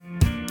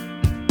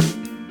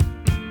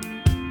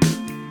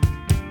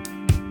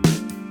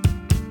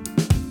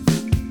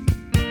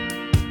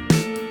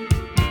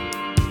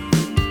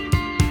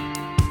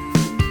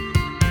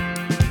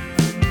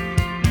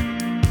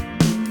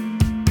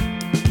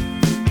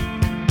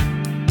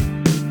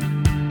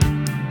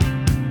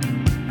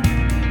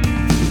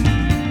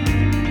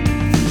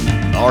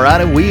All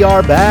righty, we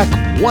are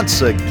back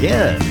once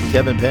again.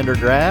 Kevin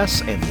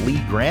Pendergrass and Lee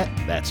Grant.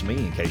 That's me,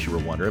 in case you were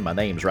wondering. My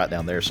name's right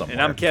down there somewhere.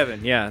 And I'm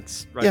Kevin. Yeah,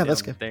 it's right down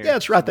there. Yeah,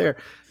 it's right there.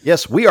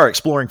 Yes, we are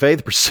exploring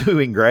faith,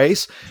 pursuing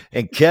grace.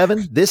 And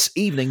Kevin, this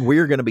evening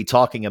we're going to be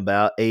talking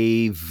about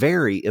a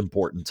very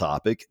important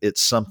topic.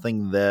 It's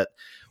something that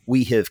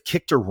we have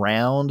kicked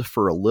around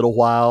for a little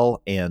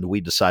while, and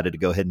we decided to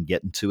go ahead and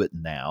get into it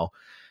now.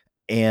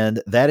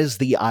 And that is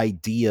the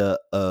idea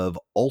of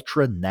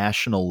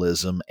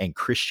ultra-nationalism and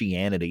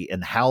Christianity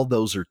and how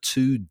those are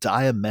two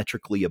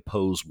diametrically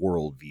opposed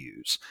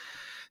worldviews.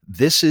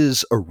 This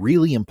is a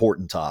really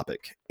important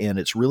topic, and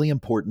it's really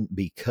important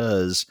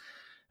because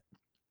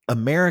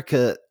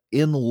America,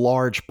 in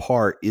large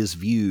part, is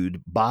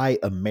viewed by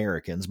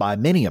Americans, by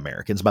many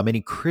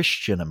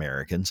Christian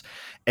Americans,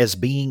 as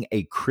being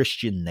a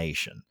Christian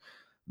nation.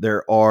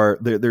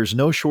 There's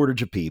no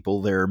shortage of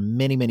people. There are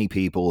many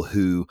people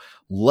who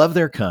love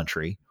their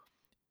country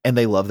and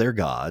they love their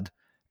God.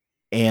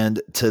 And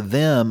to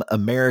them,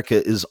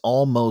 America is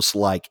almost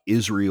like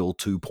Israel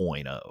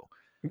 2.0.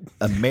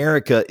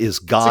 America is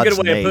God's It's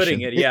a good way nation. of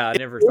putting it. Yeah, I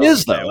never it thought is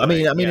of it that though. I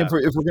mean, way. if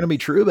we're going to be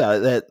true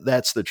about it,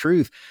 that's the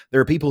truth.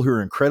 There are people who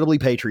are incredibly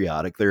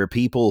patriotic. There are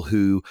people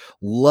who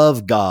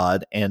love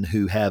God and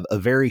who have a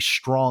very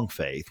strong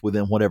faith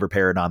within whatever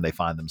paradigm they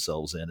find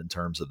themselves in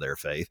terms of their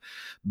faith.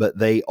 But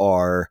they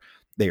are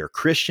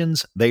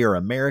Christians, they are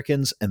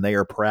Americans, and they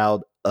are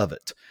proud of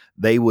it.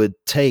 They would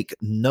take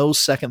no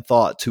second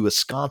thought to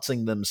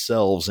ensconcing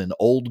themselves in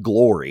old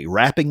glory,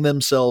 wrapping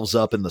themselves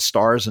up in the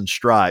stars and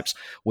stripes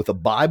with a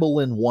Bible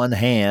in one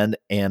hand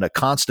and a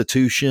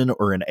Constitution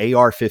or an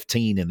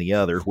AR-15 in the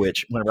other,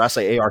 which whenever I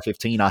say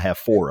AR-15, I have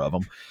 4 of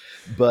them.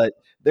 But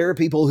there are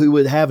people who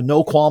would have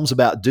no qualms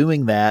about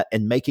doing that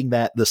and making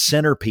that the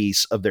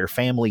centerpiece of their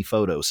family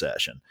photo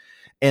session.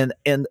 And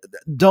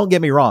don't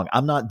get me wrong,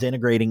 I'm not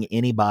denigrating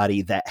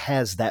anybody that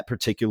has that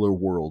particular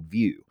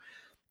worldview.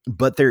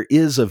 But there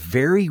is a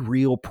very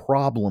real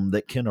problem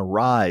that can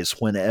arise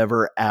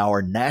whenever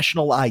our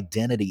national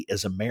identity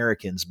as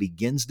Americans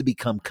begins to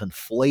become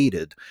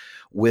conflated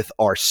with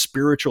our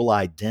spiritual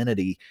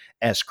identity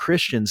as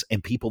Christians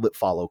and people that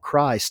follow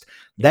Christ.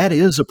 That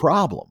is a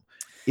problem.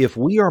 If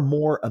we are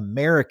more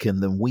American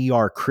than we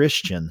are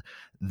Christian,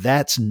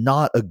 that's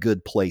not a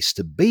good place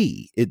to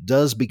be. It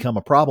does become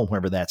a problem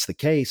whenever that's the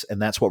case, and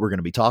that's what we're going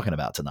to be talking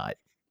about tonight.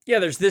 Yeah,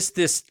 there's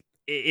this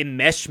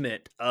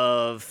enmeshment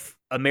of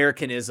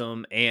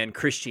Americanism and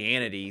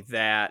Christianity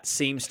that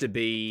seems to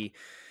be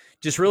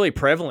just really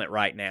prevalent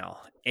right now.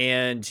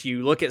 And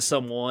you look at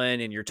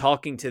someone and you're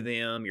talking to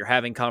them, you're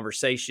having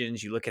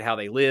conversations, you look at how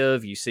they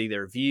live, you see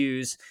their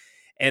views,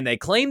 and they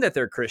claim that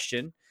they're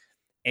Christian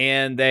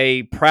and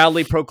they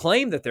proudly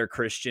proclaim that they're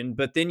Christian,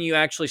 but then you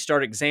actually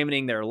start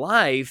examining their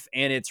life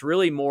and it's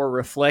really more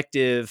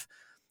reflective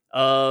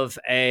of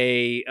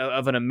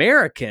an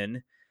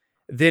American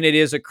than it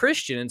is a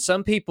Christian. And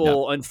some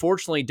people,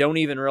 unfortunately, don't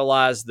even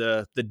realize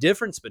the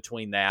difference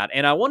between that.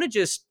 And I want to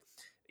just,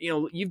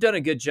 you've done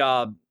a good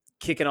job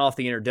kicking off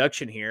the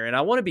introduction here. And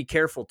I want to be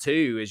careful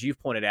too, as you've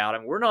pointed out.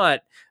 And we're not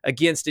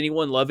against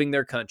anyone loving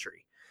their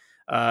country,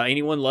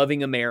 anyone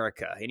loving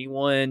America,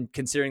 anyone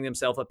considering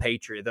themselves a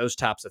patriot, those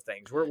types of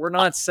things. We're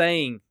not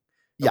saying,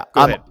 go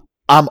ahead.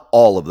 I'm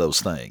all of those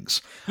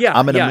things. Yeah,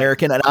 I'm an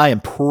American, and I am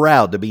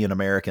proud to be an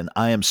American.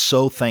 I am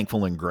so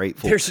thankful and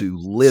grateful to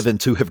live and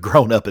to have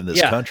grown up in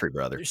this country,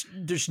 brother.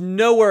 There's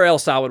nowhere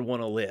else I would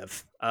want to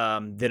live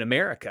than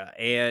America.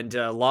 And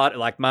a lot,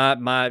 like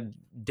my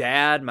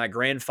dad, my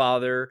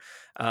grandfather,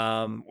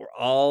 were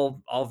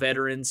all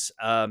veterans.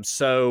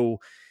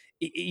 So,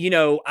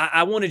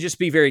 I want to just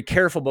be very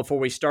careful before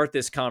we start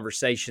this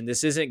conversation.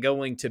 This isn't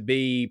going to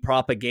be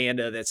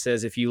propaganda that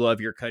says if you love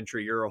your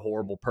country, you're a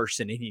horrible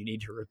person and you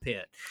need to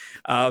repent.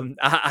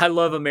 I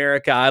love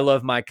America. I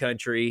love my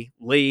country.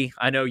 Lee,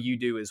 I know you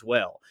do as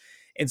well.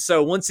 And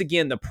so once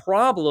again, the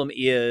problem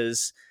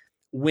is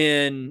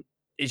when,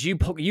 as you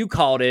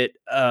called it,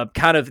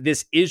 kind of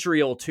this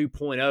Israel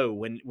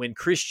 2.0, when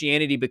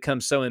Christianity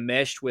becomes so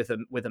enmeshed with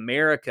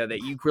America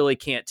that you really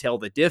can't tell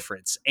the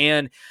difference.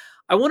 And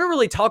I want to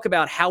really talk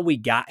about how we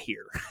got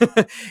here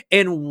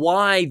and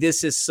why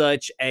this is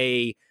such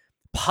a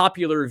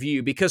popular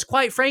view, because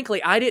quite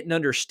frankly, I didn't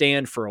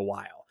understand for a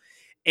while.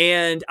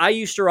 And I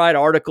used to write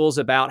articles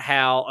about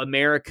how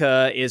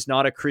America is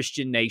not a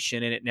Christian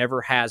nation and it never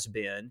has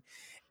been.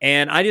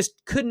 And I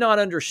just could not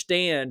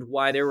understand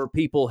why there were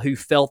people who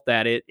felt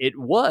that it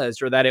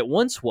was, or that it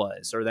once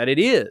was, or that it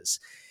is.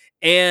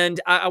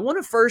 And I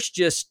want to first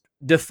just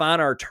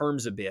define our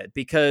terms a bit,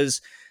 because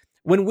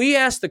when we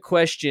ask the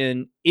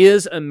question,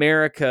 is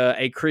America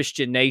a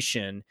Christian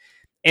nation?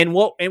 And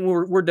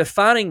we're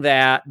defining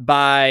that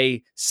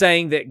by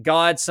saying that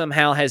God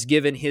somehow has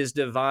given his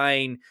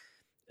divine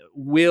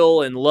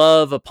will and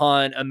love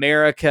upon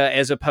America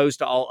as opposed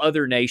to all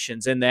other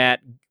nations, and that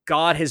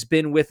God has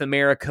been with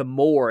America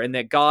more, and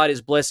that God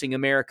is blessing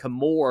America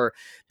more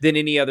than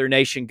any other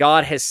nation.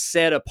 God has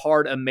set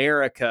apart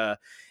America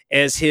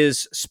as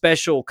his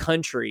special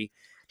country.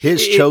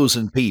 His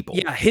chosen people,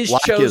 Yeah, his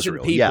like chosen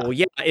Israel. Yeah. people.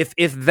 Yeah,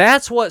 if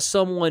that's what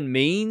someone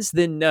means,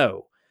 then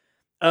no.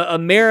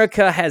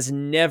 America has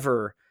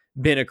never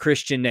been a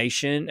Christian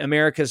nation.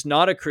 America's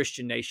not a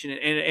Christian nation,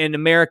 and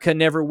America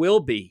never will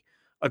be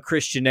a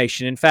Christian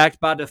nation. In fact,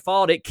 by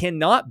default, it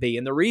cannot be.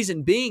 And the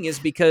reason being is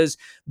because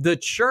the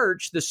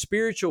church, the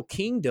spiritual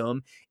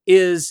kingdom,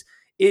 is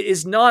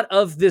not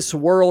of this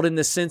world in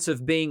the sense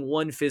of being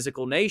one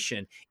physical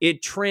nation.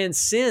 It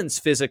transcends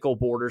physical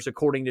borders,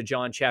 according to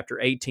John chapter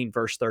 18,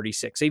 verse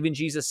 36. Even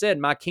Jesus said,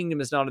 my kingdom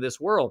is not of this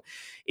world.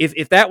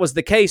 If that was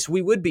the case,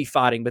 we would be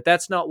fighting, but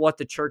that's not what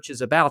the church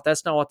is about.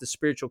 That's not what the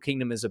spiritual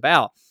kingdom is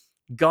about.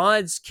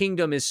 God's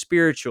kingdom is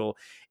spiritual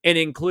and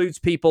includes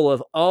people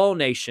of all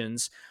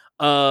nations,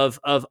 of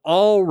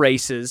all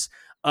races,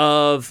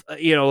 of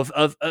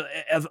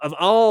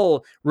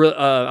all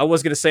I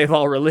was going to say of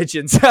all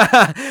religions,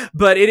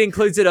 but it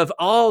includes it of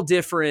all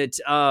different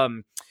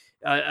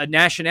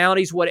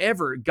nationalities,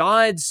 whatever.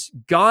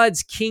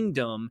 God's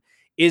kingdom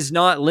is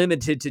not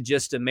limited to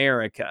just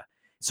America,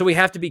 so we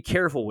have to be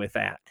careful with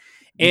that.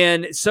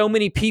 And so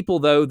many people,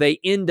 though, they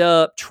end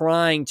up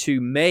trying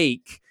to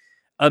make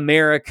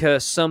America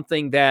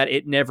something that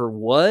it never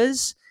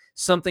was,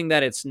 something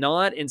that it's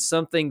not, and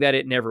something that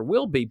it never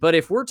will be. But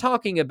if we're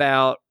talking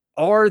about,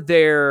 are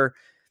there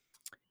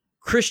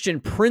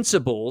Christian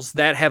principles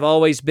that have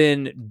always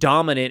been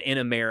dominant in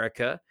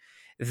America,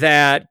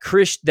 that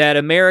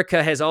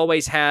America has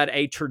always had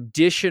a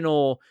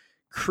traditional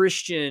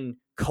Christian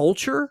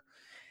culture,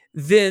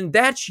 then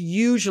that's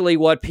usually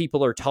what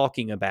people are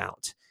talking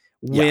about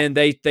when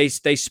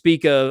they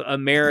speak of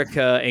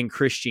America and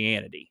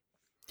Christianity.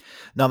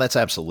 No, that's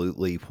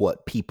absolutely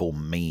what people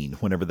mean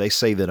whenever they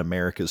say that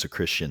America is a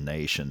Christian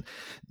nation.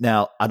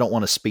 Now, I don't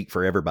want to speak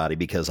for everybody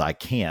because I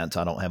can't.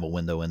 I don't have a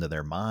window into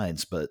their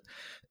minds, but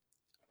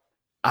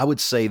I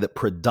would say that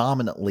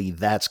predominantly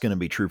that's going to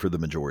be true for the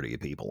majority of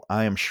people.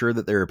 I am sure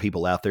that there are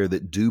people out there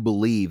that do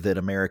believe that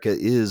America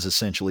is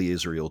essentially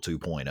Israel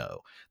 2.0,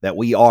 that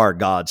we are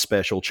God's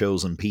special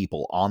chosen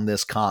people on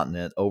this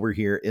continent over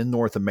here in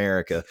North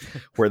America,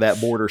 where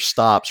that border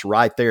stops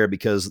right there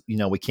because,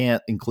 we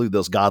can't include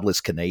those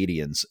godless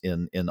Canadians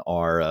in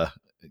our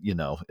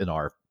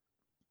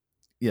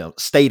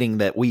stating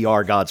that we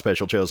are God's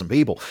special chosen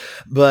people.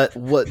 But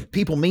what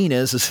people mean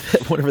is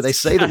that whenever they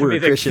say that we're a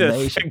Christian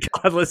nation,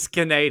 godless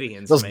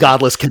Canadians, those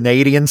godless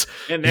Canadians,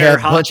 and their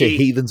a bunch of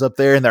heathens up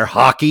there and their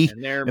hockey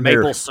and their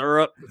maple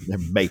syrup. Their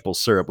maple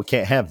syrup. We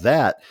can't have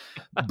that.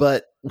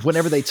 But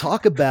whenever they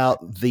talk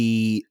about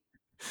the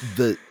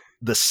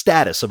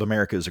status of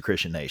America as a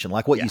Christian nation,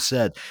 like what you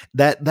said,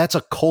 that's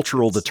a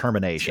cultural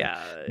determination.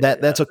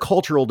 That's a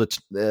cultural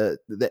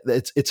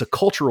it's a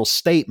cultural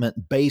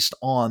statement based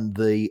on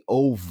the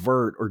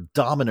overt or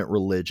dominant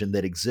religion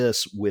that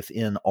exists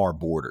within our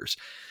borders.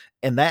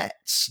 And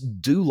that's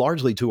due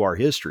largely to our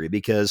history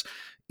because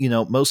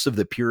most of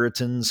the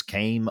Puritans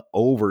came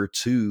over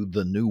to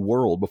the New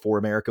World before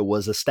America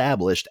was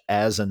established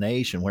as a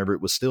nation, wherever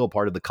it was still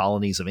part of the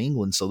colonies of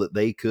England, so that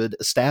they could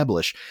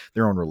establish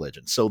their own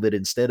religion, so that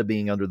instead of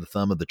being under the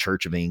thumb of the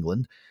Church of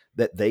England,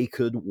 that they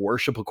could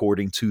worship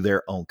according to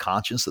their own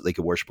conscience, that they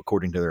could worship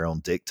according to their own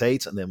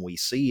dictates. And then we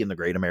see in the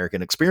Great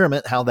American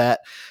Experiment how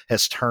that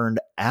has turned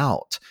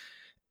out.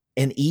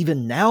 And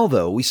even now,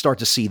 though, we start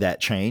to see that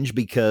change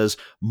because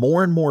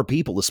more and more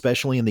people,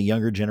 especially in the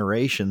younger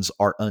generations,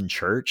 are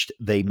unchurched.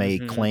 They may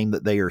claim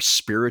that they are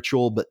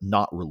spiritual but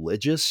not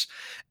religious.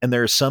 And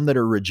there are some that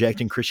are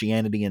rejecting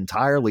Christianity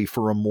entirely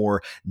for a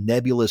more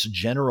nebulous,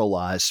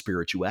 generalized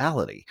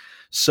spirituality.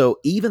 So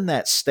even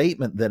that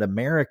statement that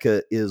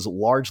America is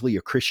largely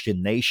a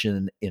Christian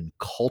nation in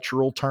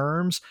cultural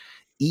terms,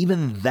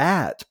 even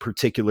that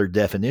particular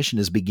definition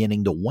is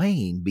beginning to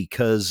wane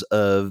because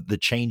of the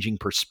changing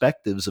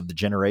perspectives of the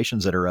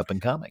generations that are up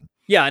and coming.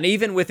 Yeah, and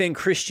even within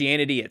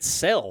Christianity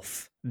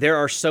itself, there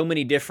are so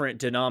many different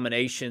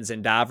denominations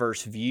and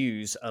diverse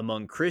views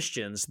among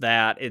Christians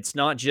that it's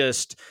not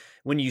just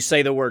when you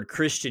say the word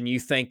Christian,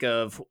 you think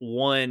of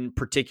one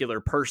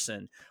particular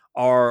person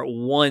or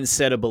one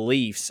set of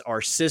beliefs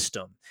or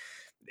system.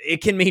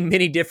 It can mean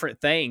many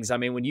different things. I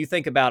mean, when you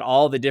think about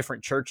all the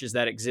different churches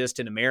that exist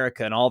in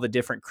America and all the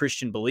different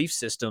Christian belief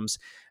systems,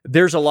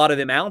 there's a lot of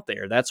them out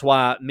there. That's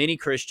why many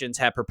Christians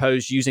have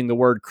proposed using the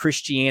word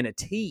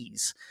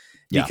Christianities,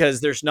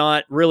 because there's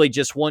not really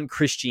just one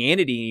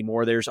Christianity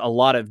anymore. There's a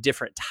lot of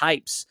different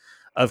types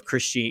of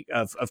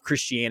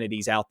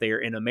Christianities out there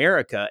in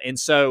America. And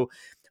so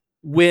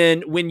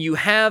when you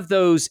have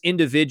those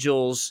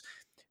individuals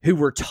who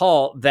were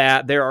taught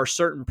that there are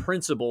certain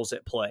principles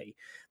at play,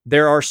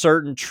 there are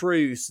certain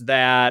truths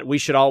that we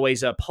should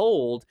always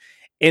uphold.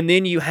 And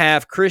then you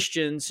have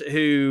Christians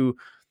who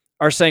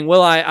are saying,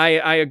 well,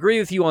 I agree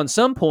with you on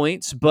some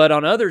points, but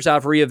on others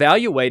I've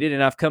reevaluated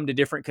and I've come to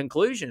different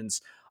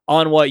conclusions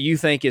on what you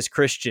think is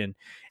Christian.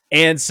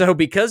 And so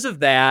because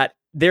of that,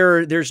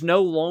 there's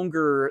no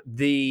longer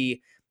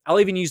I'll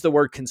even use the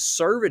word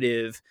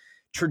conservative,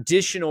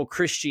 traditional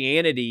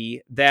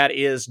Christianity that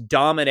is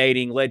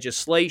dominating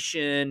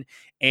legislation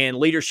and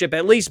leadership,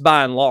 at least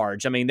by and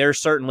large. I mean, there's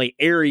certainly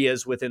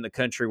areas within the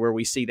country where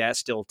we see that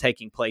still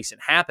taking place and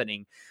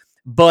happening.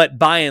 But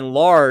by and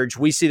large,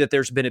 we see that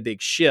there's been a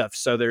big shift.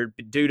 So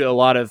due to a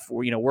lot of,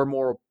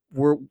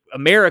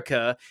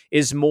 America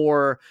is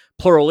more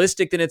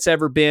pluralistic than it's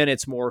ever been.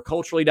 It's more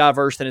culturally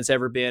diverse than it's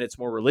ever been. It's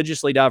more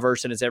religiously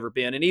diverse than it's ever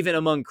been. And even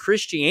among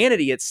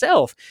Christianity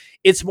itself,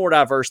 it's more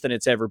diverse than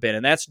it's ever been.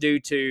 And that's due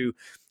to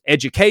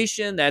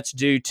education. That's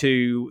due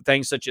to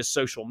things such as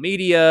social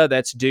media.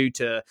 That's due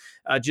to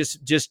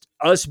just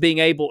us being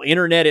able,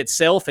 internet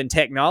itself and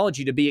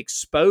technology, to be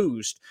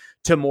exposed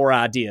to more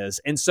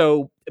ideas. And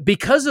so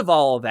because of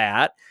all of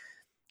that,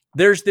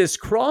 there's this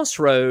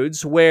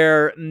crossroads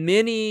where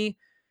many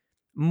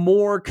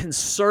more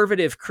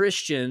conservative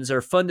Christians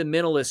or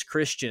fundamentalist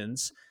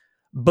Christians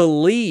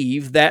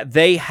believe that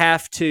they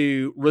have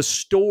to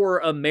restore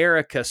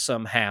America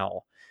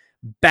somehow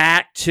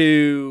back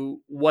to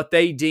what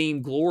they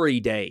deem glory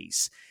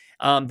days.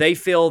 They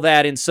feel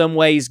that in some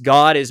ways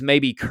God is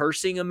maybe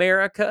cursing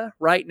America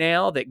right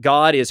now, that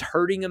God is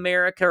hurting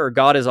America, or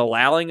God is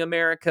allowing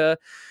America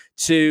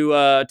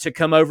to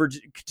come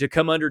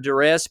under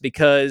duress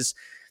because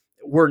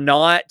we're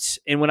not.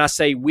 And when I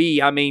say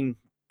we, I mean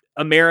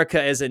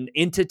America as an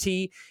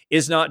entity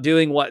is not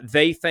doing what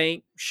they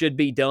think should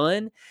be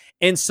done.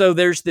 And so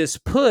there's this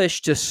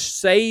push to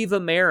save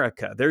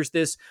America. There's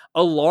this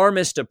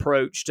alarmist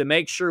approach to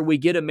make sure we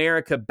get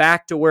America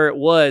back to where it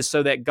was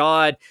so that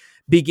God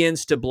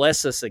begins to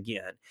bless us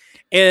again.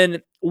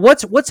 And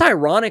what's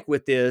ironic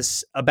with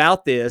this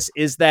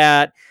is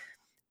that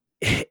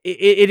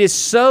it is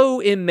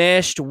so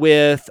enmeshed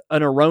with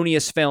an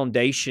erroneous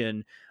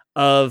foundation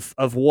of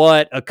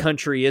what a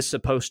country is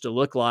supposed to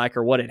look like,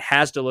 or what it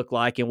has to look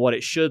like, and what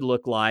it should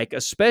look like,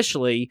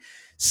 especially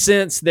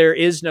since there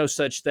is no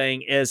such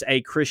thing as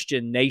a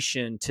Christian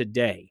nation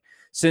today.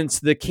 Since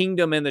the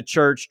kingdom and the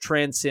church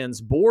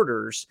transcends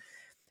borders,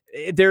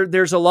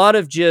 there's a lot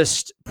of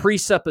just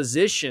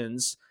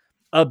presuppositions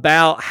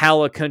about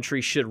how a country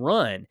should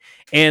run.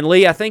 And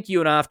Lee, I think you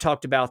and I have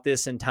talked about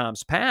this in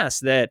times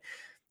past, that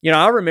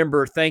I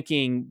remember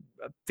thinking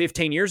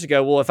 15 years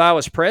ago, well, if I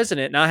was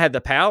president and I had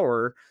the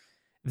power,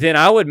 then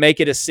I would make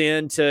it a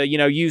sin to,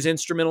 use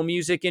instrumental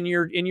music in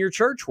your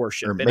church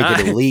worship, or make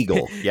it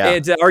illegal. Yeah.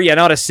 And,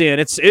 not a sin.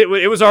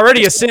 It was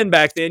already a sin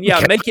back then.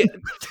 Yeah. Make it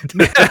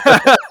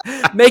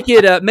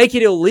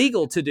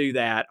illegal to do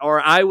that. Or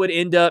I would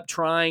end up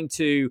trying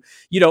to,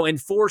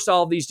 enforce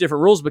all these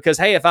different rules because,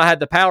 hey, if I had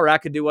the power, I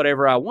could do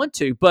whatever I want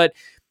to. But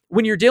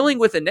when you're dealing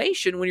with a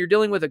nation, when you're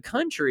dealing with a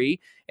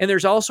country, and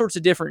there's all sorts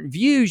of different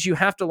views, you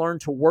have to learn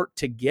to work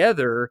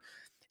together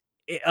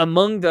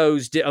amongst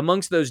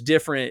those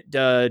different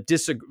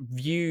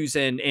views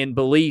and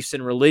beliefs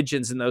and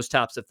religions and those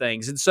types of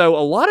things. And so a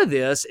lot of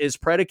this is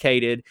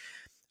predicated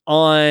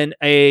on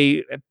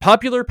a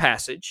popular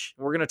passage.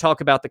 We're going to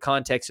talk about the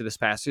context of this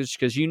passage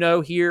because,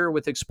 here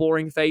with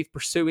Exploring Faith,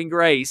 Pursuing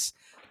Grace,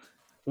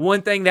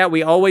 one thing that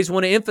we always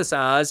want to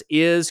emphasize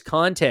is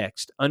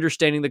context,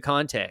 understanding the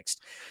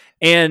context.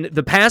 And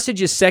the passage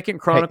is 2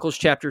 Chronicles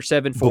chapter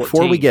 7:14.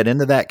 Before we get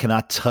into that, can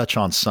I touch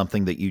on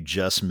something that you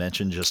just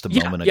mentioned just a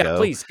moment ago? Yeah,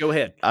 please, go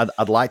ahead.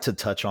 I'd like to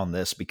touch on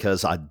this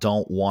because I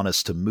don't want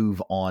us to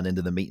move on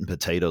into the meat and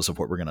potatoes of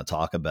what we're going to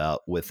talk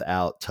about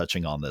without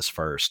touching on this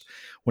first.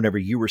 Whenever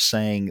you were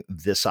saying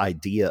this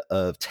idea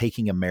of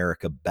taking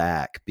America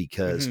back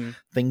because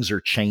things are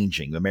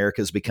changing,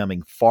 America is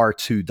becoming far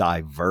too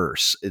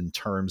diverse in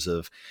terms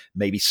of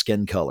maybe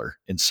skin color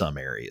in some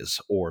areas,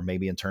 or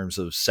maybe in terms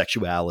of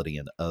sexuality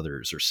in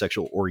others, or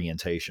sexual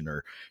orientation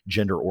or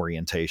gender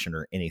orientation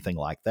or anything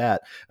like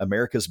that.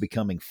 America is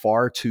becoming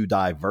far too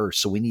diverse.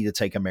 So we need to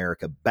take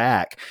America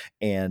back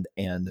and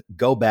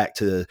go back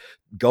to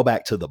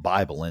the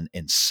Bible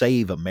and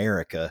save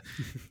America.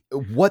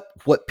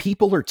 What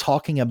people are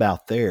talking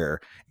about there,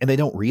 and they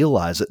don't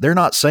realize it, they're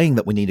not saying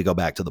that we need to go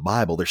back to the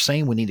Bible. They're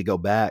saying we need to go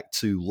back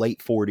to late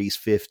 40s,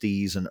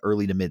 50s, and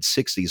early to mid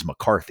 60s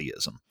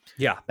McCarthyism.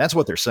 Yeah. That's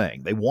what they're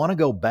saying. They want to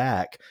go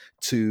back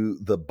to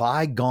the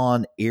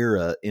bygone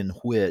era in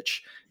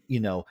which,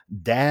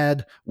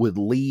 dad would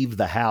leave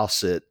the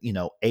house at,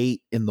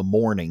 8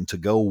 a.m. to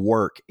go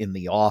work in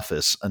the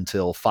office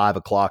until 5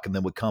 o'clock, and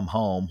then would come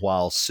home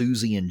while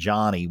Susie and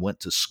Johnny went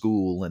to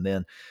school. And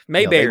then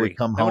Mayberry. they would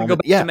come home. Go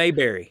back to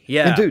Mayberry.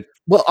 Yeah. And dude,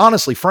 well,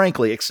 honestly,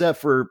 frankly,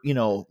 except for,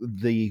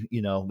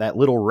 that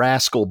little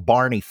rascal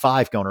Barney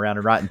Fife going around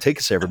and writing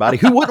tickets to everybody,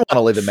 who wouldn't want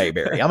to live in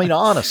Mayberry? I mean,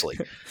 honestly.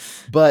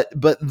 But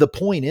the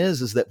point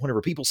is that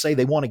whenever people say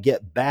they want to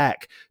get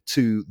back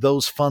to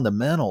those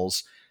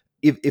fundamentals,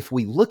 if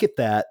we look at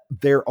that,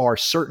 there are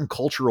certain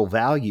cultural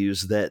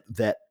values that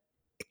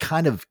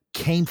kind of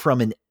came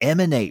from and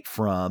emanate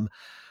from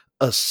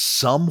a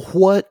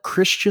somewhat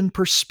Christian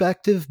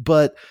perspective,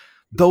 but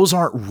those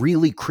aren't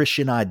really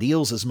Christian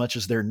ideals as much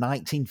as they're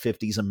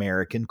 1950s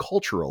American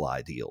cultural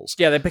ideals.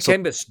 Yeah, they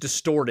became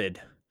distorted.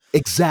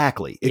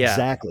 Exactly.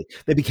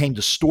 They became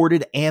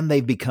distorted and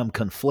they've become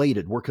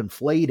conflated. We're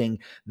conflating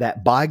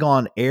that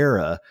bygone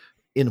era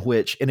in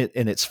which, and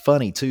it's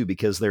funny too,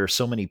 because there are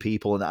so many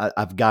people, and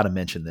I've got to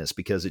mention this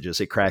because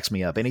it cracks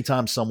me up.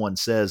 Anytime someone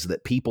says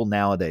that people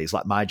nowadays,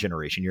 like my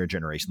generation, your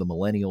generation, the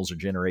millennials or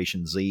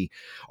Generation Z,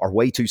 are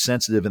way too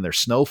sensitive and they're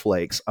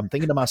snowflakes, I'm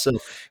thinking to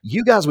myself,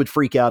 you guys would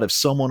freak out if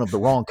someone of the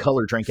wrong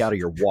color drank out of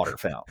your water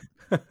fountain.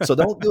 So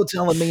don't go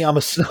telling me I'm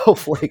a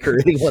snowflake or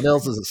anyone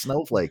else is a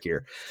snowflake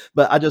here.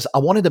 But I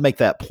wanted to make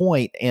that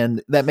point,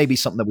 and that may be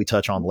something that we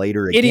touch on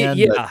later again.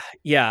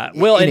 Yeah.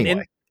 Well,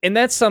 anyway. And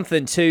that's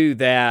something too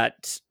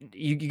that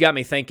you got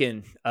me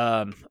thinking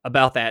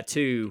about that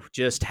too,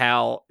 just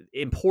how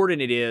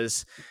important it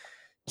is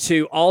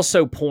to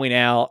also point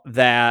out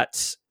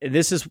that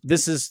this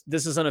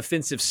is an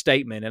offensive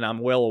statement, and I'm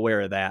well aware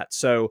of that.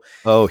 So,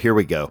 here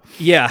we go.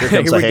 Yeah, here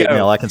comes the hate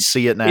mail. I can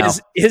see it now.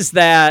 Is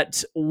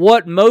that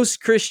what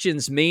most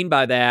Christians mean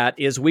by that?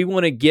 Is we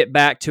want to get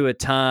back to a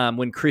time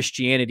when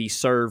Christianity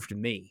served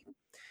me.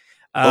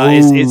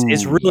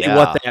 Is really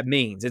what that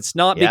means. It's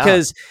not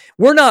because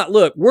we're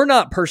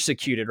not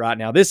persecuted right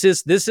now. This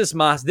has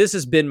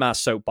been my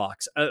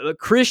soapbox.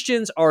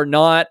 Christians are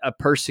not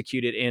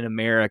persecuted in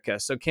America.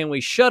 So can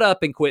we shut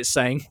up and quit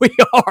saying we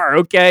are?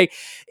 Okay,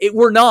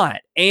 we're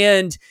not.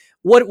 And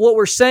what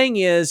we're saying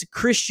is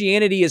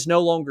Christianity is no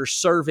longer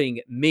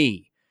serving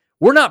me.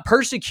 We're not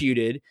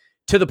persecuted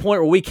to the point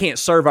where we can't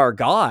serve our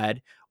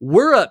God.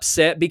 We're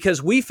upset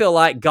because we feel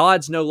like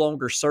God's no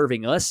longer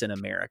serving us in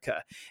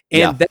America.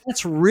 And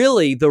that's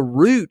really the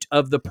root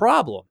of the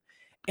problem.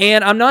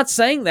 And I'm not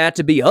saying that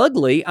to be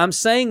ugly. I'm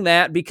saying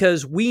that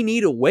because we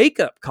need a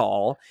wake-up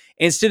call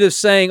instead of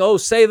saying, oh,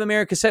 save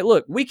America. Say,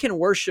 look, we can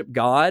worship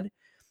God.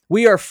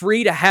 We are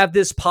free to have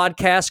this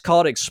podcast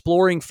called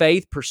Exploring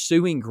Faith,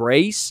 Pursuing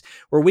Grace,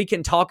 where we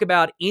can talk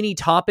about any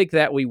topic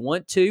that we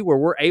want to, where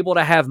we're able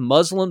to have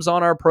Muslims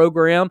on our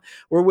program.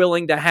 We're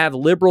willing to have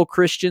liberal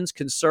Christians,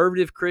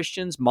 conservative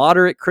Christians,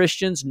 moderate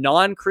Christians,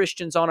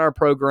 non-Christians on our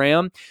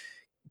program.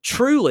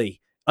 Truly,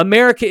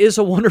 America is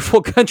a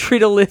wonderful country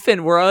to live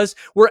in, whereas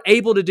we're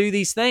able to do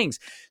these things.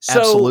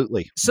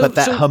 Absolutely. But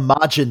that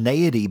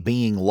homogeneity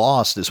being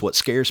lost is what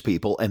scares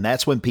people. And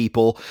that's when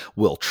people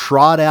will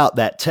trot out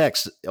that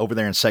text over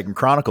there in 2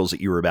 Chronicles that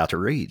you were about to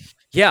read.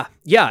 Yeah.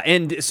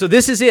 And so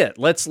this is it.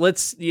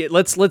 Let's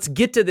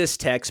get to this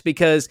text,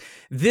 because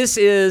this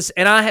is,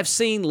 and I have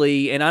seen,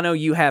 Lee, and I know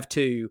you have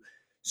too,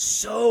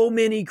 so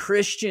many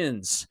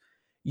Christians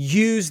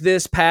use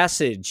this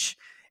passage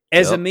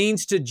as a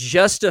means to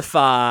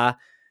justify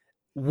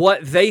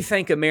what they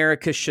think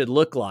America should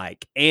look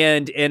like.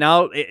 And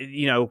I'll,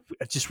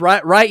 just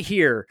right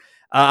here,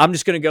 I'm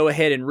just going to go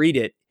ahead and read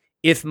it.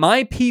 If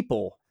my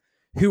people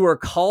who are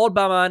called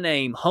by my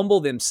name humble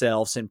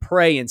themselves and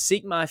pray and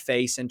seek my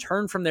face and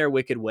turn from their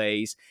wicked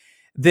ways,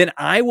 then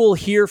I will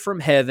hear from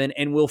heaven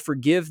and will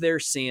forgive their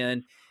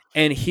sin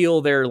and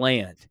heal their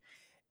land.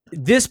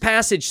 This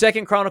passage,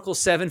 2 Chronicles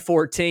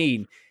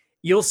 7:14,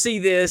 you'll see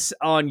this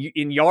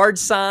in yard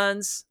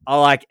signs,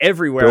 like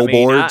everywhere.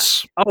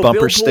 Billboards,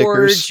 bumper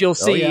stickers. You'll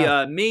see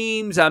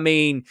memes. I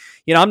mean,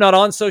 I'm not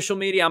on social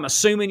media. I'm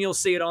assuming you'll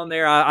see it on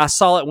there. I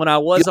saw it when I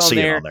was on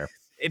there.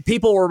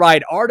 People will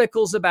write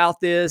articles about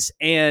this,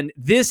 and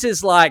this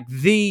is like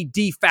the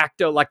de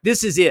facto, like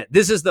this is it.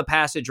 This is the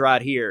passage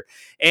right here.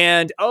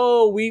 And,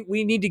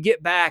 we need to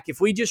get back if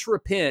we just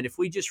repent.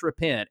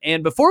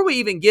 And before we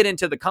even get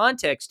into the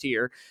context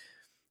here,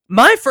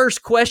 my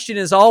first question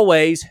is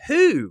always,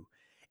 who?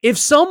 If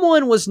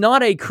someone was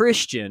not a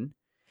Christian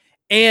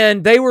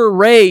and they were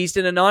raised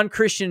in a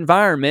non-Christian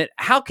environment,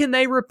 how can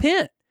they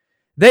repent?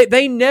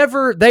 They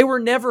were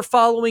never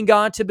following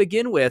God to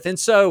begin with. And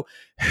so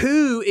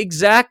who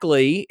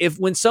exactly,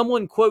 when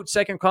someone quotes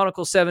 2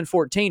 Chronicles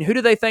 7:14, who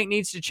do they think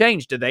needs to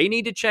change? Do they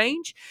need to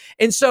change?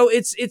 And so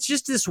it's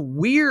just this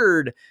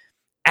weird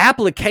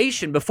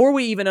application before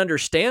we even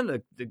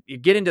understand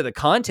get into the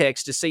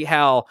context to see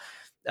how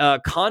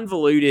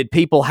convoluted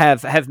people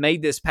have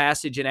made this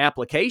passage an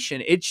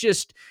application.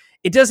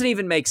 It doesn't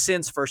even make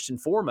sense first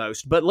and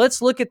foremost. But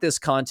let's look at this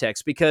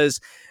context, because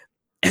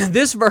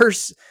this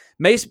verse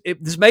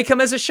this may come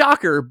as a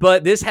shocker,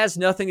 but this has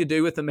nothing to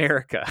do with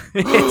America.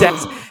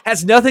 It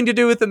has nothing to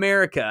do with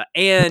America.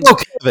 And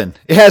Kevin,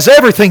 it has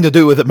everything to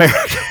do with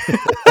America.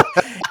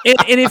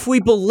 and if we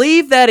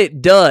believe that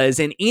it does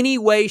in any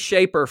way,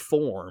 shape, or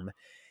form,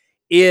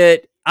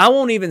 I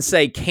won't even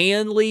say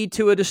can lead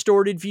to a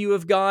distorted view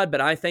of God,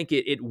 but I think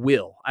it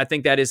will. I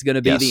think that is going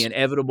to be the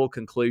inevitable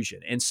conclusion.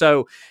 And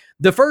so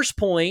the first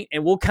point,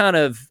 and we'll kind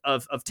of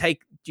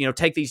take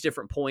these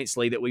different points,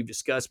 Lee, that we've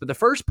discussed, but the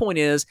first point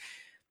is,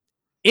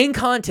 in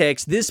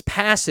context, this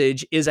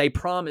passage is a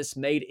promise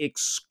made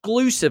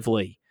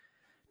exclusively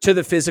to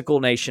the physical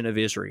nation of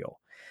Israel.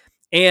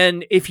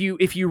 And if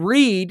you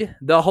read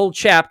the whole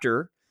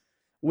chapter,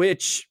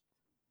 which,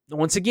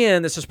 once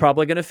again, this is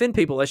probably going to offend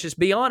people. Let's just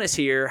be honest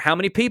here. How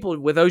many people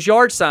with those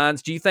yard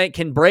signs do you think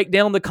can break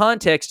down the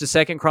context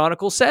to 2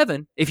 Chronicles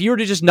 7? If you were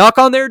to just knock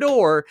on their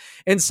door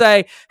and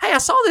say, hey, I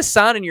saw this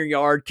sign in your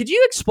yard. Could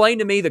you explain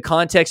to me the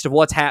context of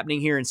what's happening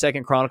here in 2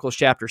 Chronicles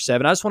chapter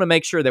 7? I just want to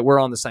make sure that we're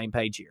on the same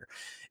page here.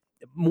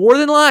 More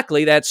than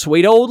likely, that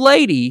sweet old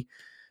lady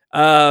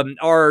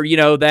or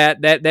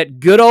that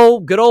good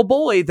old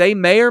boy, they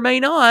may or may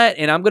not,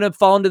 and I'm going to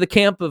fall into the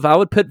camp of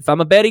if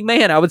I'm a betting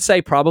man, I would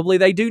say probably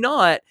they do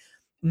not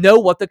know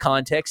what the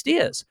context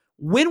is.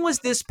 When was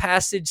this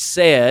passage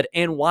said,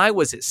 and why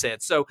was it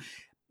said? So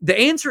the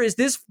answer is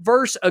this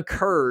verse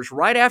occurs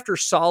right after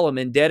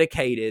Solomon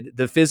dedicated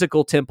the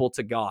physical temple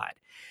to God.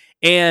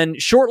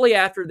 And shortly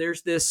after,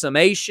 there's this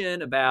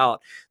summation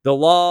about the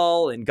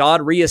law, and God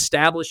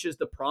reestablishes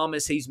the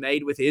promise he's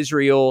made with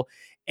Israel.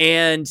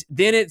 And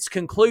then it's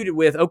concluded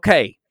with,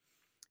 okay,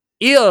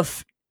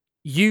 if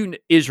you,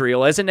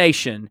 Israel, as a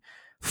nation,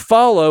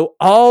 follow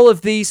all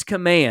of these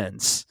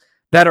commands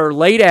that are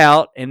laid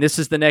out, and this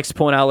is the next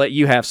point I'll let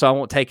you have, so I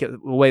won't take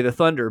away the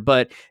thunder,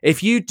 but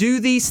if you do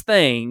these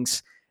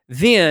things,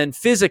 then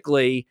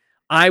physically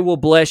I will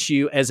bless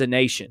you as a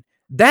nation.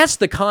 That's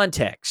the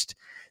context.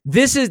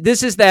 This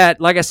is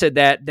that, like I said,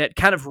 that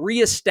kind of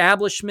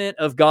reestablishment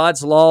of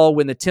God's law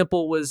when the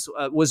temple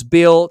was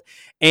built,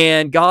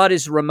 and God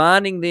is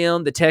reminding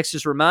them, the text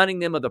is reminding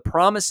them of the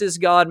promises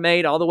God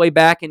made all the way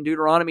back in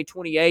Deuteronomy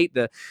 28,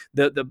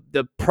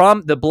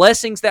 the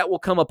blessings that will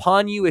come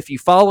upon you if you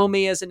follow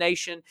me as a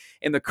nation,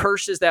 and the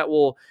curses that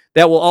will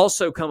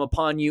also come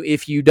upon you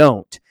if you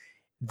don't.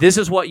 This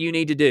is what you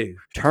need to do.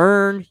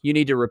 Turn, you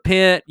need to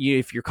repent,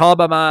 if you're called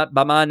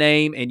by my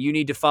name, and you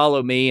need to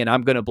follow me, and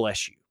I'm going to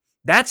bless you.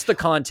 That's the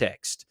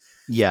context.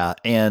 Yeah,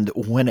 and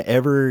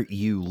whenever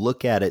you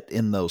look at it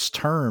in those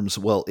terms,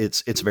 well,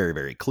 it's very,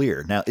 very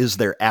clear. Now, is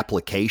there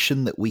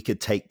application that we could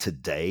take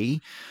today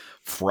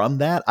from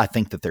that? I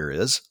think that there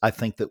is. I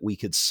think that we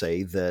could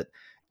say that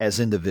as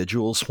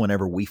individuals,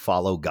 whenever we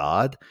follow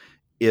God,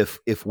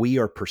 if we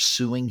are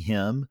pursuing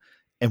him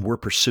and we're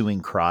pursuing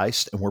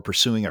Christ and we're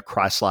pursuing a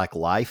Christ-like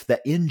life,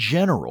 that in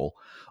general,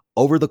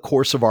 over the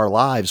course of our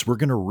lives, we're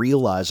going to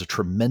realize a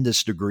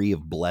tremendous degree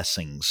of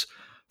blessings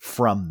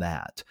from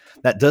that.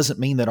 That doesn't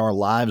mean that our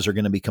lives are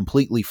going to be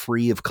completely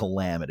free of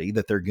calamity,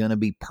 that they're going to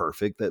be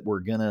perfect, that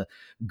we're going to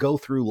go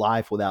through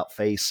life without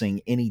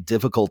facing any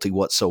difficulty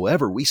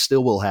whatsoever. We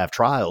still will have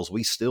trials.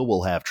 We still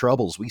will have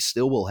troubles. We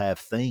still will have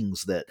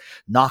things that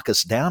knock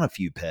us down a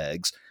few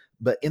pegs.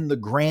 But in the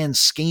grand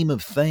scheme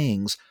of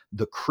things,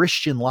 the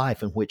Christian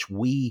life in which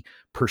we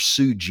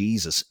pursue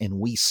Jesus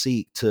and we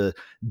seek to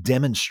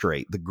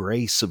demonstrate the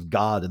grace of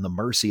God and the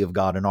mercy of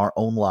God in our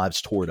own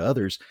lives toward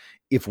others,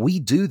 if we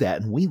do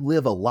that and we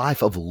live a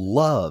life of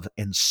love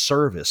and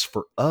service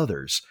for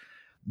others,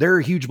 there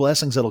are huge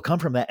blessings that'll come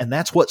from that. And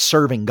that's what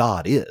serving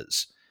God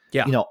is.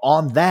 Yeah.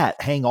 On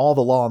that hang all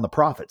the law and the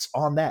prophets.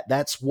 On that,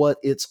 that's what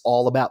it's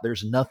all about.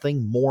 There's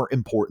nothing more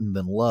important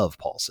than love,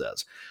 Paul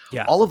says.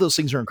 Yeah. All of those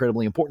things are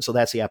incredibly important. So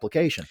that's the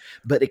application.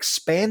 But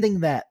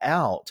expanding that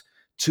out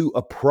to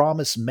a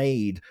promise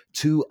made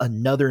to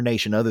another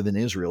nation other than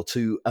Israel,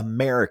 to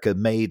America,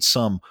 made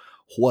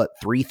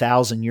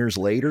 3,000 years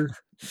later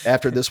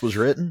after this was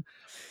written?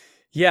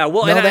 Yeah,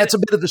 well, no, that's a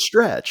bit of a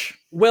stretch.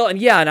 Well,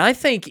 and I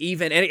think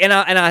even, and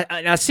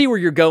I see where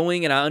you're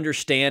going, and I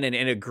understand and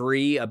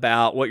agree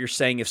about what you're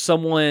saying. If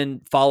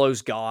someone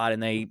follows God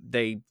and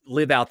they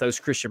live out those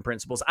Christian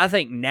principles, I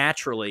think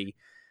naturally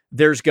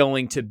there's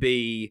going to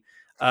be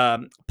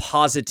a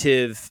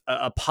positive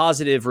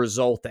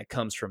result that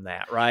comes from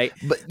that, right?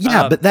 But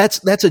but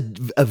that's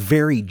a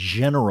very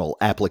general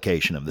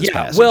application of this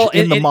passage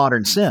in the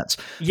modern sense.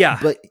 Yeah,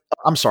 but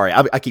I'm sorry,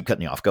 I keep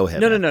cutting you off. Go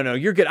ahead. No,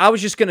 you're good. I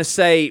was just going to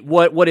say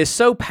what is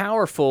so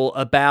powerful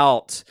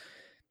about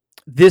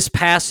this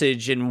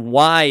passage and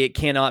why it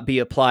cannot be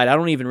applied. I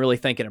don't even really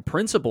think in a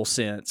principle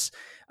sense.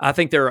 I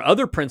think there are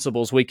other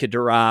principles we could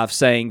derive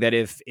saying that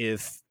if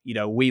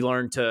we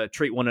learn to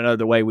treat one another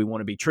the way we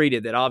want to be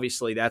treated, that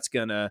obviously that's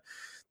gonna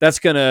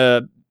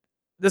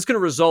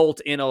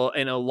result in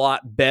a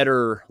lot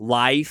better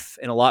life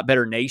and a lot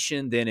better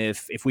nation than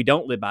if we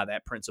don't live by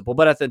that principle.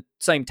 But at the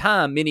same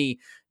time, many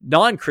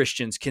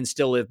non-Christians can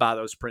still live by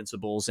those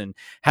principles and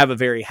have a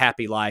very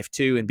happy life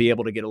too, and be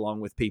able to get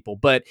along with people.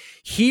 But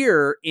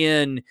here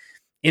in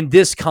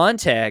this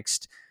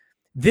context,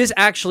 this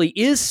actually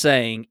is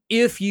saying,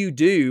 if you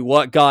do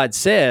what God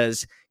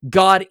says,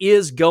 God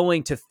is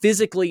going to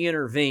physically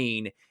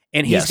intervene,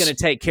 and he's going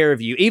to take care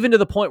of you, even to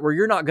the point where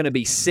you're not going to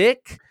be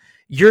sick.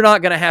 You're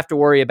not going to have to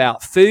worry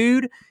about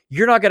food.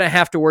 You're not going to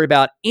have to worry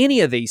about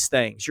any of these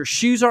things. Your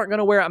shoes aren't going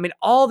to wear. I mean,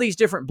 all these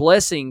different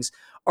blessings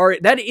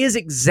that is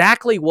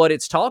exactly what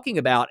it's talking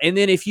about. And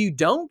then if you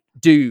don't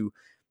do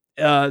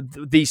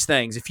these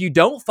things, if you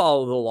don't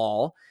follow the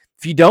law,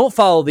 if you don't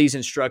follow these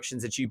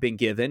instructions that you've been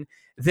given,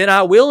 then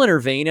I will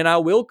intervene and I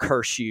will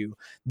curse you.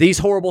 These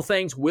horrible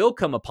things will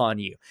come upon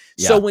you.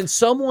 Yeah. So when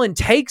someone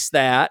takes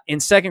that in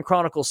 2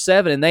 Chronicles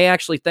 7 and they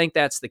actually think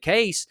that's the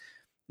case,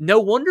 no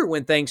wonder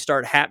when things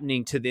start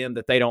happening to them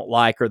that they don't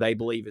like or they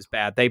believe is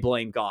bad, they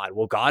blame God.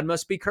 Well, God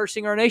must be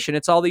cursing our nation.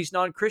 It's all these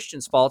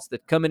non-Christians' faults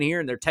that come in here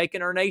and they're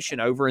taking our nation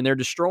over and they're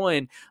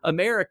destroying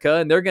America,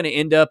 and they're going to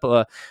end up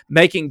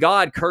making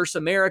God curse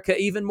America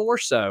even more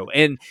so.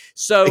 And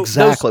so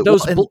exactly.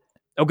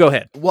 Go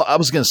ahead. Well, I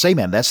was going to say,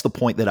 man, that's the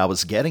point that I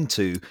was getting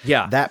to.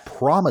 Yeah. That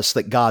promise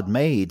that God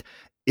made,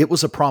 It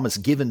was a promise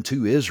given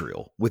to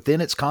Israel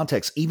within its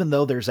context, even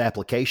though there's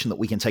application that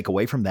we can take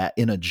away from that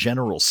in a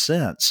general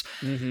sense.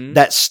 Mm-hmm.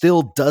 That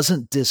still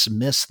doesn't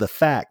dismiss the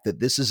fact that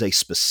this is a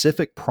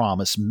specific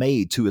promise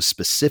made to a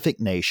specific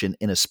nation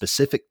in a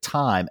specific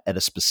time at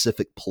a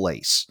specific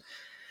place.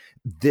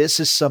 This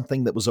is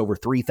something that was over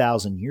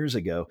 3,000 years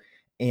ago.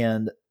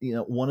 And,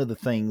 one of the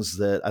things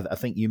that I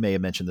think you may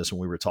have mentioned this when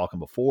we were talking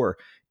before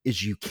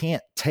is you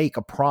can't take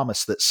a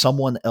promise that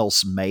someone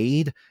else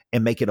made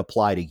and make it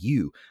apply to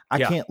you. I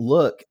can't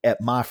look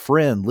at my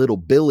friend, little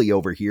Billy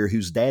over here,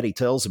 whose daddy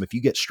tells him, if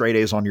you get straight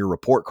A's on your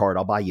report card,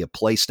 I'll buy you a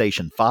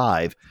PlayStation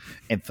 5,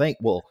 and think,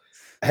 well,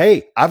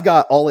 hey, I've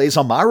got all A's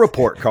on my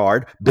report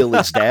card,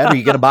 Billy's dad. Are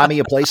you going to buy me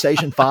a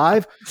PlayStation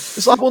 5?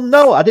 It's like, well,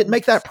 no, I didn't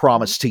make that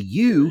promise to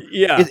you.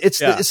 It's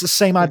the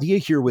same idea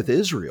here with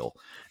Israel.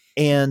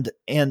 And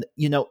in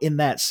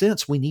that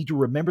sense, we need to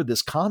remember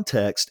this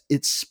context.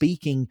 It's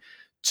speaking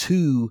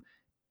to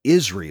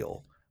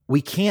Israel.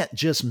 We can't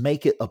just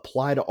make it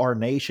apply to our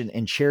nation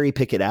and cherry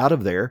pick it out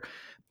of there.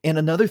 And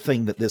another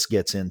thing that this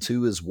gets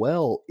into as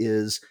well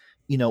is,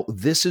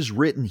 this is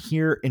written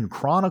here in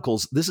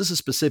Chronicles. This is a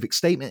specific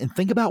statement. And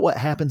think about what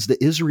happens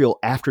to Israel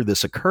after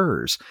this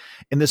occurs.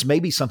 And this may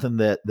be something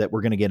that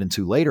we're going to get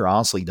into later. I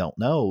honestly don't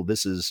know.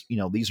 This is,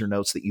 these are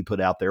notes that you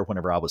put out there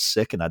whenever I was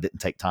sick and I didn't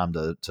take time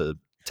to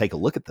take a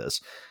look at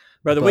this.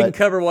 Brother, we can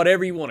cover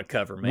whatever you want to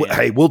cover, man.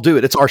 Hey, we'll do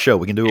it. It's our show.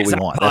 We can do what we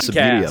want. That's the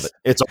beauty of it.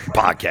 It's our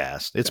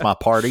podcast. It's my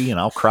party, and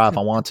I'll cry if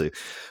I want to.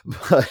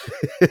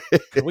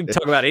 We can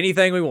talk about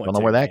anything we want. I don't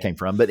know where that came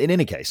from. But in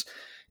any case,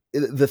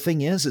 the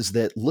thing is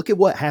that look at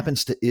what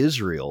happens to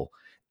Israel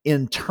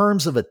in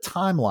terms of a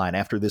timeline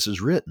after this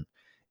is written.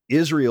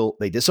 Israel,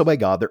 they disobey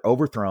God, they're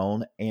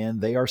overthrown,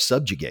 and they are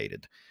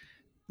subjugated.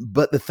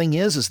 But the thing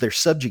is their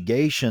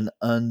subjugation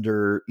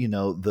under,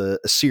 the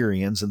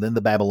Assyrians and then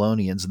the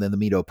Babylonians and then the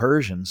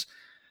Medo-Persians,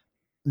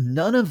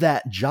 none of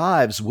that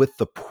jives with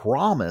the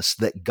promise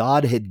that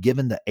God had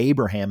given to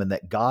Abraham and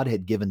that God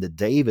had given to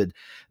David,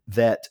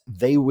 that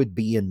they would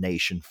be a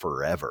nation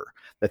forever,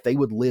 that they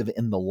would live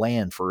in the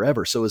land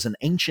forever. So as an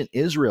ancient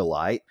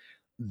Israelite,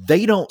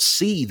 they don't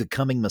see the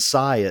coming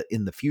Messiah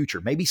in the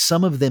future. Maybe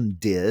some of them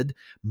did.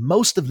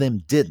 Most of them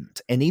didn't.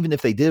 And even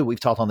if they did, we've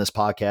talked on this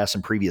podcast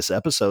in previous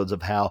episodes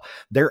of how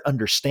their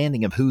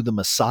understanding of who the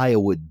Messiah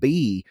would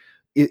be,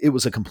 it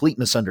was a complete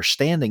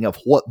misunderstanding of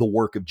what the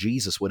work of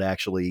Jesus would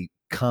actually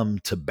come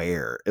to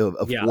bear,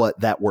 of what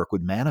that work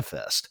would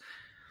manifest.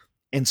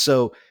 And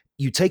so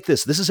you take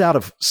this is out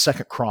of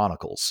 2nd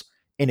Chronicles.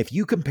 And if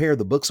you compare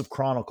the books of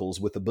Chronicles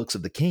with the books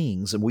of the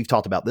Kings, and we've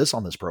talked about this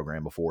on this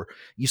program before,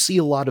 you see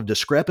a lot of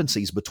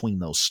discrepancies between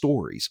those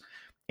stories.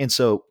 And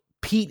so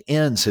Pete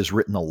Enns has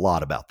written a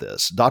lot about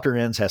this. Dr.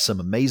 Enns has some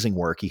amazing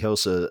work. He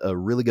hosts a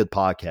really good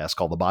podcast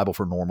called The Bible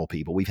for Normal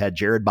People. We've had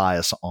Jared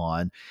Bias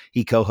on.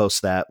 He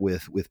co-hosts that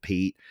with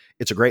Pete.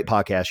 It's a great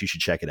podcast. You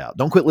should check it out.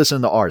 Don't quit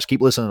listening to ours.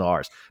 Keep listening to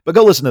ours. But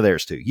go listen to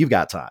theirs too. You've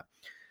got time.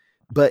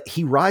 But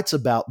he writes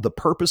about the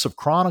purpose of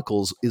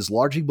Chronicles is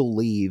largely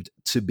believed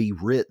to be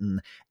written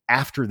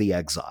after the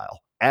exile,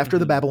 after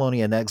the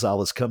Babylonian exile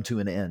has come to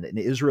an end and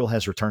Israel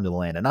has returned to the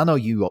land. And I know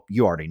you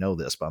already know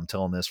this, but I'm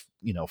telling this,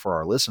 for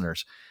our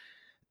listeners.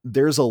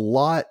 There's a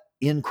lot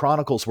in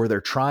Chronicles where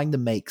they're trying to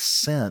make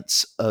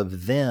sense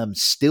of them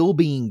still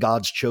being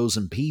God's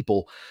chosen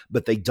people,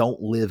 but they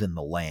don't live in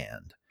the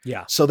land.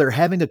 Yeah. So they're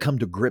having to come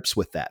to grips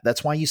with that.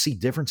 That's why you see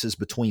differences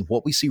between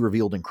what we see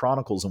revealed in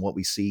Chronicles and what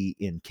we see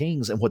in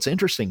Kings. And what's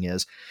interesting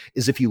is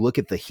if you look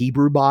at the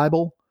Hebrew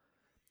Bible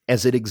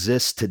as it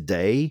exists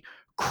today,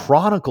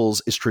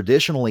 Chronicles is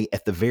traditionally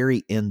at the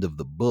very end of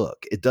the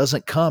book. It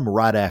doesn't come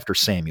right after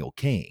Samuel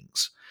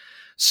Kings.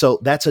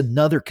 So that's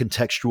another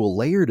contextual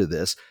layer to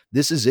this.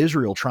 This is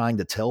Israel trying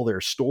to tell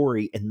their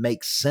story and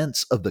make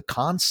sense of the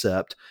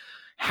concept.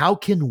 How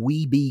can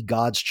we be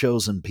God's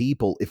chosen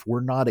people if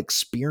we're not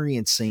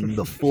experiencing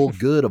the full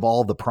good of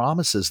all the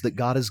promises that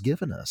God has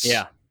given us?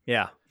 Yeah.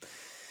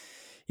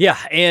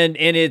 And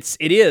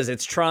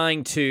it's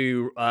trying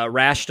to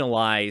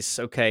rationalize.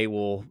 Okay,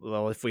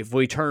 well, if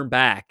we turn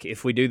back,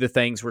 if we do the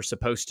things we're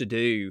supposed to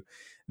do,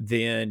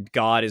 then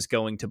God is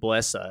going to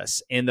bless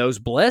us. And those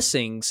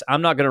blessings,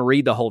 I'm not going to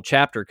read the whole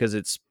chapter because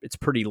it's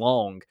pretty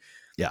long.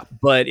 Yeah,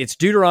 but it's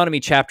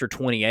Deuteronomy chapter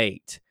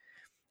 28.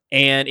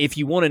 And if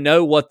you want to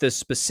know what the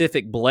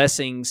specific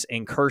blessings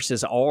and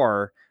curses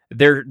are,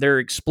 they're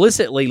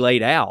explicitly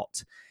laid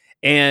out.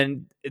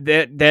 And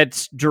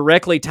that's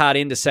directly tied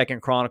into 2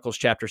 Chronicles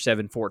chapter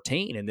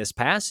 7:14 in this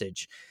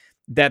passage,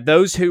 that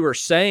those who are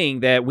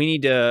saying that we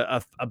need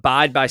to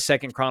abide by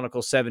 2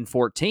 Chronicles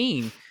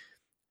 7:14,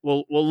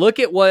 well, look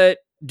at what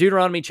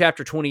Deuteronomy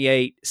chapter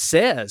 28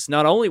 says.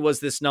 Not only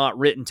was this not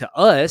written to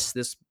us,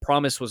 this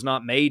promise was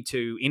not made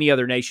to any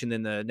other nation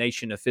than the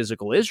nation of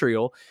physical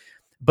Israel,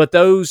 but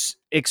those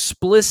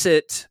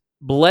explicit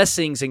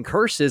blessings and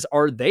curses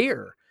are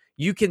there.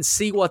 You can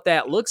see what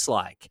that looks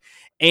like.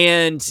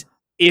 And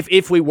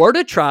if we were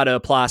to try to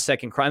apply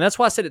 2 Chronicles, that's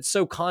why I said it's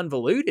so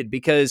convoluted,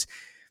 because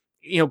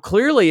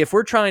clearly if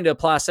we're trying to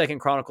apply 2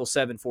 Chronicles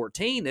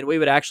 7:14, then we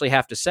would actually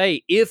have to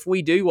say, if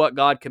we do what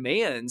God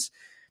commands,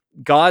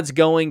 God's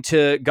going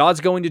to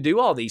do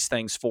all these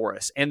things for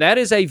us. And that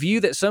is a view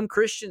that some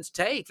Christians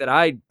take that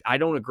I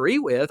don't agree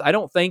with. I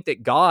don't think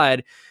that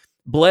God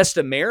blessed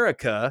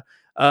America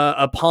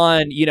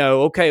upon,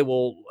 okay,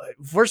 well,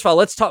 first of all,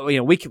 let's talk,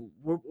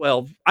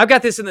 I've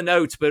got this in the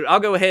notes, but I'll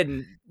go ahead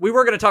and we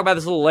were going to talk about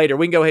this a little later.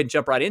 We can go ahead and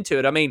jump right into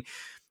it. I mean,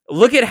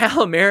 look at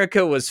how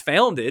America was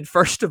founded,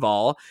 first of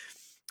all.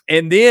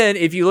 And then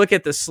if you look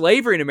at the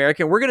slavery in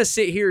America, we're going to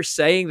sit here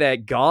saying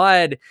that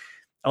God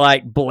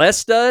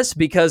blessed us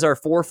because our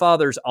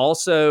forefathers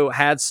also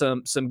had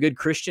some good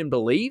Christian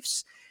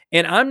beliefs.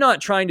 And I'm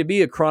not trying to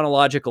be a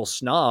chronological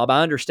snob.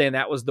 I understand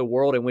that was the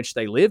world in which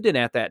they lived in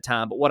at that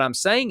time. But what I'm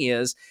saying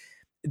is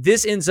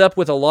this ends up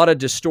with a lot of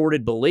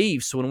distorted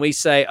beliefs when we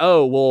say,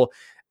 oh, well,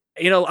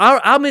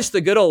 I miss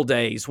the good old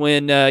days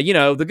when,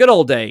 the good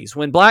old days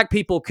when black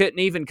people couldn't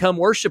even come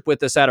worship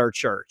with us at our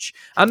church.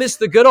 I miss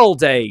the good old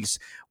days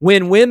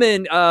when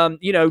women,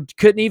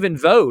 couldn't even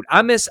vote.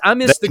 I miss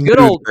the good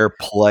old their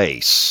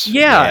place.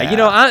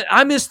 Yeah.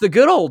 I miss the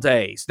good old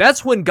days.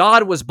 That's when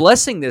God was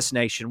blessing this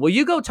nation. Well,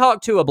 you go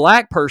talk to a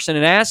black person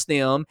and ask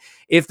them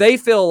if they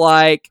feel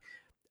like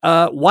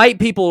white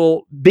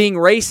people being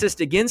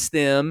racist against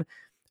them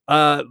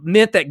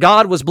meant that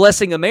God was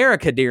blessing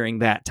America during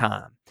that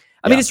time.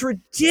 I mean, it's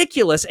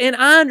ridiculous. And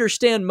I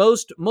understand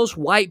most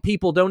white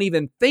people don't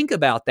even think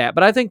about that.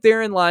 But I think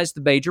therein lies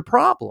the major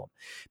problem,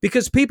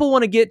 because people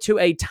want to get to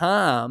a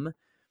time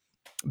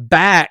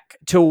back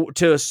to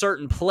a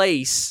certain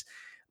place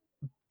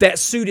that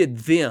suited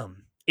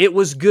them. It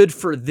was good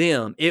for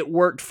them. It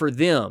worked for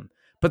them.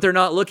 But they're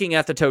not looking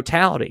at the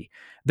totality.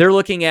 They're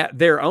looking at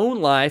their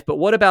own life. But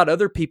what about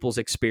other people's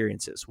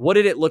experiences? What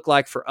did it look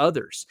like for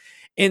others?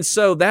 And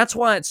so that's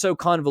why it's so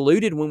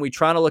convoluted when we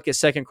try to look at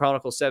 2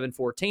 Chronicles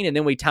 7:14, and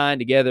then we tie in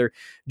together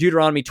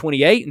Deuteronomy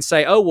 28 and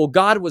say, oh, well,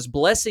 God was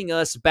blessing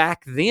us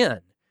back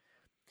then.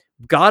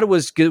 God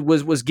was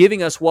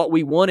giving us what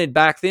we wanted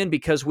back then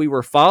because we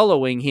were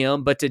following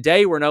him, but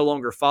today we're no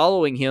longer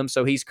following him,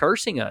 so he's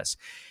cursing us.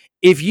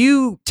 If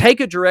you take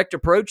a direct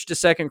approach to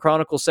 2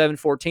 Chronicles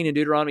 7:14 and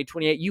Deuteronomy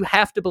 28, you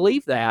have to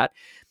believe that.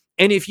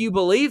 And if you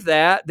believe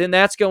that, then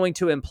that's going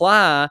to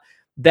imply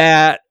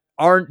that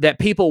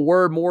people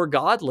were more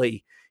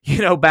godly,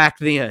 back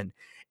then.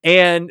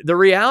 And the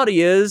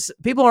reality is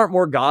people aren't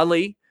more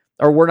godly,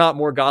 or were not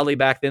more godly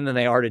back then than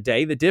they are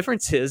today. The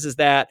difference is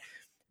that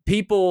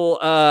people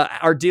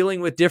are dealing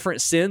with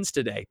different sins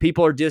today.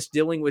 People are just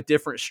dealing with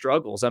different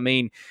struggles. I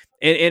mean,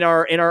 in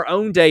our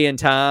own day and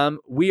time,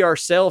 we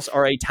ourselves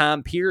are a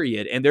time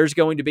period, and there's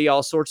going to be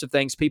all sorts of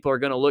things. People are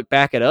going to look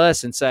back at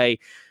us and say,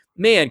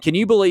 man, can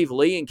you believe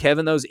Lee and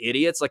Kevin, those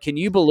idiots? Can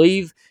you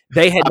believe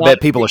they had? I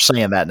bet people are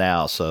saying that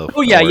now. So,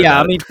 oh yeah.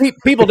 I mean,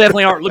 people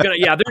definitely aren't looking at.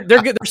 Yeah,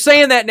 they're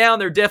saying that now,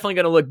 and they're definitely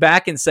going to look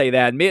back and say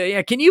that.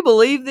 Yeah, can you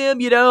believe them?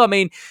 I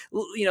mean,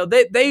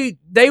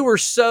 they were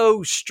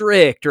so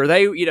strict, or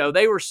they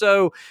were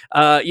so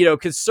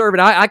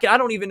conservative. I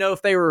don't even know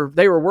if they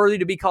were worthy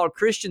to be called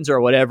Christians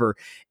or whatever.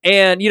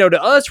 And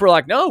to us, we're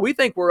like, no, we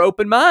think we're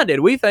open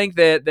minded. We think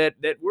that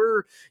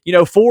we're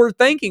forward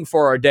thinking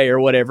for our day or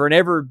whatever, and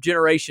every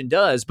generation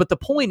does. But the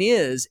point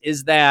is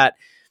that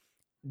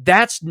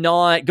that's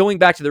not, going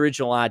back to the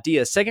original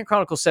idea, 2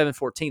 Chronicles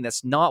 7:14,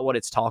 that's not what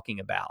it's talking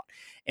about.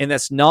 And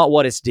that's not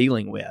what it's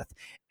dealing with.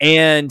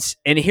 And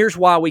here's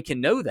why we can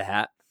know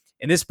that.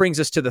 And this brings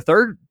us to the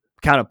third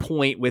kind of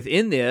point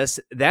within this.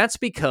 That's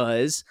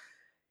because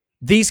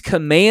these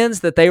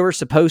commands that they were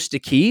supposed to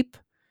keep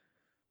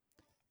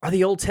are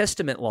the Old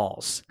Testament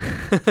laws.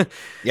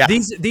 Yeah.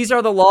 These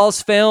are the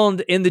laws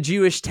found in the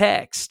Jewish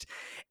text.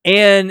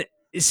 And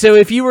so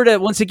if you were to,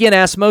 once again,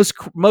 ask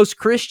most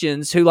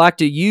Christians who like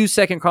to use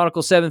 2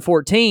 Chronicles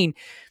 7:14,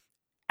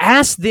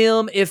 ask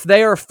them if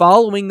they are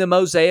following the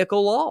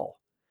Mosaical law.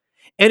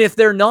 And if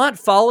they're not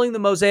following the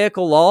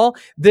Mosaical law,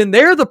 then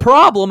they're the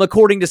problem,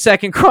 according to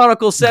 2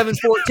 Chronicles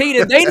 7:14,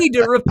 and they need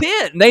to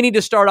repent. And they need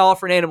to start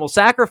offering animal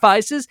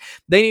sacrifices.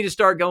 They need to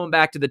start going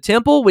back to the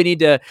temple. We need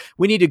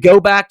to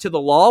go back to the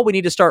law. We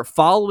need to start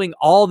following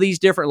all these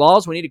different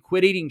laws. We need to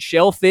quit eating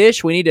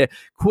shellfish. We need to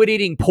quit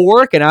eating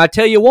pork. And I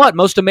tell you what,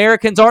 most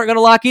Americans aren't going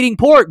to like eating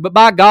pork, but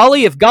by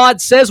golly, if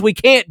God says we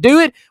can't do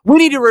it, we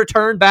need to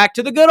return back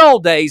to the good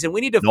old days, and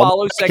we need to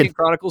follow 2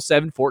 Chronicles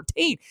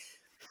 7:14.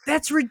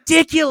 That's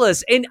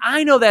ridiculous. And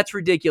I know that's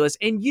ridiculous.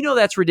 And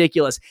that's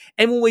ridiculous.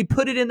 And when we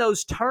put it in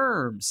those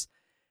terms,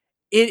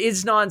 it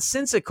is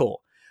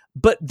nonsensical.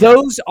 But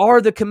those are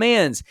the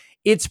commands.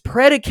 It's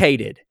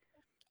predicated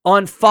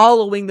on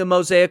following the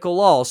Mosaical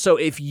law. So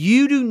if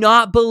you do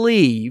not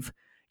believe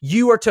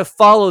you are to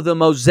follow the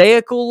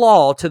Mosaical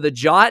law to the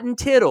jot and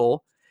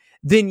tittle,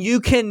 then you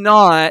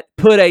cannot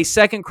put a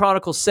 2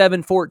 Chronicles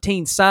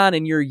 7:14 sign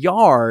in your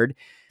yard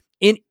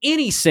in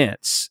any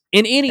sense.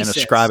 And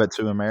ascribe it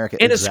to America.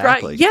 And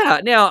exactly.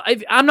 Now,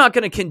 I'm not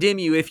going to condemn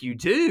you if you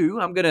do.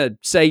 I'm going to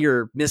say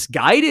you're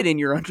misguided in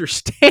your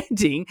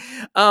understanding.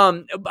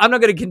 I'm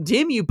not going to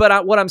condemn you,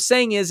 but what I'm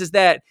saying is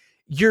that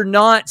you're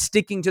not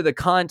sticking to the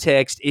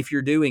context if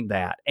you're doing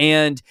that.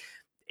 And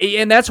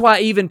that's why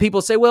even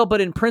people say, well,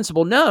 but in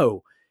principle,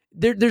 no.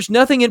 there's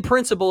nothing in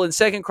principle in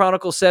 2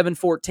 Chronicles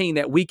 7:14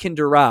 that we can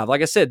derive.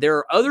 Like I said, there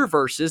are other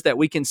verses that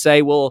we can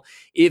say, well,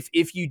 if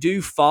you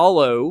do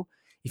follow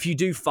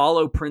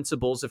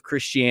principles of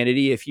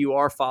Christianity, if you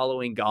are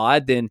following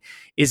God, then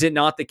is it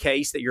not the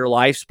case that your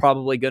life's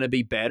probably going to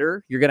be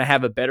better? You're going to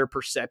have a better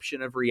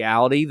perception of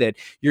reality, that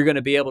you're going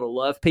to be able to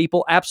love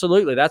people?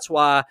 Absolutely. That's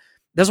why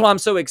I'm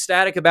so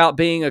ecstatic about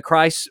being a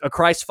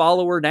Christ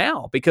follower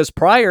now, because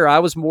prior I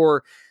was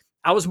more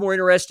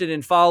interested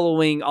in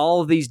following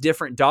all of these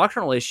different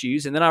doctrinal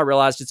issues, and then I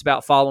realized it's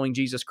about following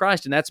Jesus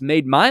Christ, and that's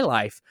made my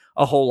life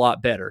a whole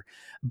lot better.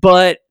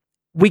 But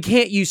we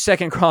can't use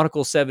 2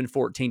 Chronicles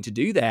 7:14 to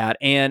do that,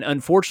 and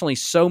unfortunately,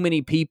 so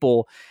many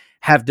people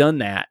have done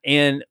that.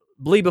 And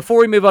Lee, before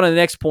we move on to the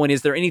next point,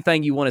 is there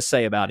anything you want to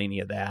say about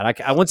any of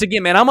that? I once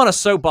again, man, I'm on a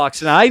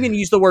soapbox, and I even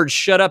used the word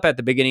 "shut up" at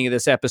the beginning of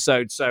this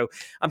episode. So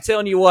I'm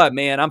telling you what,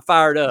 man, I'm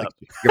fired up.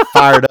 You're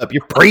fired up.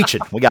 You're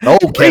preaching. We got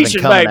old Kevin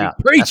coming out.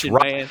 Preaching,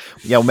 right, man.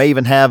 Yeah, we may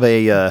even have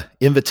a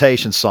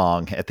invitation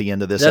song at the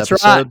end of this episode.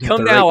 That's right.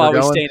 Come now while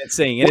we stand and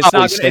sing. And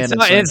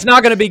it's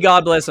not going to be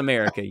 "God Bless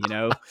America," you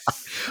know.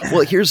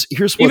 Well, here's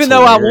what's even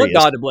though hilarious. I want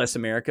God to bless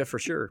America for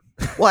sure.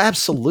 Well,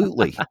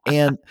 absolutely.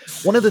 And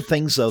one of the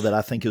things, though, that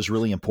I think is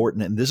really important,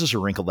 and this is a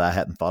wrinkle that I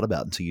hadn't thought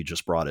about until you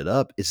just brought it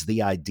up, is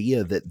the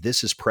idea that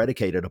this is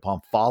predicated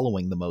upon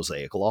following the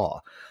Mosaic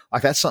Law.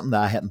 Like, that's something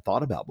that I hadn't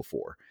thought about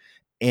before.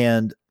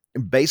 And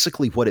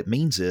basically what it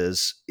means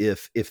is,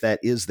 if that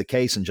is the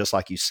case, and just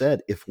like you said,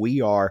 if we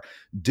are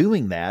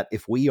doing that,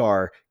 if we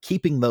are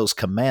keeping those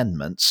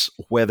commandments,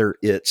 whether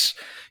it's,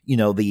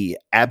 the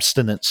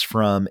abstinence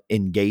from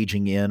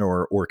engaging in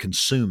or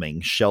consuming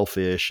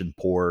shellfish and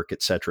pork,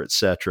 et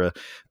cetera,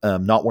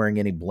 not wearing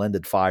any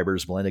blended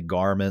fibers, blended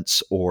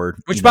garments, or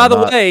which, by the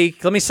way,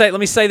 let me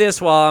say this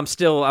while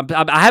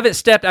I haven't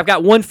stepped. I've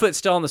got one foot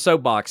still on the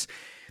soapbox.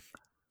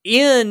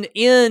 In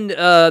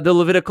the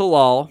Levitical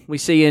law, we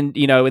see in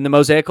the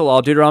Mosaic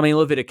law, Deuteronomy and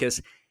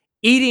Leviticus,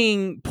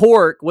 eating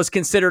pork was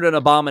considered an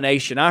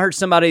abomination. I heard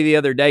somebody the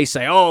other day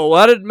say, "Oh,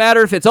 well, it doesn't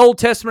matter if it's Old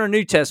Testament or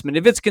New Testament.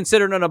 If it's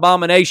considered an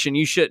abomination,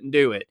 you shouldn't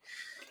do it."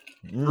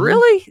 Mm-hmm.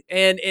 Really?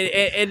 And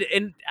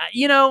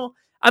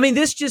I mean,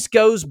 this just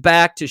goes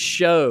back to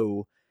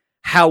show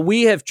how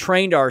we have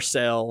trained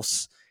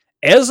ourselves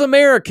as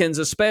Americans,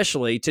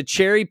 especially, to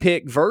cherry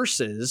pick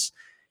verses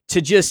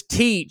to just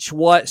teach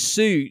what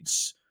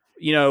suits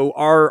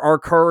our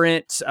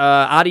current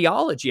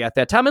ideology at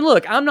that time. And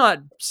look, I'm not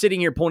sitting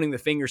here pointing the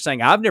finger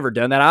saying I've never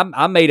done that.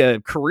 I made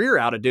a career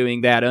out of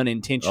doing that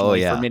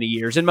unintentionally for many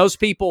years. And most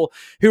people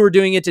who are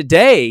doing it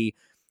today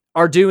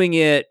are doing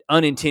it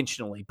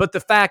unintentionally. But the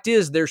fact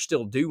is, they're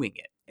still doing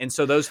it. And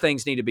so those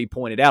things need to be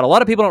pointed out. A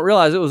lot of people don't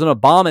realize it was an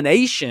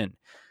abomination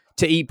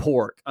to eat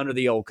pork under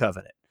the old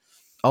covenant.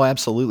 Oh,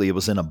 absolutely. It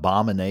was an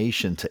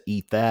abomination to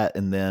eat that.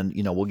 And then,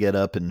 we'll get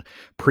up and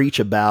preach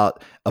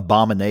about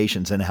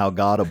abominations and how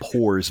God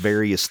abhors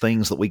various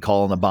things that we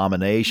call an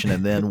abomination.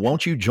 And then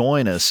won't you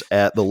join us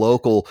at the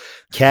local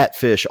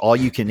catfish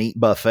all-you-can-eat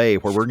buffet,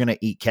 where we're going to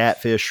eat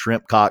catfish,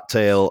 shrimp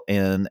cocktail,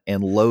 and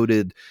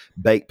loaded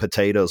baked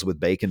potatoes with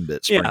bacon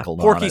bits sprinkled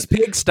on it. Porky's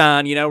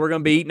Pigstein, we're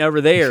going to be eating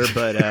over there.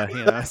 But,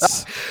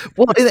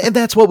 well, and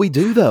that's what we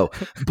do, though.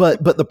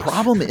 But the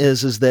problem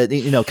is that,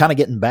 kind of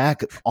getting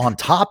back on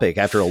topic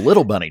after a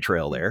little bunny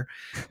trail there,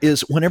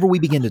 is whenever we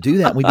begin to do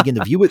that, and we begin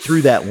to view it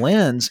through that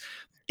lens,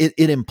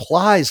 it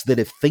implies that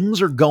if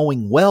things are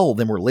going well,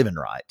 then we're living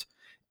right.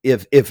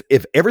 If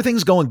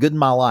everything's going good in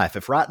my life,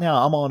 if right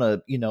now I'm on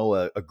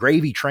a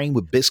gravy train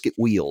with biscuit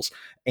wheels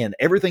and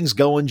everything's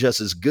going just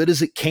as good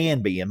as it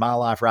can be in my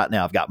life right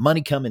now, I've got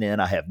money coming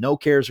in, I have no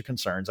cares or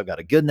concerns, I've got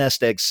a good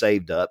nest egg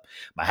saved up,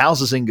 my house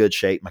is in good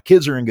shape, my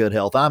kids are in good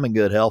health, I'm in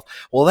good health.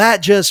 Well,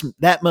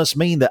 that must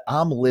mean that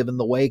I'm living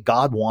the way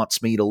God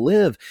wants me to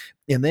live.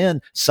 And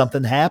then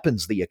something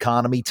happens. The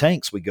economy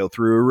tanks. We go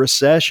through a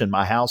recession.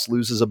 My house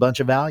loses a bunch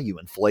of value.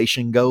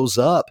 Inflation goes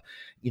up.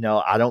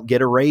 I don't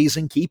get a raise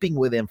in keeping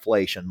with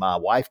inflation. My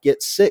wife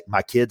gets sick.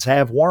 My kids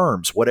have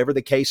worms, whatever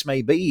the case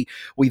may be.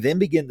 We then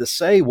begin to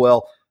say,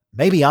 well,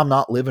 maybe I'm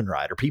not living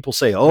right. Or people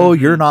say, oh,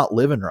 you're not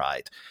living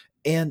right.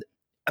 And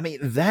I mean,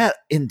 that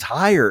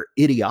entire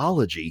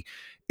ideology,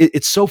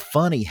 it's so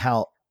funny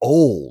how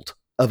old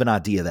of an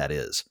idea that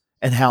is,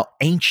 and how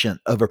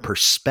ancient of a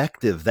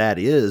perspective that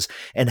is,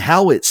 and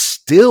how it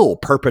still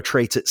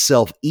perpetrates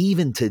itself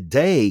even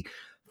today,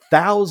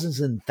 thousands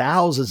and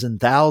thousands and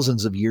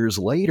thousands of years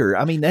later.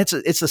 I mean,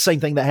 it's the same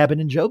thing that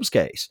happened in Job's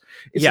case.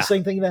 It's the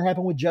same thing that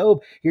happened with Job.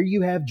 Here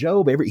you have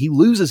Job, he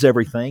loses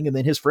everything, and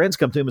then his friends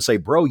come to him and say,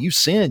 bro, you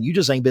sinned. You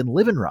just ain't been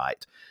living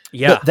right.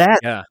 Yeah.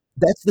 But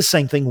that's the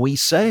same thing we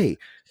say.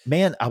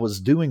 Man, I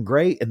was doing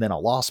great, and then I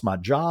lost my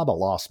job, I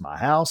lost my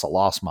house, I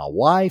lost my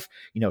wife.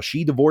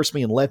 She divorced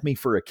me and left me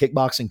for a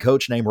kickboxing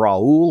coach named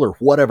Raul or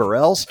whatever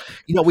else.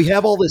 We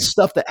have all this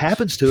stuff that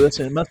happens to us,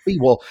 and it must be,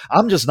 well,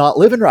 I'm just not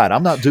living right.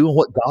 I'm not doing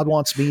what God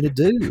wants me to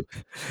do.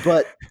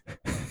 But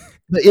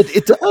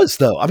it does,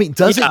 though. I mean,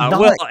 does it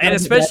not? Well, and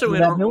especially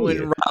when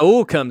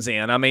Raul comes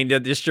in, I mean,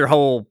 just your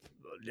whole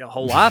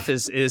life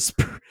is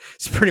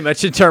pretty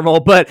much in turmoil.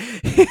 But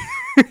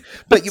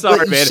But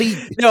Sorry, man.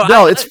 see, No,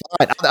 no, it's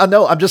fine. I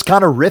know. I'm just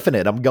kind of riffing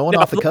it. I'm going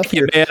off the cuff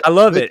here, man. I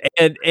love it,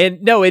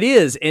 and no, it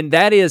is, and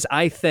that is,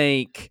 I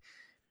think,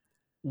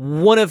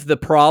 one of the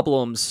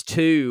problems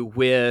too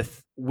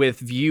with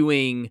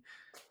viewing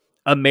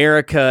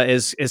America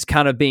is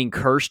kind of being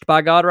cursed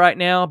by God right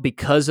now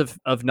because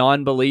of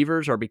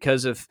non-believers or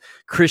because of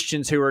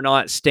Christians who are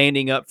not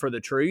standing up for the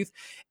truth.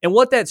 And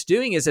what that's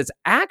doing is it's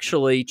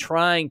actually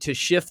trying to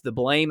shift the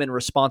blame and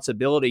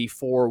responsibility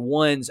for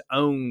one's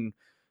own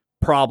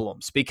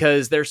problems,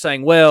 because they're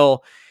saying,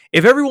 well,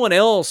 if everyone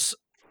else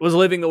was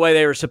living the way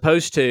they were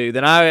supposed to,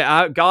 then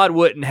God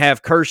wouldn't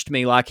have cursed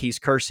me like he's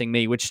cursing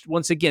me, which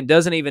once again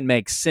doesn't even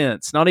make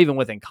sense. Not even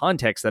within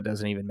context, that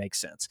doesn't even make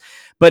sense.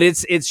 But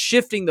it's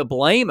shifting the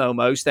blame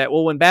almost that,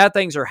 well, when bad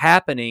things are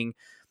happening,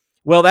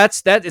 well,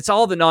 it's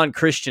all the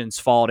non-Christians'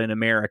 fault in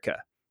America.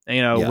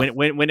 You know,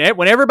 yeah. when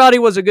everybody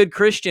was a good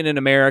Christian in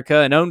America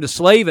and owned a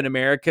slave in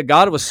America,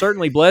 God was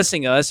certainly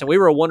blessing us and we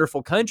were a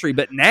wonderful country.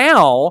 But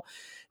now,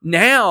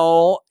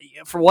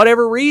 for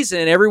whatever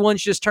reason,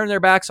 everyone's just turned their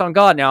backs on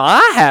God. Now,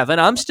 I haven't.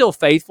 I'm still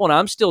faithful, and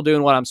I'm still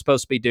doing what I'm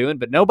supposed to be doing,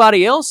 but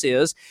nobody else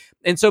is.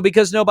 And so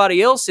because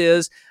nobody else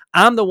is,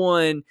 I'm the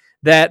one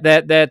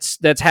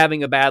that's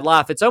having a bad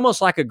life. It's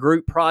almost like a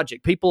group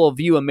project. People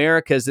view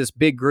America as this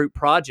big group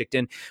project.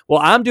 And,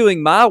 well, I'm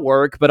doing my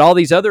work, but all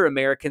these other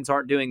Americans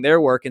aren't doing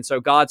their work, and so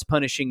God's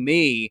punishing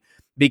me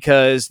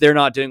because they're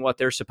not doing what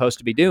they're supposed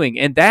to be doing.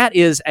 And that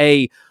is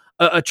a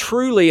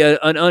truly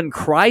an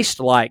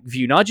un-Christ-like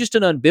view, not just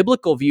an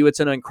unbiblical view. It's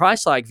an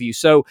un-Christ-like view.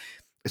 So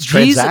it's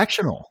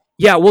transactional.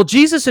 Yeah, well,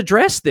 Jesus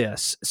addressed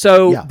this.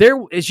 So there,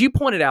 as you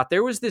pointed out,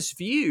 there was this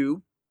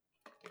view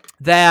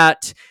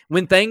that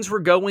when things were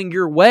going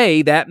your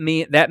way, that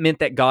meant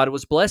that God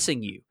was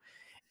blessing you.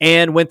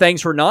 And when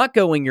things were not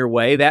going your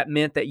way, that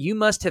meant that you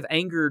must have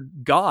angered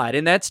God.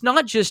 And that's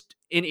not just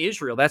in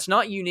Israel. That's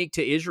not unique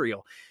to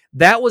Israel.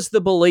 That was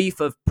the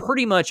belief of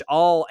pretty much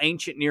all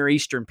ancient Near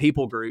Eastern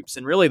people groups,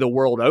 and really the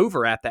world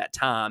over at that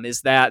time,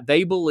 is that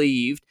they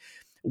believed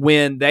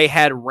when they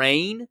had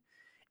rain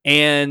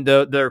and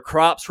their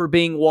crops were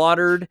being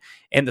watered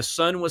and the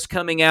sun was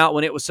coming out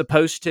when it was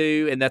supposed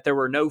to, and that there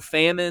were no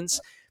famines,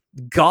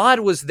 God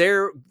was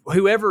there.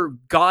 Whoever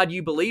God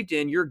you believed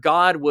in, your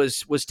God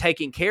was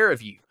taking care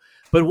of you.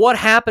 But what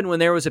happened when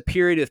there was a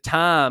period of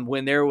time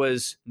when there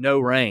was no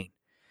rain?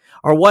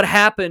 Or what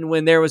happened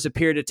when there was a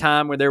period of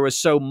time where there was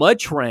so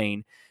much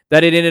rain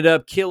that it ended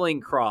up killing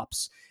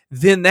crops?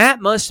 Then that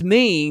must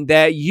mean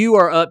that you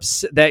are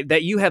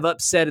that you have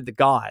upset the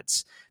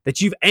gods,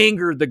 that you've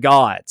angered the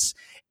gods.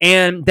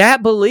 And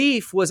that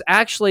belief was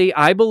actually,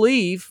 I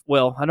believe,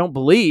 well, I don't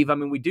believe, I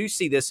mean, we do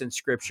see this in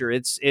Scripture.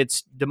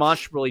 It's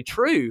demonstrably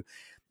true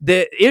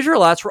that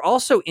Israelites were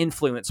also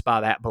influenced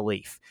by that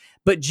belief.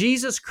 But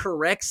Jesus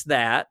corrects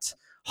that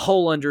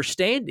whole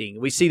understanding.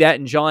 We see that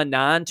in John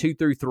 9,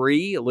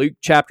 2-3, Luke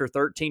chapter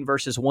 13,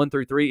 verses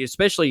 1-3,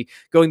 especially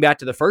going back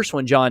to the first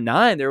one, John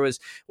 9, there was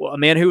a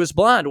man who was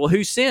blind. Well,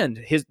 who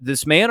sinned?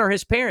 This man or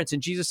his parents?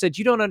 And Jesus said,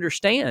 you don't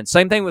understand.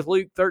 Same thing with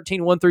Luke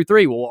 13,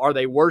 1-3. Well, are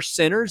they worse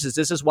sinners?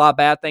 This is why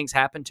bad things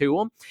happen to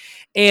them?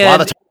 And a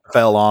lot of time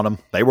fell on them.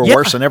 They were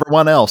worse than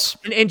everyone else.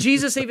 And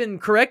Jesus even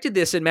corrected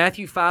this in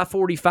Matthew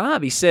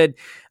 5:45. He said,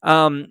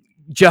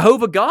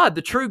 Jehovah God,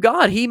 the true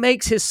God, he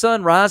makes his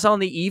sun rise on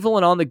the evil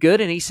and on the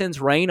good, and he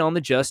sends rain on the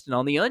just and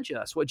on the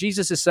unjust. What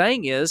Jesus is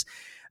saying is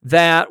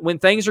that when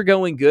things are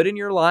going good in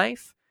your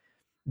life,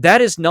 that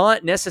is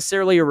not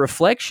necessarily a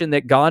reflection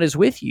that God is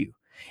with you.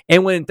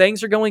 And when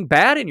things are going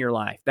bad in your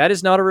life, that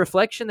is not a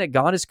reflection that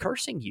God is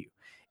cursing you.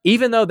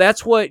 Even though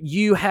that's what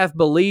you have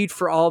believed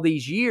for all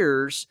these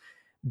years,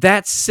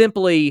 that's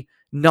simply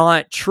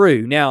not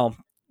true. Now,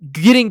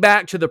 getting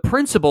back to the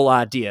principal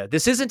idea,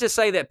 this isn't to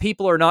say that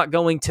people are not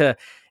going to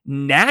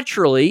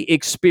naturally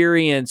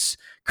experience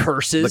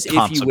curses, if you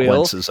will. The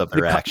consequences of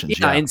their actions.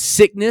 Yeah, and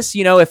sickness.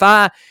 You know, if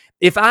I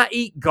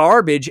eat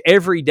garbage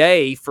every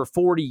day for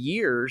 40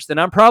 years, then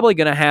I'm probably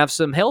going to have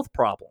some health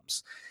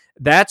problems.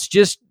 That's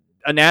just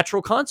a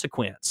natural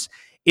consequence.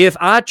 If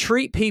I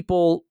treat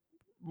people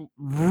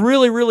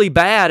really, really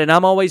bad, and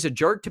I'm always a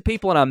jerk to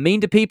people, and I'm mean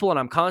to people, and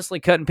I'm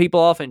constantly cutting people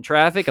off in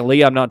traffic. And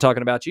Lee, I'm not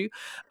talking about you.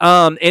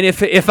 And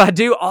if I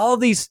do all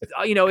these,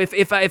 you know,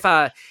 if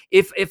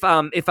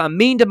I'm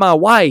mean to my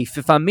wife,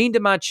 if I'm mean to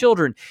my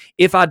children,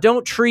 if I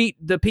don't treat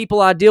the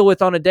people I deal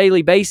with on a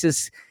daily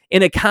basis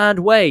in a kind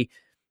way,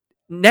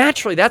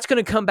 naturally that's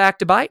going to come back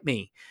to bite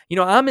me. You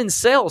know, I'm in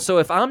sales, so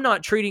if I'm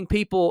not treating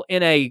people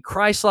in a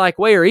Christ-like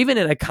way, or even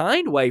in a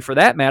kind way for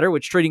that matter,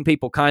 which treating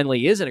people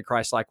kindly is in a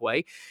Christ-like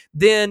way,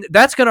 then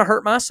that's going to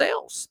hurt my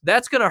sales.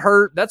 That's going to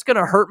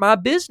hurt my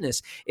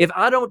business. If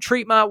I don't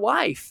treat my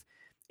wife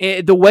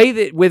the way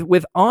that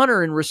with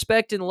honor and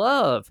respect and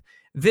love,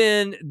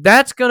 then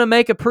that's going to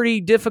make a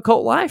pretty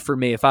difficult life for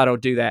me if I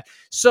don't do that.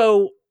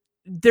 So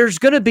there's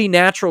going to be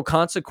natural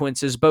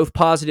consequences, both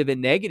positive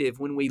and negative,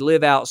 when we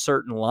live out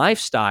certain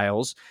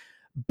lifestyles.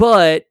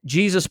 But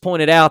Jesus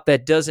pointed out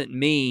that doesn't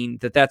mean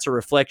that that's a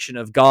reflection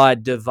of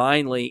God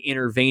divinely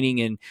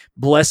intervening and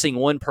blessing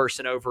one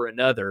person over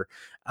another.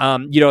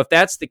 You know, if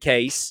that's the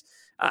case,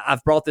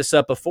 I've brought this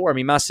up before. I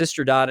mean, my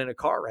sister died in a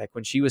car wreck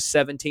when she was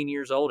 17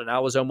 years old and I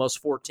was almost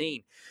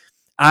 14.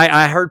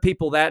 I heard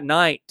people that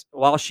night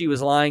while she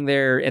was lying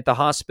there at the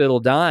hospital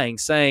dying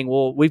saying,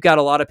 well, we've got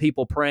a lot of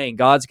people praying.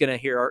 God's going to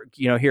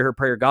hear her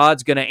prayer.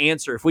 God's going to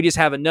answer if we just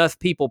have enough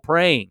people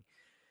praying.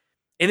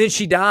 And then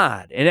she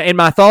died. And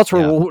my thoughts were,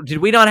 well, did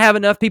we not have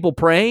enough people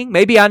praying?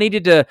 Maybe I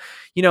needed to,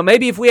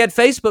 maybe if we had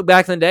Facebook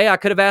back in the day, I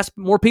could have asked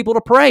more people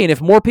to pray. And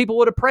if more people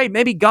would have prayed,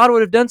 maybe God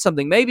would have done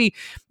something. Maybe,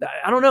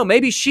 I don't know,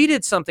 maybe she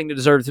did something to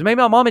deserve this. Maybe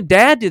my mom and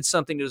dad did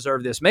something to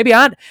deserve this. Maybe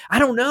I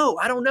don't know.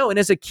 And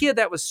as a kid,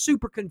 that was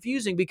super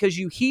confusing because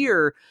you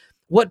hear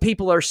what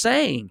people are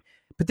saying.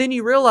 But then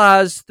you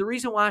realize the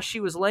reason why she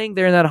was laying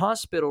there in that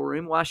hospital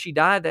room, why she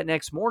died that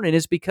next morning,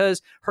 is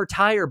because her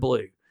tire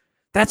blew.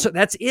 That's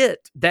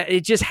it. That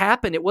it just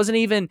happened. It wasn't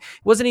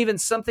even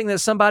something that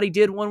somebody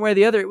did one way or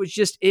the other. It was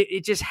just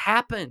it just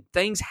happened.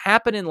 Things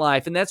happen in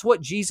life, and that's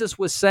what Jesus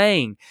was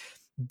saying.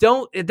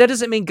 That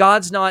doesn't mean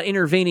God's not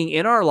intervening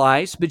in our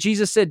lives, but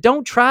Jesus said,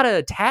 don't try to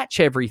attach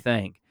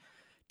everything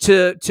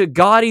to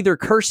God either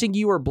cursing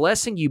you or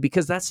blessing you,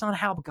 because that's not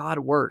how God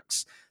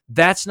works.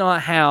 That's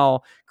not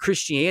how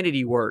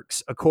Christianity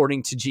works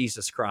according to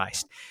Jesus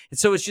Christ. And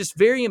so it's just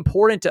very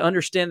important to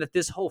understand that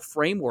this whole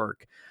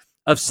framework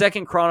of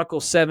 2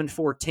 Chronicles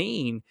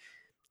 7:14,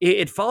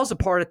 it falls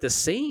apart at the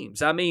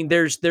seams. I mean,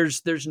 there's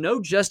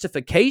no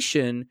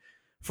justification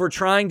for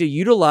trying to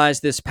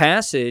utilize this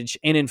passage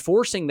and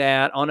enforcing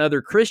that on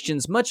other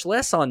Christians, much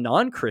less on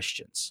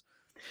non-Christians.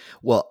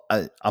 Well,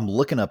 I'm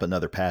looking up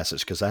another passage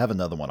because I have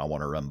another one I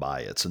want to run by.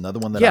 It's another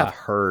one that I've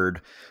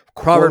heard.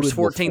 Proverbs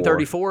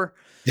 14:34.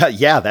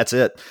 Yeah, that's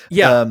it.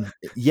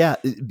 Yeah.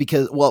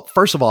 Because, well,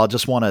 first of all, I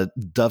just want to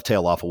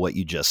dovetail off of what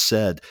you just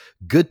said.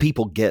 Good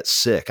people get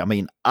sick. I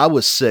mean, I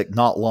was sick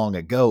not long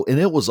ago, and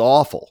it was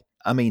awful.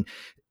 I mean,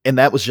 and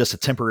that was just a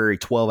temporary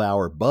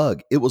 12-hour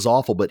bug. It was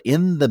awful. But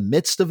in the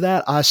midst of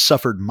that, I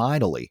suffered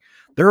mightily.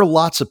 There are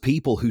lots of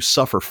people who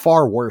suffer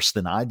far worse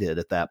than I did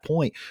at that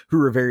point,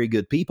 who are very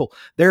good people.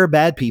 There are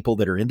bad people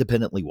that are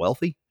independently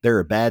wealthy. There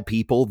are bad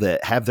people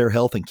that have their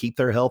health and keep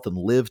their health and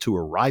live to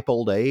a ripe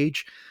old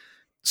age.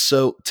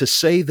 So to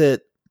say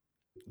that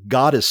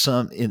God is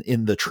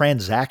in the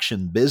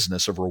transaction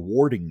business of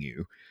rewarding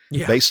you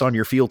based on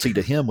your fealty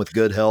to him with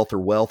good health or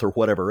wealth or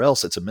whatever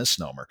else, it's a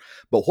misnomer.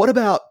 But what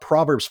about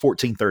Proverbs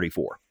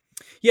 14:34?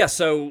 Yeah,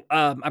 so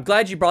I'm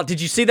glad you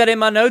did you see that in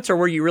my notes, or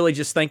were you really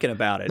just thinking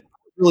about it?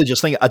 Really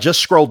just thinking, I just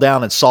scrolled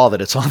down and saw that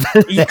it's on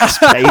the next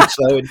page.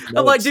 So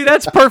I'm like, dude,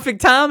 that's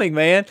perfect timing,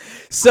 man.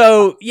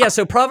 So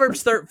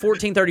Proverbs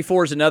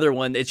 14:34 is another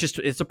one.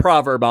 It's a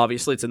proverb,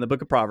 obviously. It's in the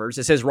book of Proverbs.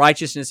 It says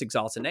righteousness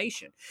exalts a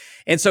nation.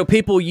 And so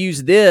people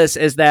use this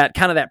as that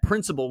kind of that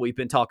principle we've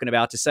been talking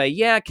about to say,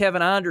 yeah,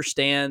 Kevin, I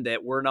understand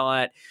that we're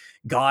not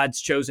God's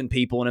chosen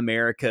people in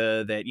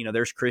America, that,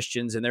 there's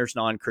Christians and there's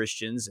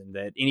non-Christians, and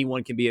that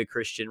anyone can be a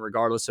Christian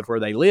regardless of where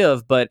they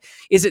live. But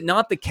is it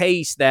not the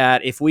case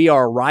that if we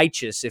are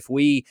righteous, if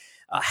we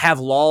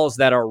have laws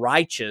that are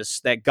righteous,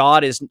 that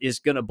God is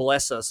going to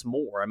bless us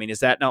more? I mean,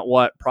 is that not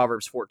what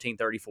Proverbs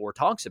 14:34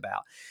 talks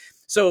about?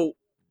 So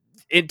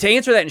to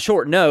answer that in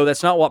short, no,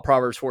 that's not what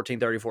Proverbs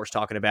 14:34 is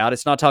talking about.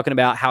 It's not talking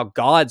about how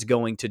God's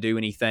going to do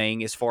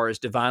anything as far as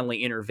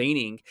divinely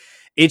intervening.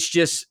 It's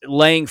just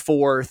laying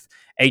forth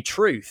a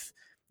truth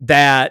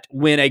that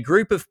when a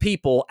group of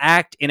people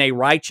act in a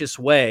righteous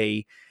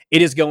way,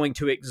 it is going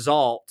to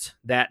exalt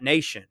that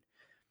nation.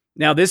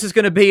 Now, this is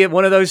going to be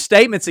one of those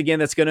statements again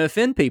that's going to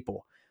offend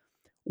people.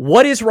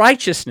 What is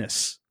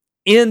righteousness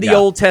in the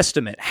Old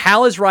Testament?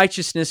 How is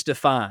righteousness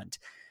defined?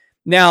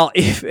 Now,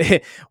 if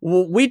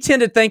we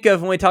tend to think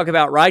of when we talk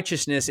about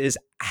righteousness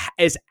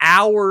as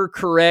our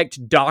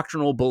correct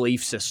doctrinal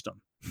belief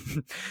system.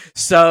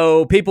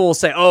 So people will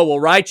say, oh, well,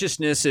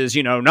 righteousness is,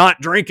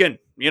 not drinking.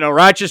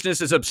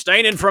 Righteousness is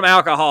abstaining from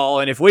alcohol.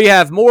 And if we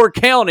have more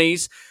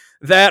counties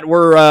that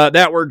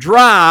were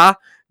dry,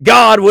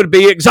 God would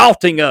be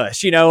exalting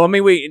us. I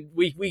mean,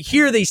 we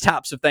hear these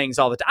types of things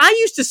all the time. I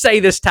used to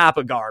say this type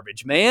of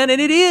garbage, man, and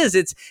it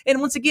is.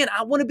 And once again,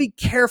 I want to be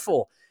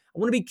careful.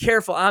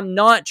 I'm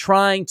not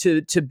trying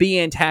to be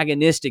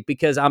antagonistic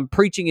because I'm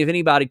preaching, if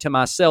anybody, to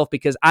myself,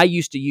 because I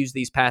used to use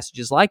these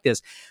passages like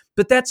this.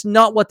 But that's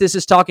not what this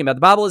is talking about.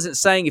 The Bible isn't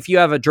saying if you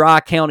have a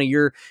dry county,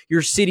 your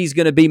city's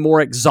going to be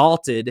more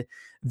exalted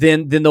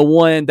than the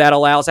one that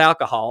allows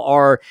alcohol.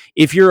 Or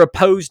if you're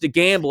opposed to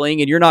gambling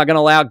and you're not going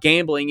to allow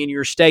gambling in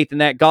your state, then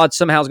that God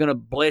somehow is going to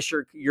bless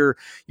your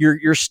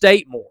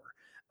state more.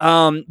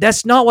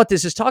 That's not what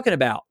this is talking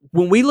about.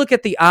 When we look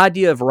at the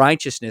idea of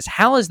righteousness,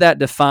 how is that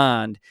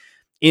defined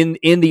in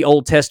the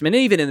Old Testament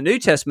and even in the New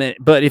Testament?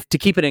 But to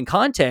keep it in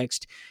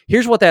context,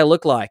 here's what that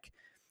looked like: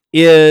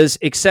 is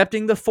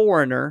accepting the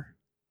foreigner.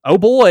 Oh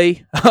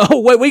boy!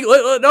 Oh wait,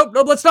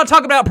 no, let's not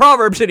talk about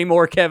Proverbs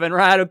anymore, Kevin.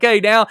 Right?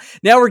 Okay, now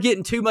we're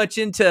getting too much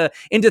into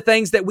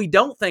things that we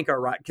don't think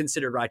are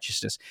considered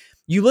righteousness.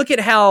 You look at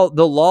how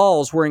the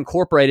laws were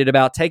incorporated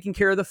about taking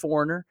care of the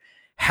foreigner,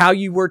 how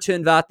you were to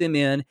invite them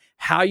in,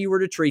 how you were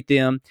to treat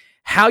them,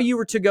 how you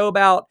were to go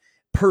about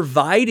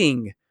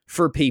providing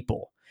for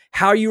people,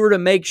 how you were to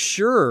make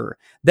sure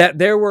that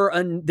there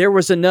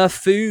was enough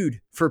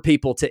food for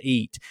people to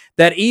eat,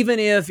 that even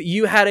if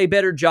you had a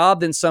better job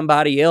than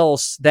somebody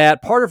else,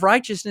 that part of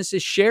righteousness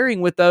is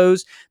sharing with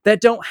those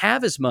that don't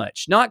have as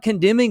much, not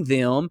condemning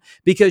them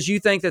because you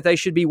think that they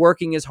should be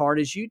working as hard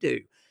as you do.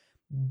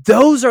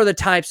 Those are the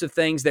types of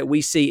things that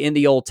we see in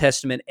the Old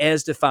Testament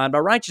as defined by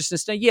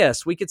righteousness. Now,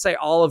 yes, we could say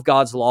all of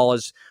God's law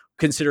is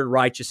considered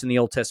righteous in the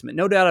Old Testament.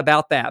 No doubt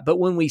about that. But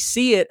when we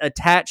see it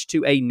attached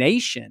to a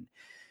nation,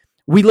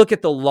 we look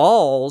at the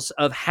laws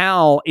of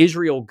how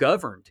Israel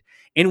governed,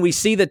 and we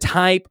see the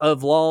type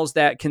of laws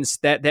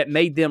that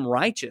made them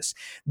righteous.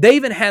 They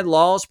even had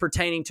laws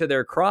pertaining to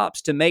their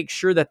crops to make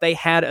sure that they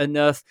had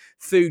enough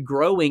food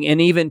growing, and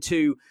even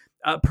to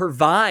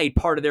provide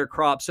part of their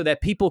crops so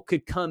that people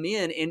could come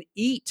in and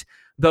eat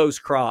those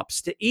crops,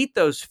 to eat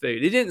those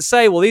food. It didn't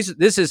say, well, this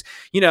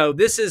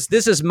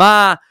is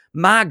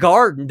my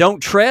garden. Don't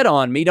tread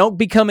on me. Don't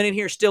be coming in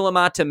here stealing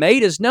my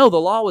tomatoes. No, the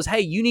law was,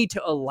 hey, you need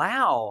to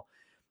allow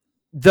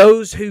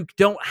those who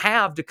don't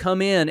have to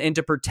come in and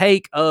to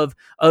partake of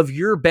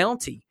your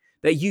bounty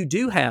that you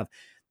do have.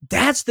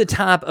 That's the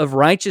type of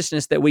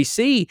righteousness that we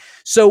see.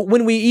 So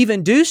when we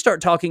even do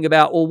start talking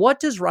about, well, what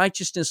does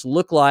righteousness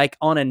look like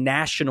on a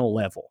national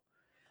level?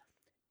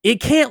 It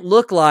can't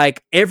look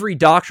like every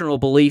doctrinal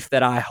belief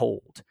that I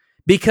hold,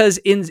 because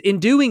in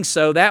doing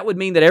so, that would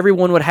mean that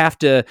everyone would have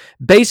to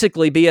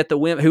basically be at the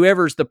whim,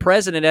 whoever's the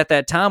president at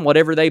that time,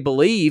 whatever they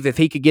believe, if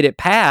he could get it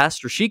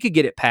passed or she could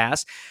get it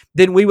passed,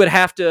 then we would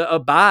have to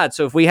abide.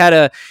 So if we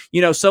had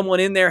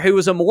someone in there who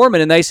was a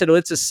Mormon and they said, well,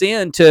 it's a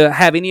sin to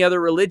have any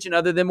other religion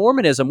other than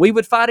Mormonism, we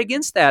would fight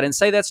against that and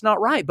say that's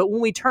not right. But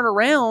when we turn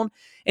around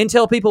and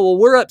tell people,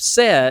 well, we're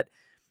upset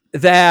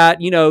that,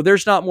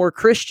 there's not more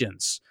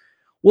Christians.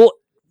 Well,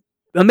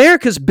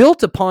 America's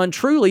built upon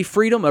truly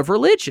freedom of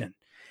religion.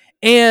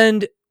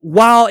 And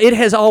while it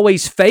has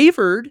always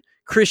favored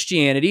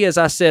Christianity, as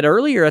I said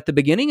earlier at the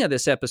beginning of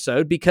this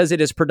episode, because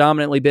it has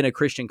predominantly been a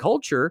Christian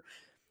culture,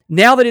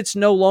 now that it's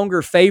no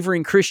longer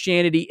favoring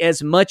Christianity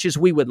as much as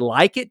we would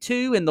like it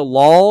to, and the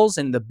laws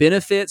and the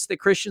benefits that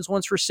Christians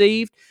once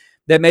received,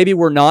 that maybe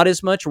we're not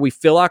as much, or we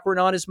feel like we're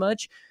not as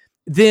much,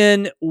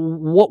 then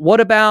what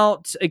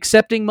about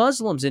accepting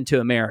Muslims into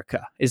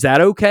America? Is that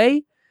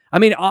okay? I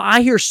mean,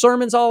 I hear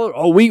sermons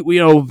we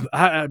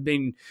got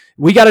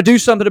to do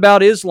something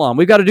about Islam.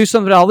 We've got to do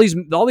something about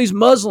all these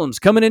Muslims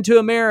coming into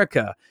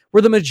America,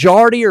 where the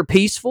majority are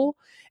peaceful.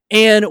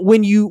 And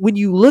when you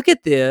look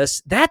at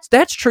this,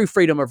 that's true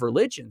freedom of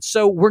religion.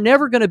 So we're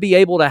never going to be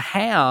able to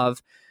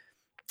have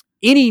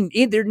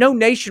no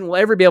nation will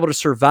ever be able to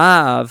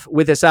survive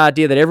with this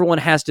idea that everyone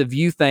has to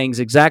view things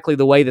exactly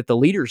the way that the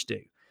leaders do.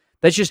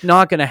 That's just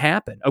not going to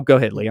happen. Oh, go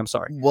ahead, Lee. I'm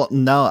sorry. Well,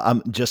 no,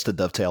 I'm just to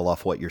dovetail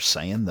off what you're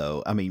saying,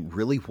 though. I mean,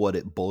 really what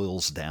it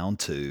boils down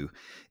to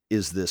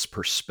is this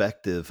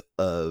perspective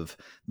of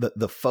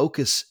the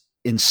focus,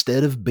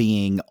 instead of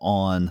being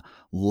on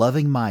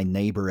loving my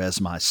neighbor as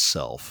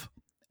myself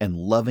and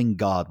loving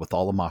God with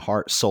all of my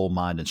heart, soul,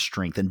 mind, and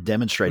strength, and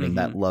demonstrating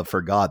that love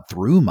for God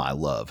through my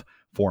love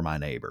for my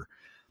neighbor.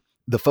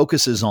 The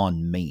focus is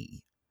on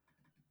me.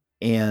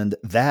 And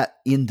that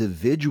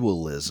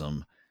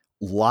individualism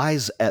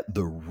lies at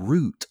the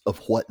root of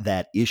what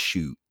that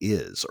issue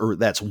is, or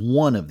that's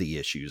one of the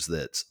issues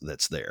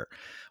that's there.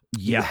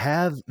 You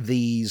have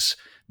these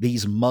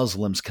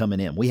Muslims coming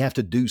in. We have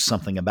to do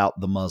something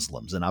about the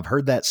Muslims. And I've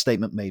heard that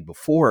statement made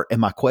before.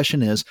 And my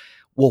question is,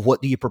 well,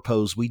 what do you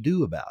propose we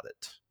do about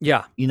it?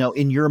 Yeah.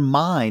 In your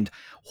mind,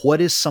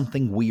 what is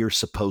something we are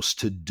supposed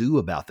to do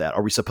about that?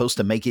 Are we supposed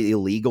to make it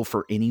illegal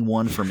for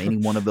anyone from any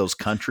one of those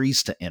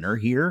countries to enter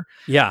here?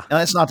 Yeah. And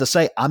that's not to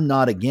say I'm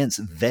not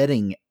against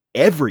vetting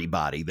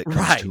everybody that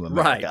comes to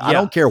America. Right, yeah. I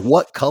don't care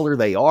what color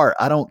they are.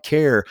 I don't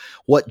care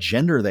what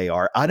gender they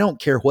are. I don't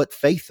care what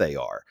faith they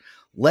are.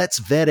 Let's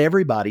vet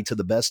everybody to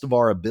the best of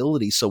our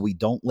ability so we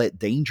don't let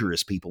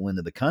dangerous people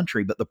into the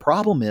country. But the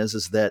problem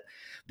is that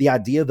the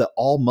idea that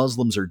all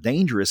Muslims are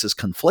dangerous is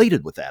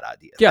conflated with that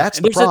idea. Yeah, that's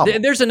the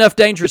problem. There's enough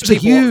dangerous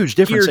people. There's a huge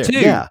difference here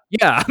there. Too. Yeah.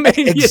 Yeah. I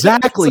mean,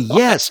 exactly.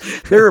 Yes.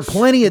 There are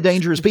plenty of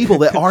dangerous people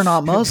that are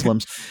not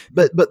Muslims.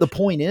 But the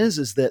point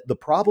is that the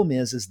problem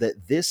is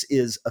that this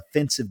is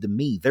offensive to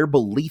me. Their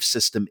belief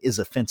system is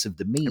offensive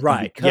to me. Right.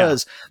 And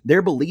because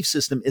their belief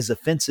system is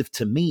offensive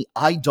to me,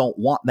 I don't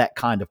want that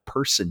kind of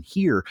person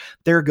here.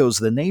 There goes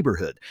the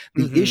neighborhood.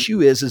 The issue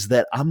is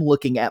that I'm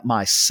looking at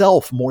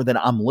myself more than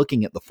I'm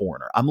looking at the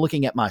foreigner. I'm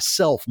looking at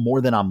myself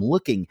more than I'm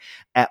looking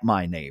at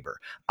my neighbor.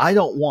 I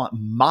don't want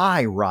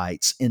my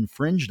rights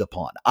infringed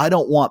upon. I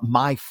don't want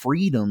my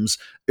freedoms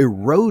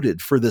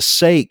eroded for the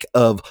sake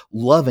of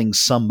loving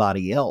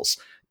somebody else.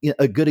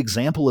 A good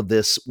example of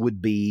this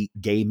would be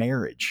gay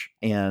marriage.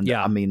 And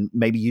I mean,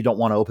 maybe you don't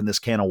want to open this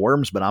can of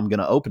worms, but I'm going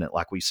to open it.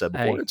 Like we said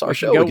before, it's our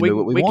show. We can do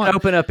what we want. We can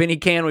open up any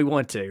can we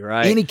want to,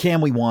 right? Any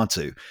can we want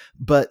to.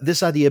 But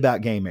this idea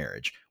about gay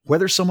marriage,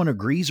 whether someone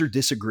agrees or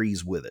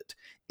disagrees with it.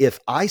 If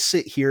I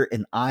sit here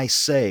and I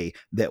say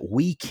that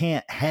we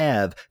can't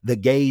have the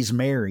gays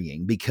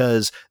marrying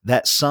because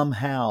that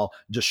somehow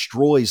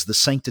destroys the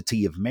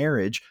sanctity of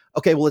marriage,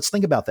 okay, well, let's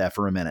think about that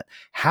for a minute.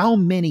 How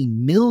many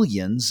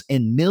millions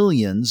and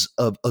millions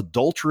of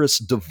adulterous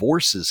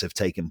divorces have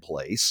taken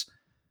place?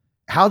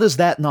 How does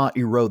that not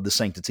erode the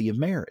sanctity of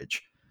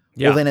marriage?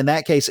 Yeah. Well, then in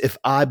that case, if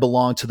I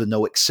belong to the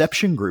no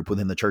exception group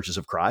within the churches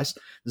of Christ,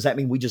 does that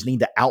mean we just need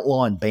to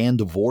outlaw and ban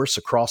divorce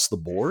across the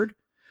board?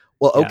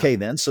 Well, Yeah. okay,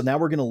 then. So now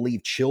we're going to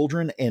leave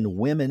children and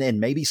women and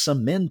maybe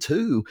some men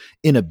too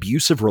in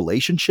abusive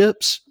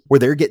relationships where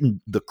they're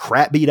getting the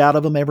crap beat out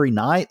of them every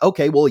night.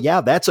 Okay, well,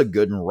 yeah, that's a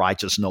good and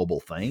righteous,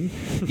 noble thing.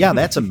 Yeah,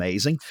 that's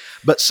amazing.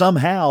 But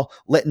somehow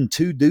letting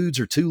two dudes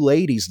or two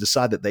ladies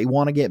decide that they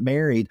want to get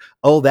married,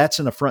 oh, that's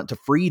an affront to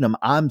freedom.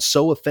 I'm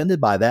so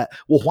offended by that.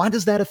 Well, why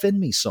does that offend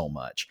me so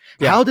much?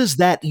 Yeah. How does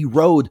that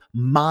erode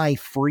my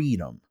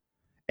freedom?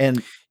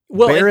 And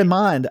Well, bear and- in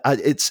mind,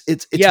 it's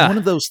Yeah. one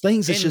of those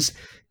things. It's And- just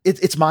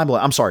it's mind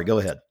blowing. I'm sorry. Go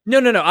ahead. No.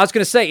 I was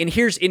going to say, and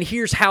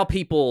here's how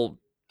people,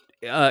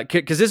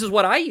 because this is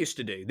what I used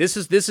to do. This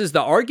is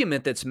the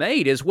argument that's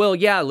made is, well,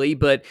 yeah, Lee,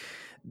 but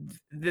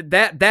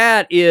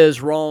that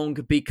is wrong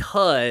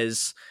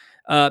because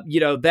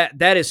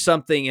that is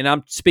something, and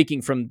I'm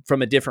speaking from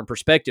a different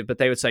perspective, but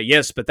they would say,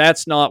 yes, but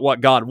that's not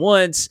what God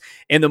wants,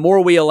 and the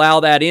more we allow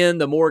that in,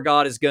 the more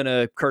God is going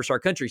to curse our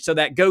country. So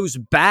that goes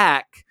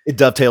back. It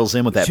dovetails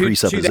in with that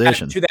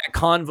presupposition. To that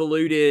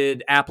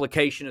convoluted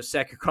application of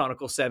 2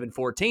 Chronicles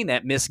 7:14,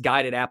 that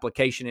misguided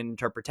application and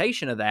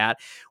interpretation of that.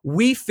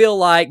 We feel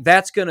like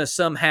that's going to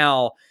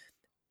somehow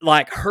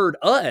like hurt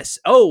us.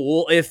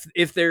 Oh, well,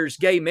 if there's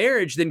gay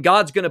marriage, then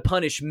God's going to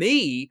punish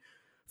me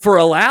for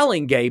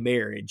allowing gay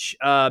marriage.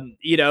 And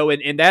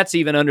that's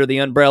even under the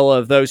umbrella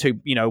of those who,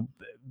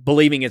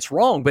 believing it's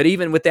wrong. But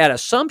even with that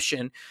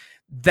assumption,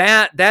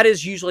 that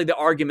is usually the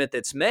argument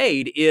that's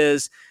made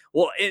is,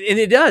 well, and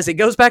it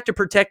goes back to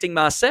protecting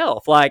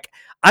myself. Like,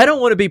 I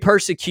don't want to be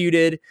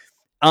persecuted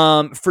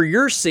for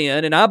your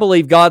sin, and I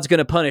believe God's going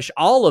to punish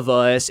all of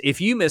us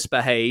if you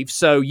misbehave.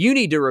 So you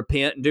need to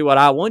repent and do what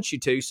I want you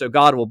to, so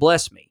God will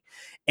bless me.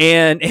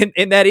 And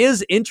that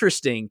is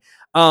interesting.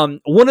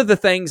 One of the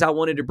things I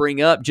wanted to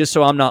bring up, just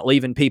so I'm not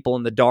leaving people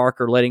in the dark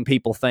or letting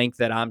people think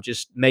that I'm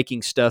just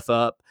making stuff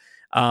up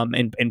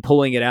and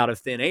pulling it out of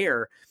thin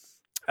air.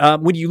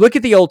 When you look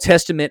at the Old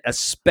Testament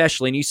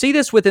especially, and you see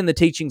this within the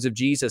teachings of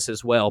Jesus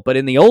as well, but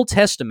in the Old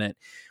Testament,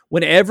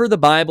 whenever the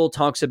Bible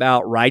talks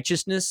about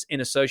righteousness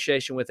in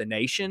association with a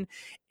nation,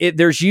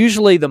 there's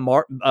usually the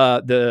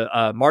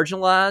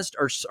marginalized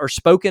are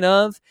spoken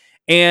of.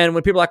 And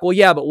when people are like, well,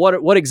 yeah, but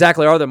what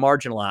exactly are the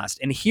marginalized?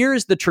 And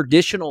here's the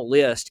traditional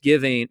list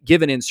given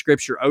in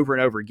Scripture over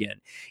and over again.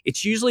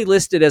 It's usually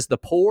listed as the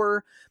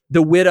poor,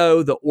 the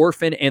widow, the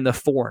orphan, and the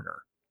foreigner.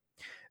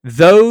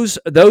 Those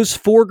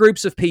four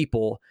groups of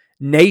people,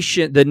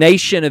 the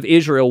nation of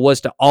Israel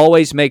was to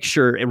always make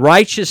sure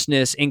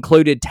righteousness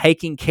included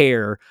taking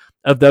care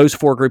of those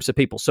four groups of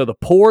people. So the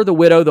poor, the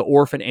widow, the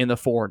orphan, and the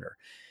foreigner.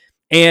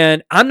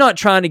 And I'm not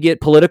trying to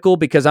get political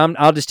because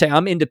I'll just tell you,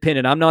 I'm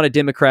independent. I'm not a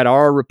Democrat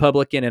or a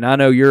Republican, and I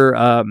know you're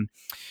I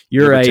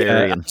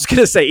was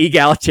going to say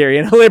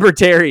egalitarian, a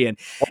libertarian.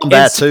 Well,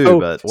 that too,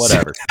 but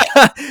whatever.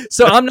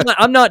 So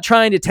I'm not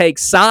trying to take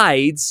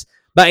sides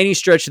by any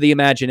stretch of the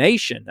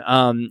imagination.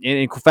 And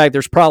in fact,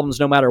 there's problems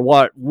no matter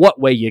what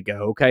way you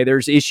go. Okay,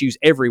 there's issues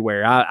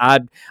everywhere.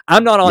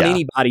 I'm not on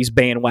anybody's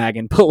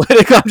bandwagon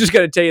political. I'm just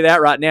going to tell you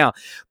that right now.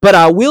 But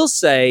I will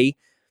say,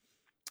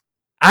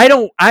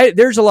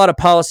 there's a lot of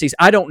policies.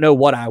 I don't know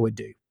what I would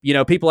do.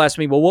 People ask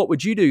me, well, what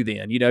would you do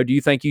then? Do you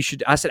think you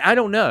should? I said, I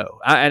don't know.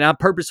 And I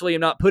purposely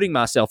am not putting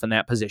myself in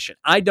that position.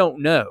 I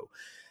don't know.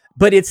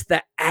 But it's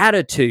the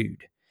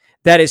attitude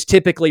that is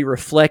typically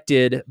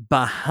reflected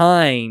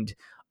behind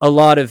a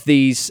lot of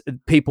these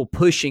people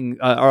pushing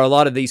or a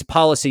lot of these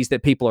policies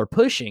that people are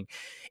pushing.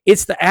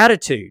 It's the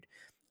attitude.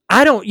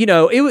 I don't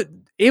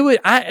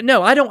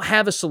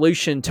have a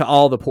solution to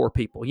all the poor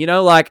people.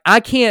 Like, I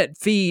can't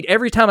feed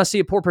every time I see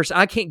a poor person.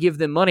 I can't give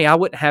them money. I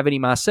wouldn't have any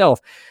myself.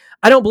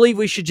 I don't believe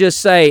we should just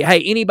say,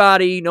 hey,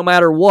 anybody, no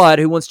matter what,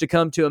 who wants to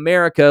come to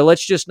America,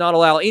 let's just not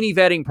allow any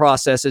vetting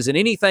processes and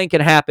anything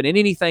can happen and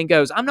anything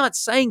goes. I'm not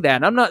saying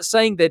that. I'm not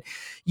saying that,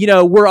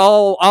 we're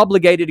all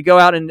obligated to go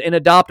out and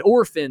adopt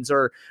orphans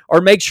or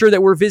make sure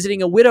that we're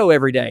visiting a widow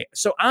every day.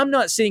 So I'm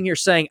not sitting here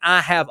saying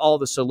I have all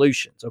the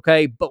solutions,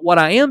 okay? But what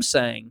I am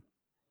saying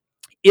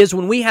is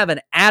when we have an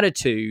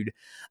attitude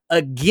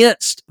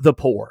against the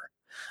poor,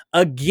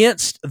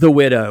 against the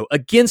widow,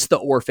 against the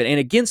orphan, and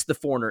against the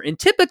foreigner. And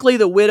typically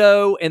the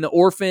widow and the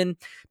orphan,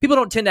 people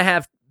don't tend to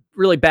have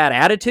really bad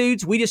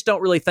attitudes. We just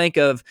don't really think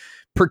of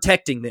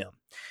protecting them.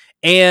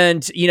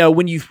 And,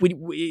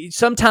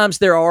 sometimes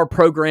there are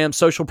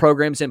social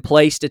programs in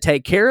place to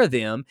take care of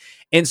them.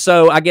 And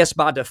so I guess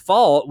by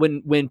default,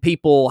 when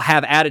people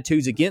have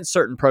attitudes against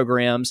certain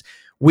programs,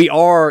 we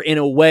are in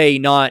a way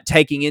not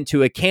taking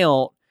into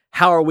account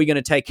how are we going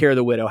to take care of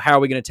the widow? How are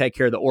we going to take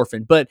care of the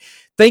orphan? But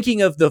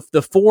thinking of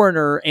the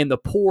foreigner and the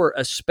poor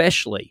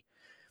especially,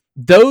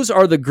 those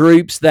are the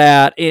groups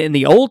that in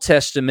the Old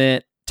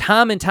Testament,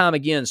 time and time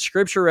again,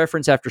 scripture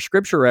reference after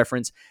scripture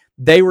reference,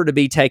 they were to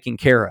be taken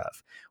care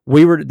of.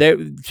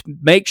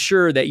 Make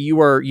sure that you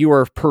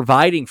are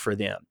providing for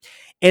them.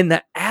 And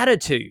the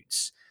attitude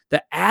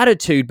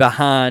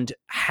behind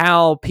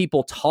how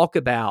people talk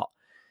about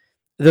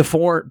the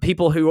foreign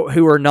people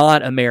who are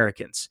not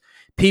Americans,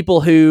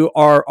 people who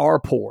are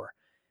poor,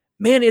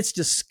 man, it's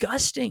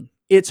disgusting.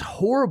 It's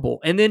horrible.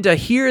 And then to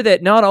hear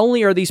that not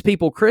only are these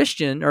people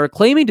Christian or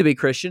claiming to be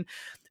Christian,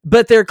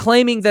 but they're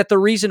claiming that the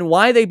reason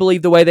why they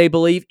believe the way they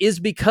believe is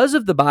because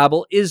of the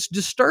Bible is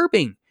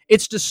disturbing.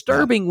 It's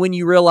disturbing when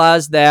you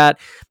realize that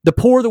the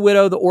poor, the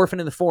widow, the orphan,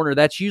 and the foreigner,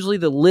 that's usually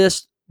the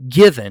list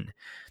given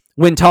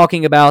when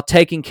talking about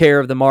taking care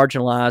of the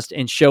marginalized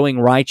and showing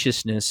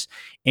righteousness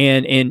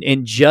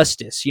and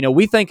justice. You know,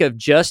 we think of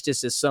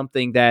justice as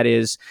something that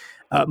is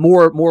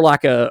more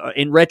like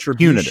in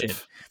retribution.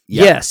 Punitive.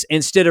 Yeah. Yes,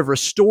 instead of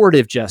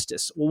restorative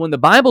justice. Well, when the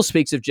Bible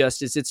speaks of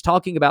justice, it's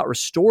talking about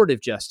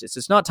restorative justice.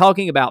 It's not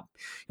talking about,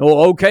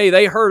 okay,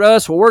 they hurt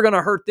us, well, we're going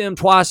to hurt them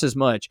twice as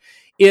much.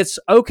 It's,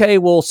 okay,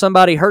 well,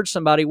 somebody hurt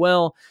somebody.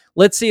 Well,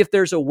 let's see if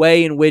there's a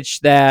way in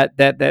which that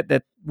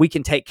we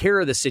can take care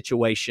of the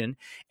situation,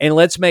 and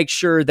let's make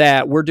sure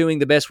that we're doing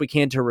the best we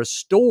can to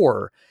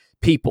restore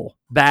people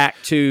back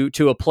to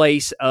a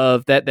place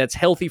of that's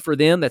healthy for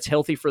them, that's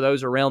healthy for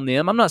those around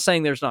them. I'm not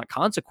saying there's not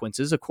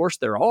consequences. Of course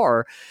there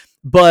are.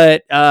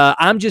 But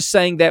I'm just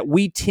saying that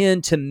we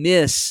tend to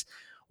miss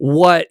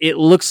what it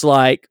looks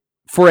like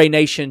for a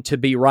nation to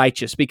be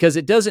righteous, because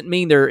it doesn't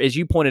mean they're, as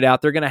you pointed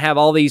out, they're going to have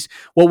all these,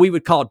 what we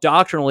would call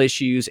doctrinal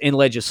issues in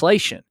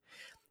legislation.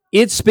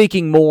 It's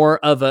speaking more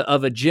of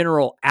a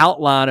general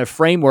outline of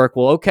framework.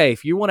 Well, okay,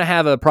 if you want to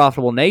have a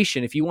profitable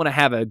nation, if you want to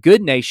have a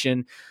good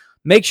nation,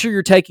 make sure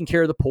you're taking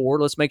care of the poor.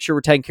 Let's make sure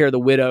we're taking care of the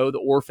widow, the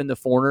orphan, the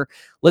foreigner.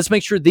 Let's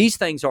make sure these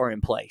things are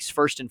in place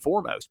first and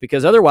foremost,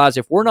 because otherwise,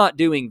 if we're not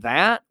doing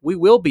that, we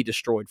will be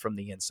destroyed from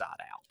the inside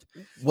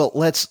out. Well,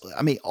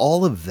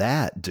 all of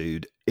that,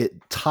 dude,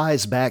 it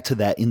ties back to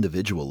that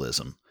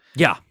individualism.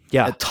 Yeah.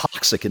 A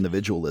toxic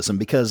individualism,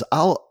 because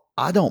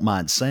I don't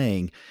mind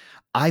saying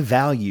I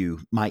value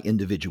my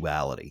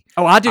individuality.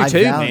 Oh, I do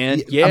too,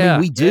 man. Yeah. I mean,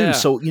 we do. Yeah.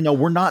 So,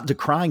 we're not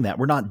decrying that.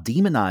 We're not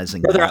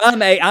demonizing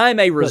that. I'm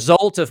a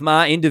result of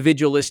my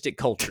individualistic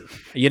culture.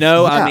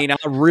 Yeah. I mean, I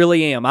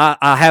really am. I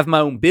have my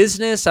own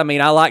business. I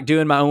mean, I like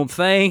doing my own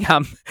thing.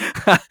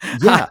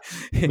 Yeah.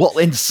 Well,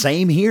 and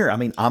same here. I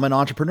mean, I'm an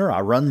entrepreneur.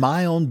 I run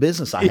my own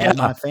business. I have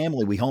my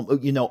family. We home,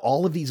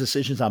 all of these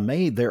decisions I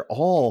made, they're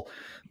all,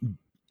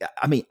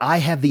 I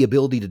have the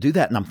ability to do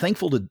that, and I'm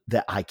thankful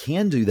that I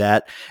can do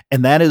that.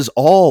 And that is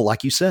all,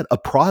 like you said, a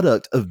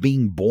product of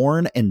being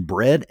born and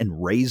bred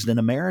and raised in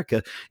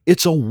America.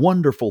 It's a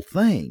wonderful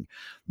thing.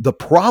 The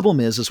problem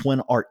is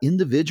when our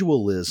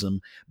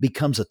individualism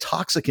becomes a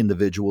toxic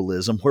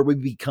individualism, where we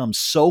become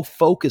so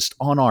focused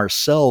on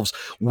ourselves,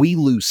 we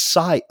lose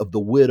sight of the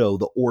widow,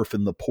 the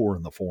orphan, the poor,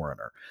 and the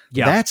foreigner.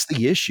 Yeah. That's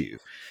the issue.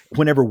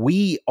 Whenever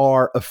we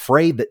are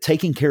afraid that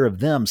taking care of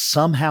them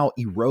somehow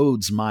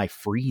erodes my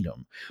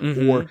freedom,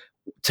 or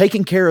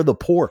taking care of the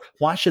poor,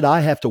 why should I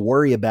have to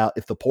worry about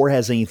if the poor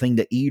has anything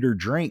to eat or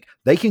drink?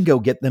 They can go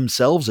get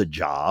themselves a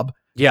job.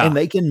 Yeah. And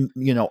they can,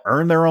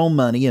 earn their own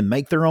money and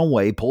make their own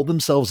way, pull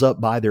themselves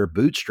up by their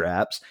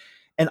bootstraps.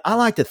 And I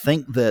like to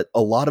think that a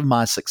lot of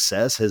my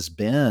success has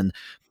been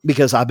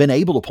because I've been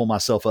able to pull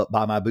myself up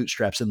by my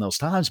bootstraps in those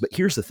times. But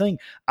here's the thing.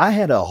 I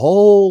had a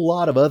whole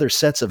lot of other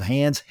sets of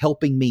hands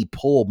helping me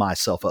pull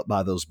myself up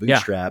by those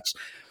bootstraps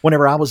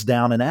whenever I was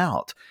down and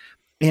out.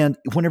 And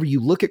whenever you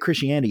look at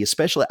Christianity,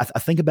 especially, I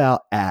think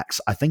about Acts.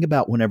 I think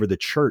about whenever the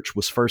church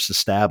was first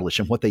established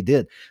and what they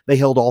did. They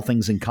held all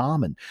things in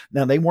common.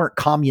 Now, they weren't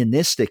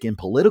communistic in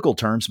political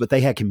terms, but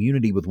they had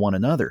community with one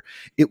another.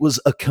 It was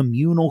a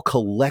communal,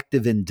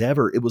 collective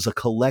endeavor. It was a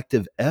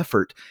collective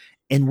effort.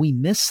 And we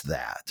miss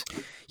that.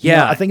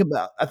 Yeah. I think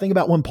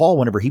about when Paul,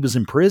 whenever he was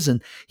in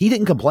prison, he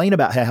didn't complain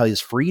about how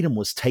his freedom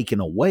was taken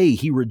away.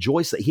 He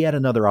rejoiced that he had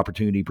another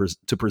opportunity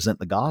to present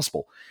the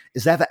gospel.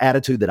 Is that the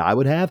attitude that I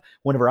would have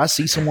whenever I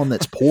see someone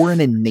that's poor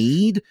and in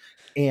need?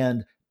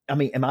 And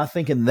am I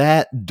thinking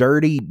that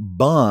dirty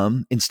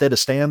bum, instead of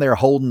standing there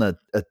holding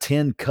a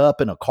tin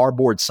cup and a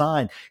cardboard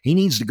sign, he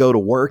needs to go to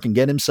work and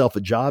get himself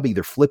a job,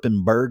 either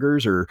flipping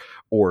burgers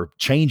or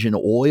changing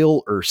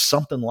oil or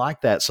something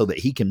like that, so that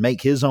he can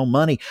make his own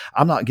money?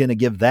 I'm not going to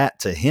give that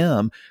to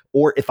him.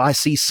 Or if I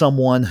see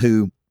someone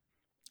who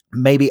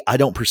maybe I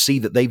don't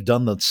perceive that they've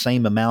done the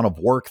same amount of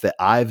work that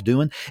I've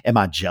doing, am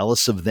I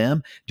jealous of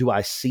them? Do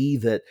I see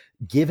that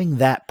giving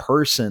that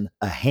person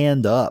a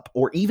hand up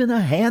or even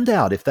a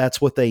handout, if that's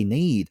what they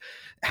need,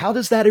 how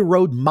does that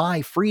erode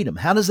my freedom?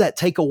 How does that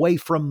take away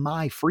from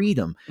my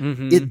freedom?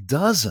 It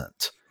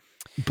doesn't.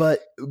 But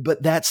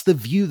that's the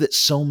view that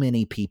so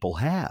many people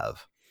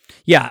have.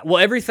 Yeah.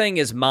 Well, everything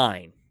is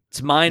mine.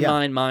 It's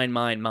mine,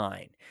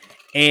 mine.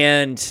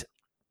 And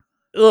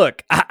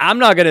look, I'm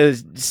not going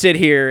to sit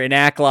here and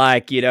act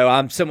like,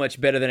 I'm so much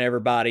better than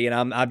everybody and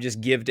I'm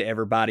just give to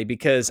everybody,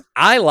 because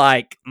I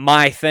like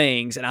my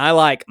things and I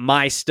like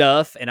my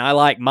stuff and I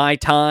like my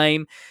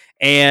time.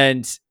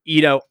 And,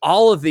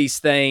 all of these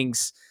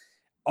things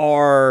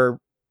are,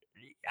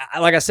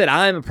 like I said,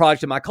 I am a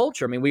product of my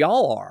culture. I mean, we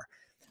all are,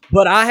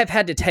 but I have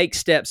had to take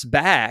steps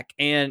back.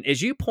 And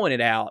as you pointed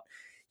out,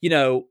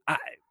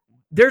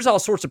 there's all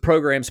sorts of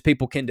programs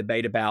people can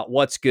debate about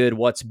what's good,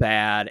 what's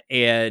bad,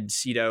 and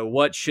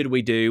what should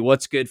we do?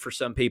 What's good for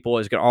some people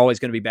is always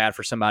going to be bad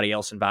for somebody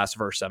else, and vice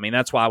versa. I mean,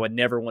 that's why I would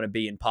never want to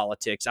be in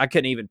politics. I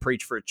couldn't even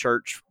preach for a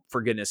church,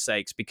 for goodness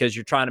sakes, because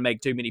you're trying to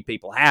make too many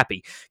people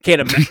happy.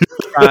 Can't imagine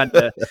trying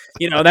to,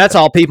 that's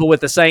all people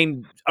with the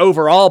same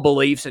overall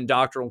beliefs and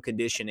doctrinal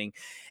conditioning.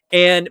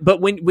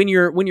 But when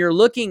you're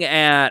looking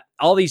at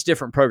all these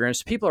different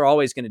programs, people are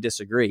always going to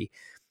disagree.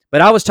 But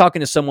I was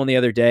talking to someone the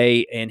other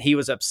day, and he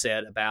was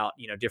upset about,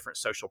 different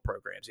social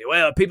programs.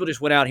 Well, people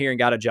just went out here and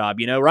got a job.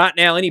 Right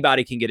now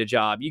anybody can get a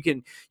job.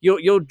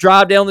 You'll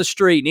drive down the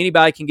street and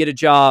anybody can get a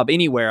job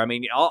anywhere. I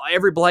mean,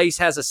 every place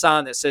has a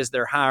sign that says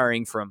they're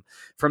hiring, from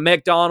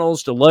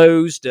McDonald's to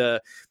Lowe's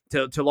to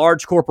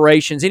large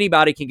corporations.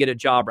 Anybody can get a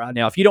job right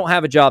now. If you don't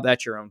have a job,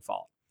 that's your own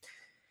fault.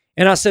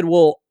 And I said,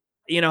 well,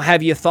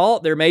 have you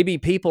thought there may be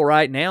people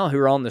right now who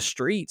are on the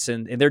streets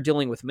and they're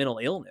dealing with mental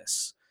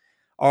illness?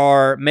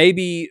 Or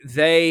maybe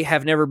they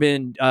have never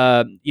been,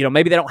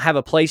 maybe they don't have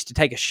a place to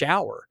take a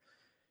shower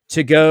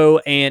to go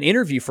and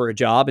interview for a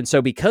job. And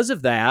so because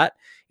of that,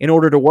 in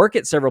order to work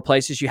at several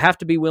places, you have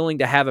to be willing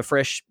to have a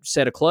fresh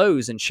set of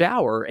clothes and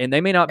shower. And they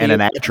may not be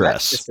an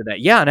address to that.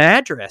 Yeah, an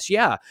address.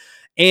 Yeah.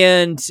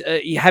 And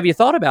have you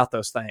thought about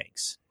those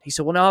things? He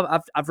said, well,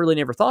 no, I've really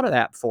never thought of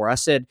that before. I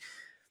said,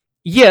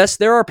 yes,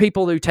 there are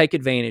people who take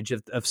advantage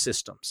of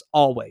systems.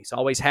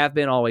 Always have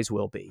been, always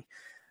will be.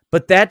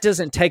 But that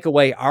doesn't take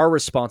away our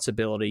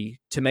responsibility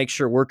to make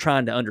sure we're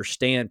trying to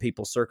understand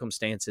people's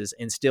circumstances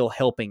and still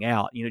helping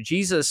out.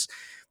 Jesus,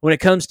 when it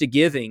comes to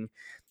giving,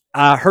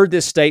 I heard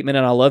this statement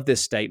and I love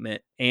this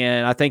statement.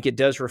 And I think it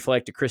does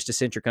reflect a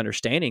Christocentric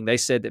understanding. They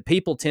said that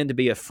people tend to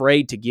be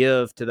afraid to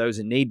give to those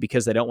in need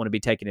because they don't want to be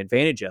taken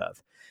advantage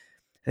of.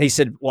 And he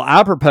said, well,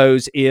 I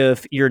propose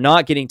if you're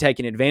not getting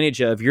taken advantage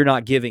of, you're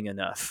not giving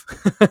enough.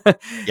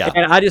 Yeah.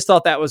 And I just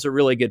thought that was a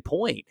really good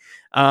point,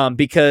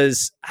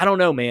 because I don't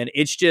know, man.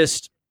 It's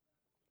just,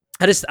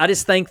 I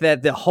just think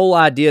that the whole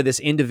idea of this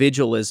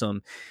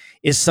individualism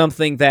is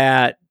something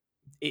that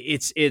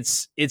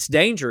it's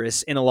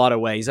dangerous in a lot of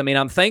ways. I mean,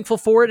 I'm thankful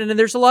for it, and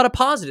there's a lot of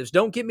positives.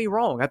 Don't get me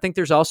wrong. I think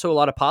there's also a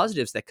lot of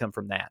positives that come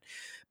from that.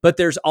 But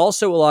there's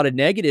also a lot of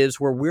negatives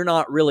where we're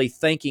not really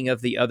thinking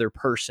of the other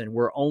person.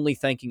 We're only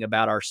thinking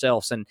about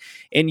ourselves. And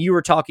you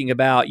were talking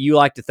about, you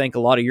like to think a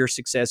lot of your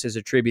success is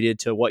attributed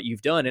to what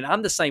you've done. And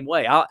I'm the same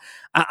way.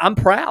 I'm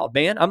proud,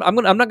 man. I'm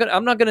not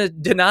going to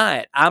deny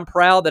it. I'm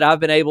proud that I've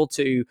been able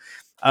to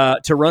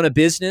run a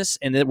business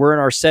and that we're in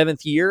our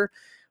 7th year.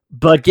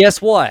 But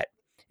guess what?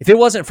 If it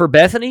wasn't for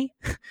Bethany,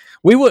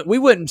 we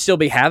wouldn't still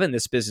be having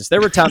this business. There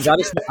were times I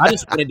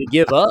just wanted to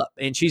give up,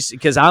 and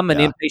because I'm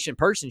an impatient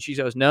person. She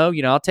goes, no,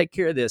 I'll take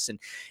care of this,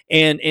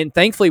 and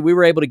thankfully we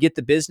were able to get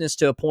the business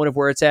to a point of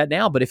where it's at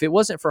now. But if it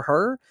wasn't for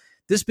her,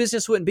 this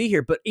business wouldn't be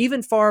here. But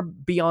even far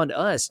beyond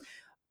us,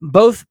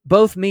 both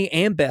me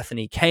and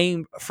Bethany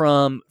came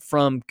from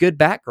good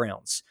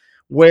backgrounds,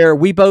 where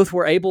we both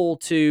were able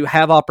to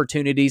have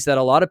opportunities that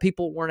a lot of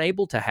people weren't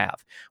able to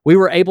have. We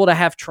were able to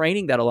have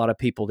training that a lot of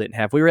people didn't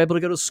have. We were able to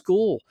go to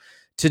school,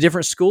 to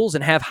different schools,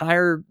 and have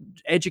higher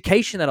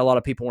education that a lot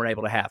of people weren't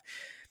able to have.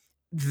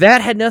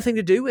 That had nothing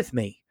to do with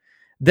me.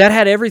 That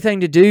had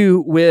everything to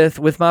do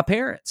with my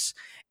parents.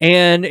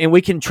 And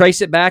we can trace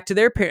it back to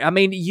their parents. I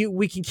mean,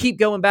 we can keep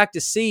going back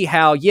to see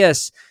how,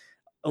 yes,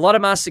 a lot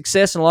of my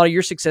success and a lot of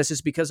your success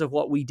is because of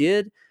what we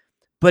did,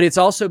 but it's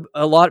also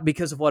a lot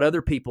because of what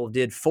other people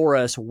did for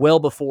us well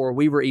before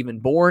we were even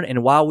born,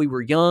 and while we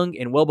were young,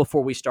 and well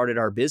before we started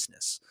our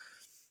business.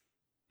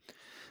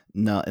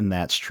 No, and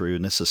that's true.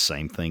 And it's the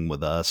same thing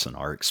with us and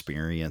our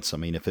experience. I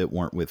mean, if it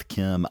weren't with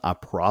Kim, I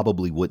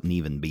probably wouldn't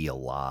even be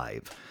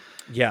alive.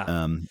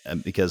 Yeah.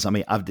 Because I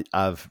mean,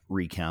 I've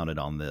recounted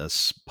on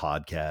this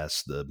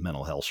podcast the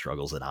mental health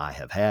struggles that I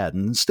have had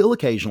and still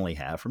occasionally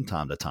have from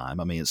time to time.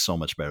 I mean, it's so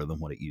much better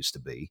than what it used to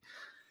be.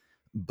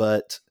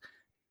 But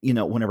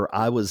whenever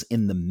I was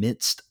in the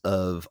midst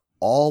of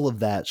all of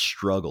that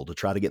struggle to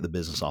try to get the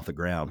business off the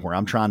ground, where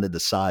I'm trying to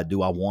decide,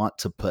 do I want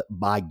to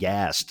buy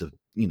gas to,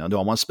 do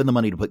I want to spend the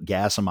money to put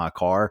gas in my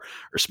car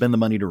or spend the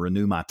money to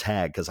renew my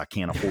tag because I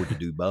can't afford to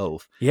do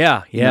both?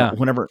 Yeah.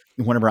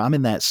 Whenever I'm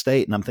in that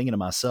state and I'm thinking to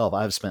myself,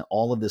 I've spent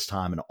all of this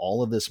time and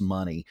all of this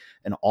money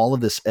and all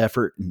of this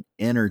effort and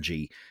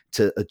energy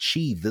to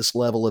achieve this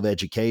level of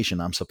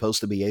education. I'm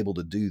supposed to be able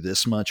to do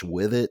this much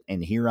with it.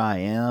 And here I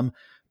am,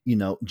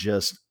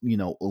 just,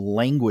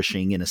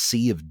 languishing in a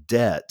sea of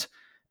debt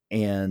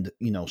and,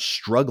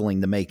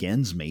 struggling to make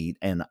ends meet.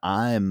 And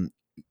I'm,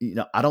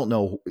 I don't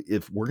know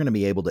if we're going to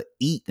be able to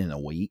eat in a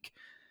week.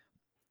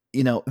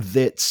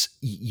 That's,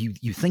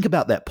 you think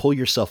about that, pull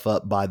yourself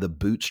up by the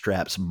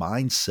bootstraps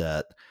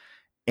mindset.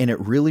 And it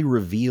really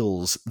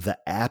reveals the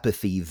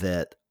apathy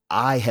that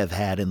I have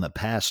had in the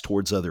past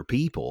towards other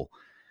people,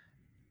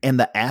 and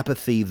the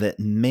apathy that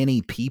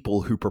many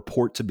people who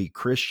purport to be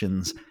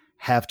Christians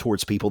have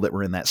towards people that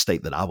were in that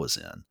state that I was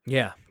in.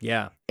 Yeah.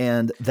 Yeah.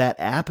 And that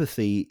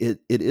apathy, it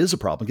is a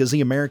problem, because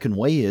the American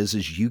way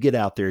is you get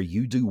out there,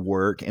 you do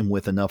work, and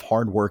with enough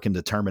hard work and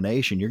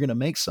determination, you're going to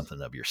make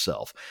something of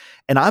yourself.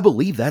 And I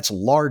believe that's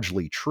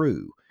largely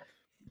true.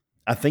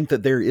 I think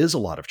that there is a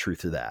lot of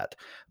truth to that,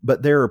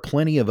 but there are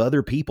plenty of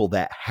other people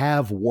that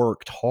have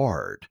worked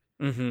hard,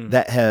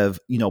 that have,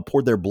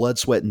 poured their blood,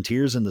 sweat, and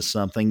tears into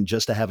something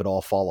just to have it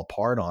all fall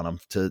apart on them,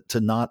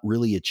 to not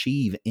really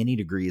achieve any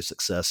degree of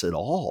success at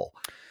all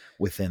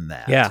within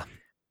that. Yeah.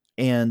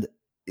 And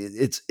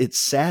it's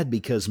sad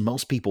because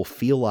most people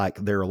feel like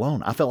they're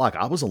alone. I felt like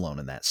I was alone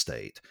in that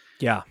state.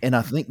 Yeah. And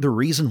I think the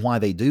reason why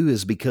they do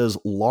is because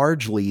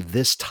largely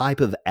this type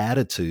of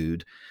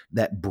attitude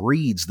that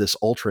breeds this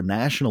ultra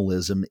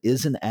nationalism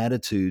is an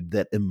attitude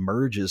that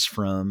emerges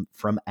from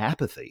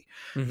apathy.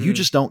 You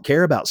just don't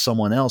care about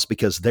someone else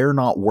because they're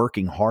not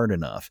working hard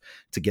enough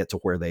to get to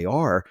where they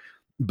are.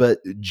 But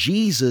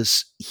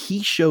Jesus,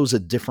 he shows a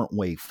different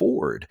way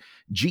forward.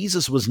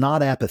 Jesus was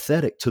not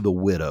apathetic to the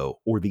widow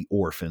or the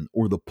orphan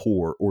or the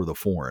poor or the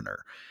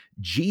foreigner.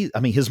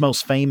 His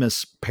most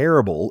famous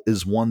parable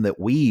is one that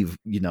we've,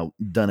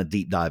 done a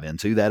deep dive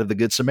into, that of the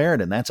Good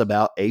Samaritan. That's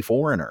about a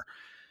foreigner.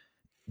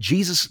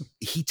 Jesus,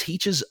 he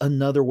teaches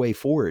another way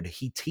forward.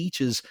 He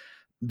teaches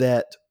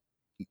that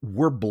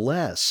we're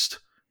blessed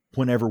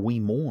whenever we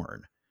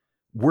mourn.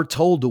 We're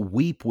told to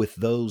weep with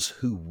those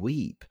who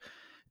weep.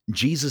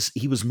 Jesus,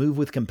 he was moved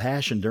with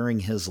compassion during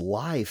his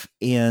life.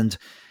 And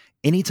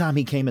anytime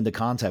he came into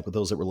contact with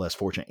those that were less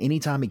fortunate,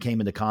 anytime he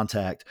came into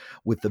contact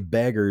with the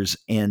beggars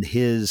and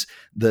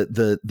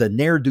the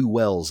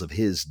ne'er-do-wells of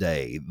his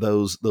day,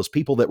 those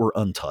people that were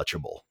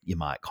untouchable, you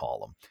might call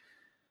them,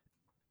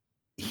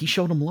 he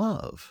showed them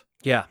love.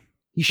 Yeah.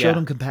 He showed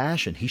them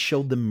compassion. He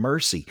showed them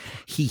mercy.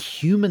 He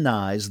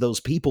humanized those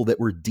people that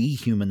were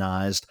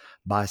dehumanized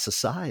by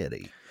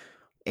society.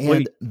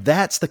 And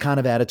that's the kind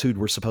of attitude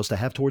we're supposed to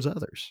have towards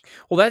others.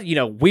 Well,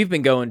 we've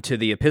been going to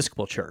the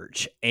Episcopal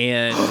Church,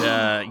 and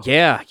and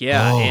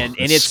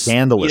it's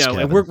scandalous.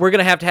 And we're going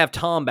to have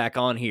Tom back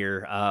on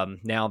here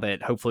now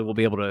that hopefully we'll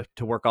be able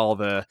to work all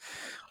the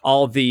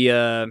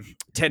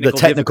technical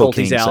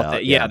difficulties out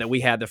that we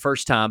had the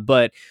first time.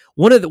 But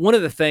one of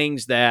the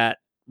things that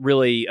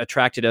really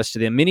attracted us to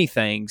them, many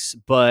things,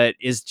 but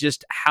is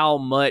just how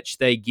much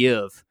they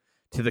give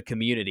to the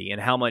community and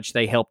how much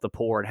they help the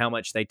poor and how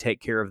much they take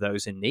care of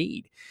those in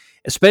need,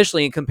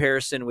 especially in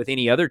comparison with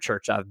any other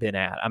church I've been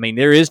at. I mean,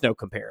 there is no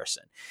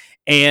comparison.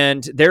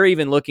 And they're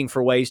even looking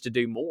for ways to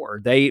do more.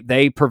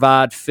 They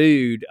provide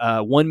food,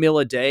 1 meal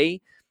a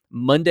day,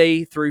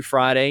 Monday through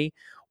Friday,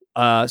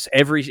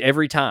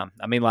 every time.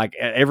 I mean, like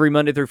every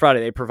Monday through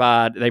Friday, they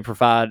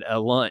provide a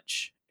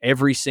lunch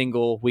every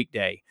single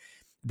weekday.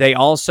 They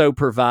also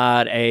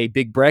provide a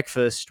big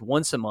breakfast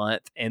once a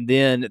month, and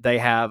then they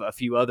have a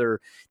few other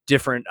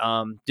different,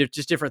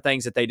 just different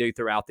things that they do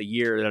throughout the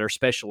year that are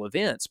special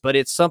events. But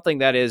it's something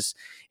that is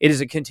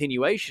a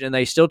continuation, and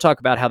they still talk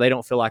about how they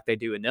don't feel like they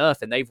do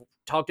enough, and they've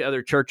talked to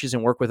other churches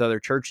and work with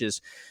other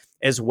churches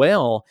as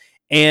well.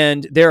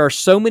 And there are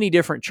so many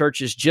different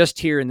churches just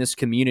here in this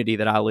community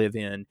that I live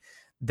in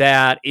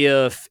that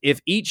if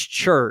each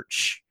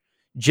church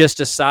just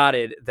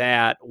decided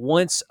that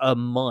once a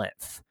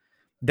month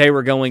they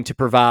were going to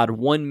provide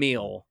 1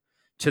 meal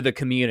to the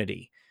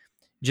community,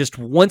 just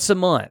once a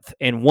month,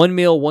 and 1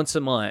 meal once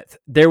a month,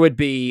 there would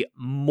be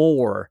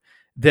more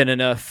than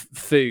enough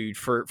food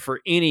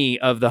for any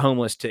of the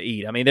homeless to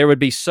eat. I mean, there would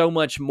be so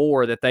much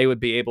more that they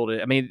would be able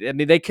to, I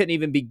mean, they couldn't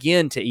even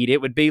begin to eat.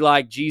 It would be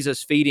like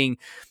Jesus feeding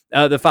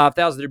the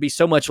 5,000. There'd be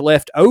so much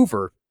left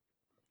over.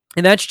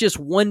 And that's just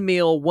 1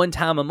 meal, one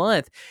time a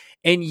month.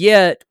 And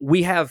yet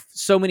we have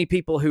so many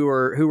people who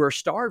are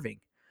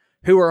starving,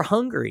 who are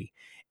hungry,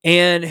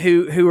 and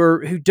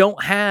who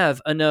don't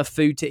have enough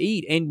food to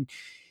eat. And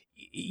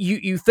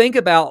you think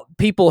about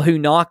people who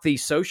knock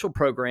these social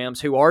programs,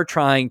 who are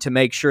trying to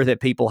make sure that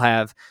people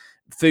have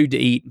food to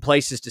eat and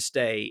places to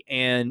stay,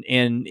 and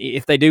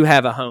if they do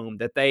have a home,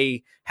 that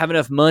they have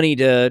enough money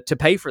to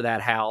pay for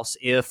that house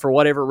if for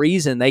whatever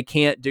reason they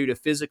can't due to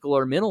physical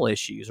or mental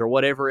issues or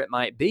whatever it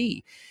might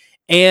be.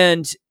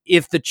 And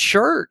if the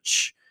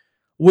church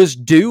was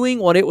doing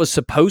what it was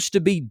supposed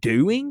to be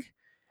doing,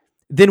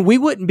 then we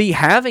wouldn't be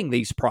having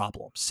these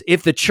problems.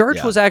 If the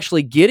church was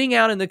actually getting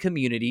out in the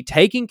community,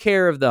 taking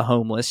care of the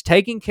homeless,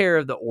 taking care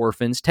of the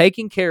orphans,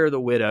 taking care of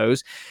the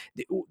widows,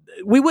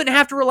 we wouldn't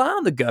have to rely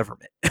on the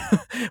government.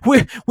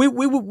 There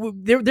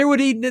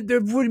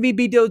wouldn't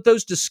be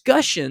those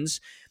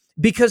discussions,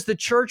 because the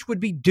church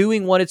would be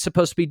doing what it's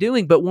supposed to be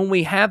doing. But when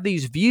we have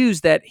these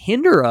views that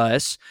hinder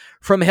us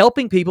from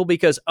helping people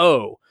because,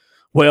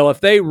 well, if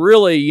they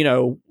really,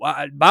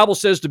 Bible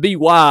says to be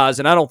wise,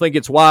 and I don't think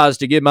it's wise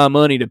to give my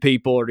money to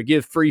people or to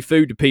give free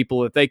food to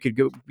people if they could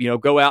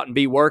go out and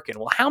be working.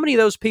 Well, how many of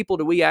those people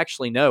do we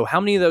actually know? How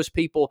many of those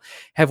people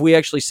have we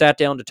actually sat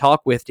down to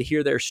talk with, to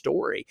hear their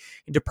story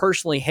and to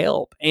personally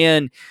help?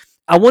 And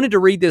I wanted to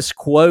read this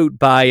quote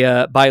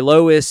by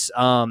Lois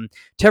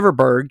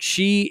Teverberg.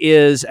 She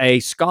is a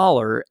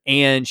scholar,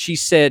 and she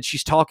said,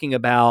 she's talking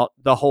about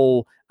the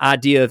whole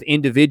idea of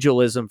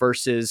individualism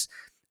versus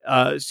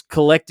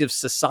collective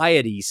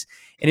societies.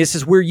 And it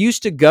says, we're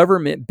used to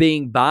government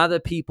being by the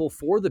people,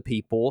 for the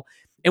people,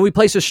 and we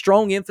place a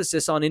strong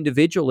emphasis on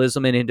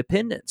individualism and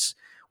independence.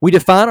 We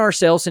define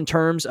ourselves in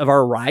terms of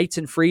our rights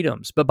and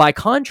freedoms. But by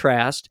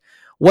contrast,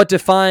 what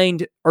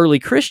defined early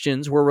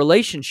Christians were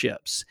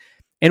relationships.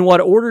 And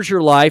what orders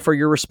your life are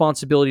your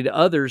responsibility to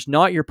others,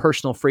 not your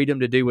personal freedom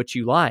to do what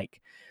you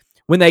like.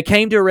 When they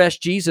came to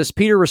arrest Jesus,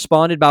 Peter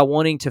responded by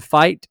wanting to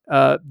fight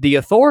the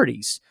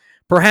authorities.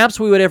 Perhaps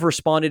we would have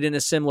responded in a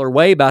similar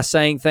way by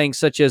saying things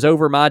such as,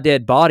 over my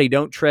dead body,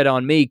 don't tread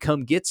on me,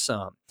 come get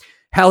some.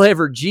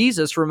 However,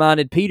 Jesus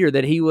reminded Peter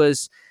that he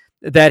was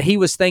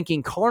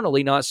thinking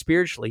carnally, not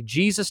spiritually.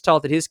 Jesus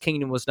taught that his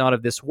kingdom was not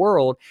of this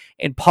world,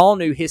 and Paul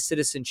knew his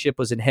citizenship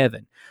was in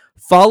heaven.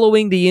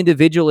 Following the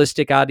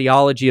individualistic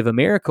ideology of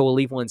America will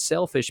leave one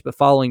selfish, but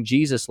following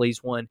Jesus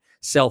leaves one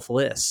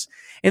selfless.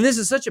 And this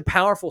is such a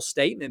powerful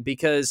statement,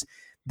 because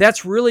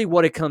that's really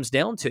what it comes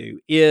down to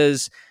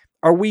is,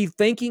 are we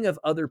thinking of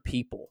other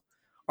people?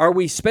 Are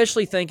we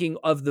especially thinking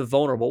of the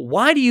vulnerable?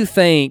 Why do you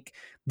think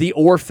the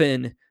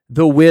orphan,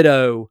 the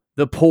widow,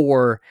 the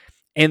poor,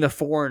 and the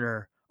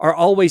foreigner are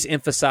always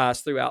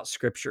emphasized throughout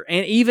Scripture,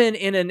 and even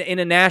in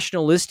a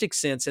nationalistic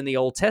sense in the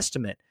Old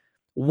Testament?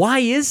 Why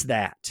is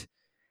that?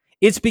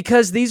 It's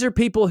because these are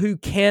people who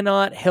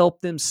cannot help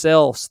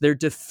themselves. They're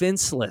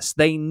defenseless.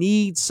 They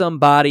need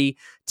somebody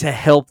to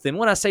help them.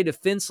 When I say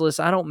defenseless,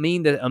 I don't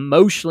mean that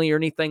emotionally or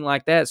anything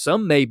like that.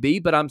 Some may be,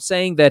 but I'm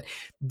saying that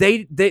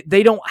they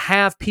don't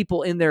have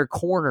people in their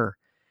corner.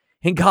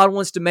 And God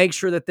wants to make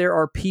sure that there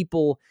are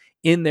people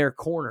in their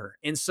corner.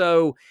 And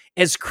so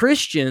as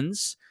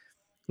Christians,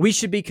 we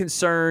should be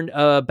concerned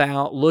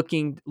about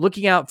looking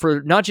out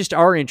for not just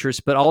our interests,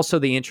 but also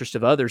the interest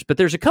of others. But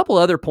there's a couple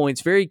other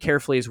points very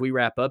carefully as we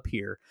wrap up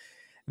here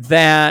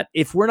that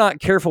if we're not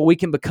careful, we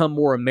can become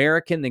more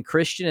American than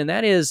Christian, and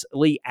that is,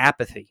 Lee,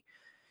 apathy.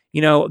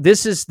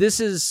 This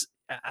is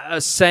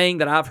a saying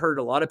that I've heard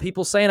a lot of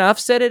people say, and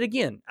I've said it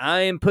again.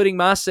 I am putting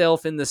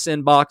myself in the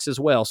sin box as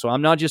well, so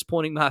I'm not just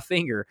pointing my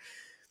finger.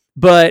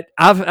 But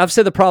I've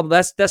said the problem,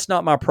 that's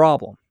not my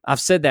problem.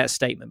 I've said that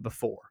statement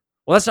before.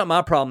 Well, that's not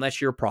my problem. That's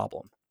your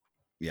problem.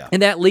 Yeah.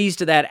 And that leads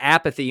to that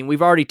apathy. And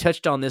we've already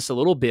touched on this a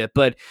little bit,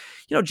 but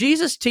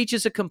Jesus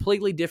teaches a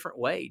completely different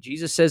way.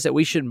 Jesus says that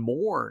we should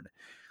mourn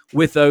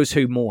with those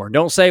who mourn.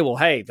 Don't say, well,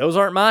 hey, those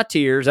aren't my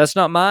tears. That's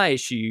not my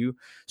issue.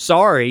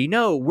 Sorry.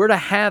 No, we're to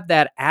have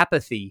that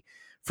apathy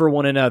for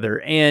one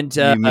another. And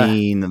you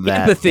mean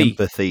that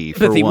empathy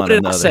for one what did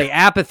another? I say?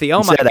 Apathy.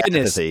 Oh, my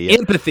goodness. Apathy, yeah.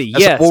 Empathy.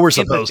 That's yes. what we're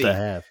supposed to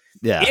have.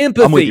 Yeah.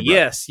 Empathy.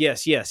 Yes.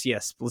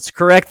 Let's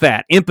correct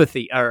that.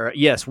 Empathy. Or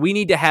yes, we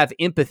need to have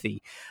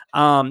empathy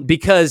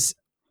because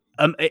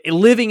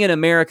living in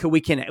America,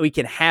 we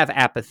can have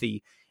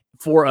apathy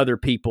for other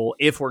people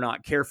if we're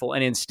not careful.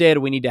 And instead,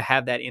 we need to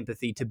have that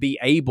empathy to be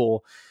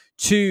able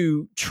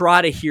to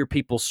try to hear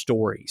people's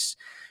stories,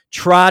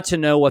 try to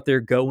know what they're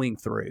going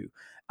through.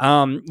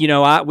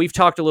 We've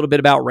talked a little bit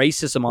about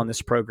racism on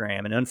this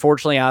program, and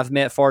unfortunately, I've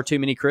met far too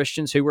many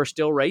Christians who are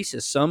still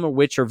racist, some of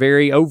which are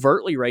very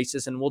overtly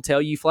racist and will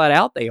tell you flat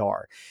out they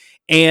are.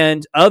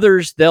 And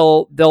others,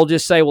 they'll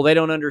just say, well, they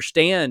don't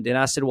understand. And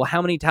I said, well,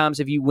 how many times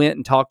have you went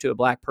and talked to a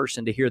black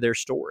person to hear their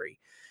story?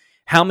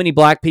 How many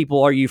black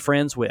people are you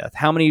friends with?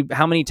 How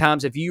many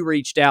times have you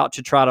reached out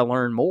to try to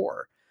learn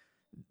more?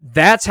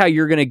 That's how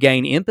you're going to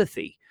gain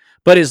empathy.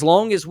 But as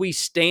long as we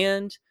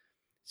stand,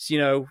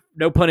 no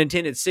pun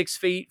intended, 6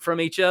 feet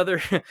from each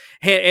other,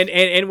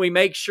 and we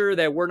make sure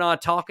that we're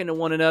not talking to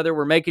one another,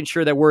 we're making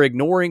sure that we're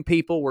ignoring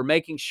people, we're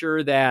making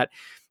sure that,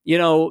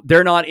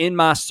 they're not in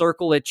my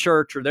circle at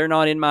church, or they're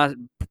not in my,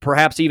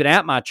 perhaps even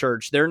at my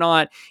church, they're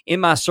not in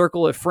my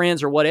circle of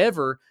friends or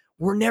whatever,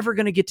 we're never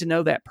going to get to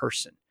know that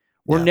person.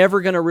 We're never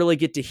going to really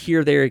get to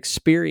hear their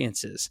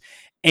experiences.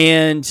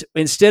 And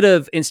instead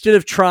of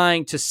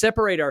trying to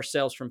separate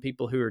ourselves from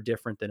people who are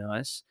different than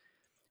us,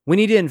 we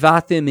need to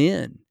invite them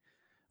in.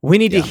 We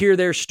need to hear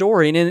their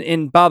story.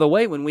 And by the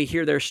way, when we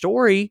hear their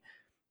story,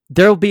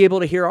 they'll be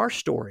able to hear our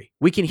story.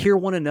 We can hear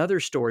one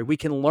another's story. We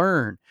can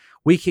learn.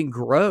 We can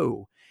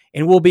grow.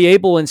 And we'll be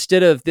able,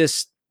 instead of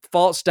this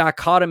false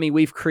dichotomy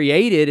we've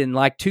created and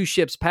like two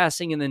ships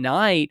passing in the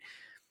night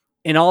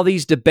and all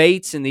these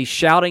debates and these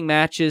shouting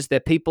matches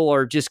that people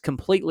are just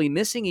completely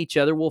missing each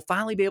other, we'll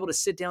finally be able to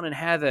sit down and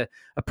have a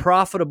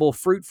profitable,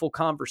 fruitful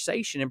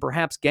conversation and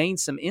perhaps gain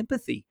some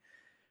empathy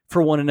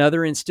for one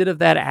another instead of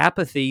that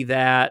apathy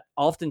that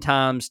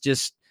oftentimes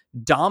just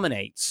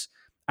dominates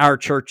our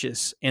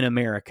churches in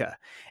America.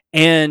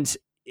 And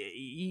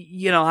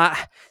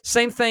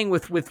same thing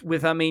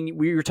with, I mean,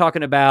 we were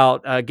talking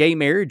about gay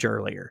marriage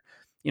earlier.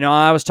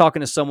 I was talking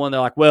to someone,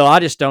 they're like, well, I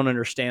just don't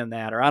understand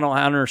that, or I don't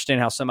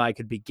understand how somebody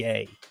could be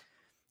gay.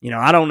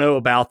 I don't know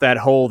about that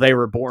whole they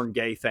were born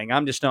gay thing.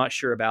 I'm just not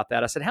sure about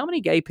that. I said, how many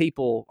gay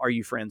people are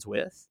you friends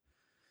with?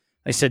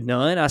 They said,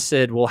 none. I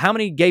said, well, how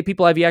many gay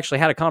people have you actually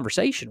had a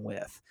conversation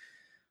with?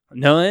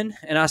 None.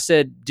 And I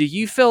said, do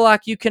you feel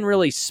like you can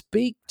really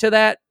speak to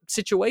that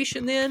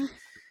situation then?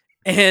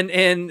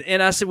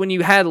 And I said, when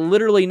you had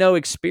literally no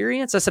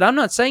experience, I said, I'm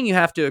not saying you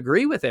have to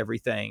agree with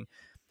everything,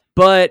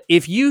 but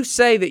if you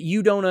say that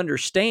you don't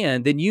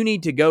understand, then you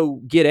need to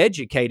go get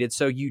educated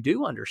so you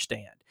do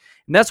understand.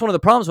 And that's one of the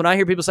problems when I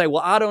hear people say,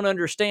 well, I don't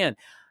understand.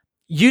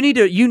 You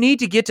need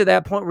to get to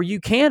that point where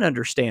you can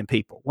understand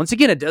people. Once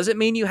again, it doesn't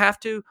mean you have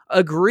to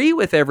agree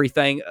with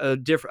everything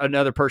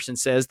another person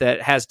says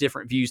that has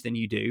different views than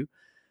you do,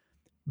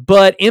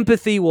 but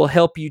empathy will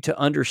help you to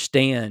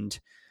understand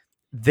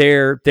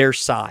their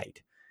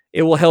side.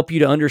 It will help you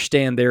to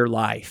understand their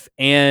life.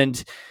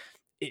 And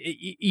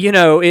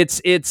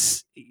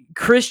it's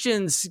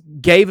Christians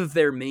gave of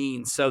their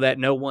means so that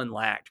no one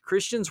lacked.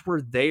 Christians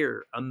were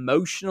there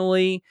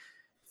emotionally,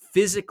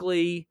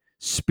 physically,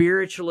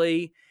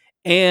 spiritually.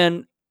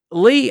 And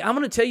Lee, I'm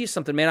going to tell you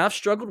something, man. I've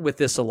struggled with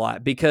this a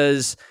lot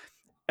because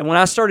when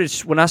I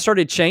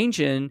started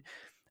changing,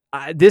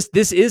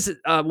 this is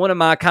one of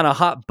my kind of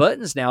hot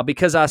buttons now,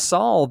 because I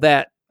saw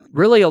that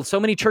really so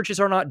many churches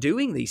are not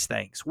doing these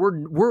things.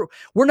 We're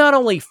not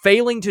only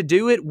failing to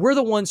do it, we're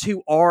the ones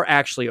who are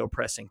actually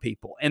oppressing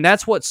people. And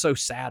that's what's so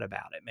sad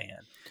about it, man.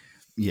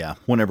 Yeah.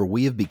 Whenever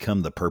we have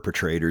become the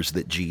perpetrators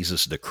that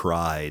Jesus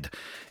decried,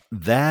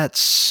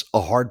 that's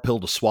a hard pill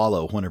to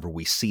swallow. Whenever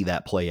we see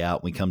that play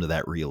out, we come to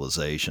that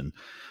realization.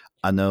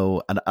 I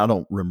know, and I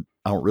don't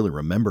really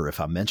remember if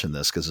I mentioned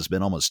this because it's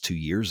been almost 2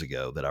 years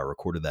ago that I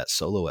recorded that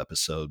solo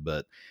episode.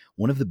 But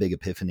one of the big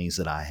epiphanies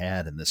that I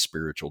had in this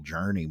spiritual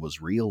journey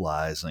was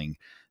realizing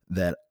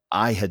that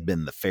I had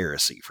been the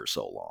Pharisee for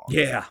so long.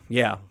 Yeah.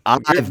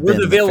 I've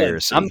been the villain.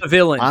 Pharisee. I'm the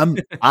villain.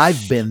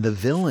 I've been the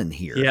villain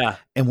here. Yeah.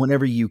 And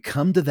whenever you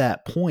come to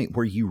that point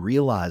where you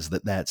realize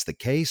that that's the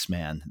case,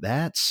 man,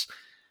 that's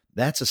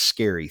a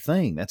scary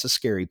thing. That's a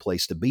scary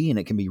place to be, and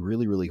it can be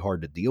really, really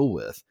hard to deal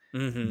with.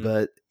 Mm-hmm.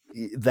 But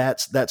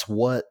that's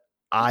what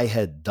I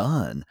had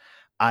done.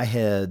 I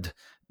had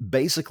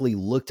basically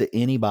looked at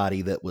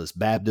anybody that was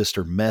Baptist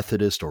or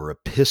Methodist or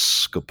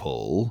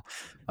Episcopal.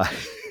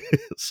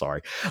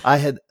 Sorry. I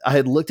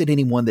had looked at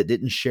anyone that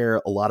didn't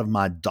share a lot of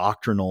my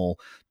doctrinal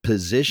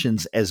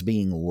positions as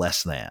being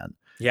less than.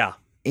 Yeah.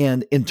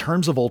 And in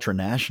terms of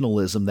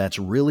ultranationalism, that's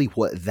really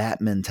what that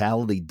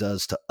mentality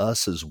does to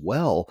us as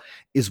well,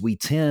 is we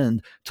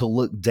tend to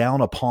look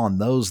down upon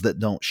those that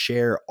don't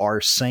share our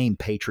same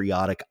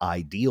patriotic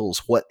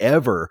ideals,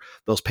 whatever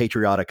those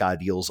patriotic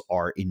ideals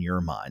are in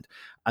your mind.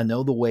 I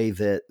know the way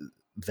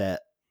that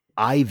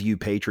I view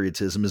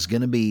patriotism is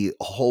going to be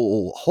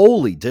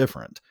wholly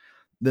different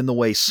than the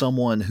way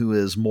someone who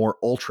is more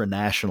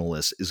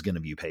ultra-nationalist is going to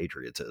view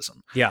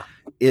patriotism. Yeah.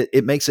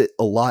 It makes it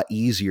a lot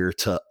easier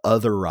to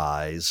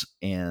otherize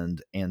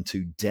and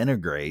to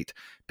denigrate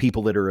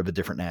people that are of a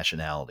different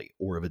nationality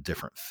or of a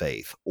different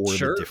faith or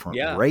of a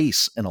different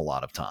race. And a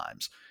lot of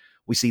times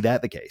we see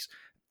that the case.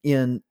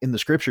 In the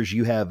scriptures,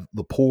 you have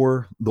the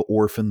poor, the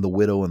orphan, the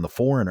widow, and the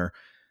foreigner.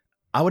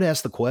 I would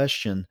ask the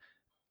question,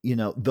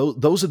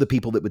 those are the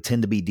people that would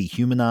tend to be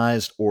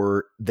dehumanized,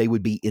 or they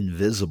would be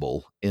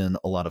invisible in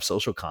a lot of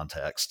social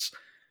contexts.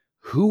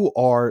 Who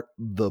are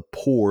the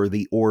poor,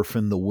 the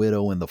orphan, the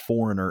widow, and the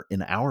foreigner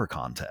in our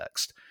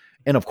context?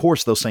 And of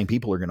course, those same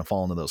people are going to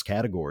fall into those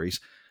categories.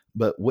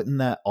 But wouldn't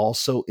that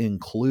also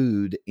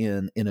include,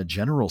 in a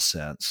general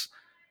sense,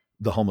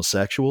 the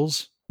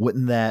homosexuals?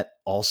 Wouldn't that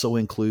also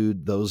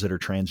include those that are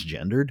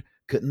transgendered?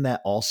 Couldn't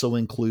that also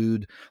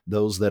include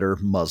those that are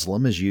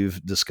Muslim, as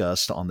you've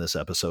discussed on this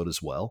episode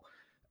as well?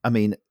 I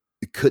mean,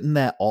 couldn't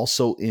that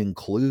also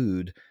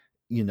include,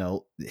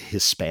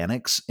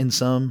 Hispanics in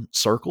some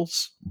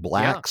circles,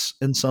 blacks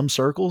in some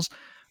circles?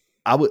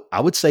 I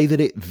would say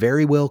that it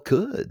very well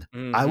could.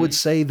 Mm-hmm. I would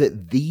say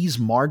that these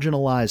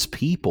marginalized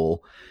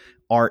people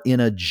are, in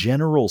a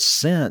general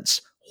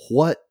sense,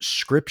 what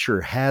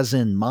Scripture has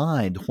in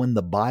mind when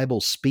the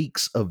Bible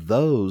speaks of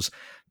those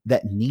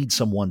that need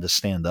someone to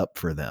stand up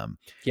for them.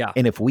 Yeah.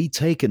 And if we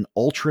take an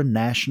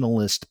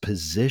ultra-nationalist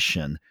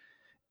position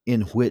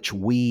in which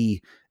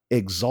we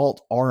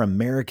exalt our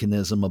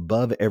Americanism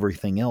above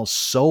everything else,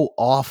 so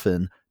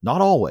often,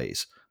 not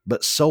always,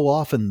 but so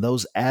often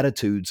those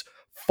attitudes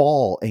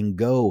fall and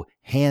go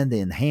hand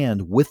in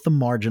hand with the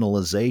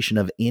marginalization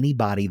of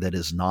anybody that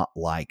is not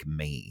like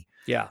me.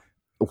 Yeah.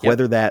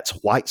 Whether that's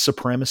white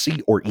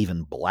supremacy or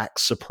even black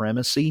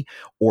supremacy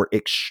or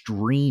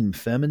extreme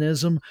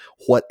feminism,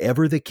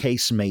 whatever the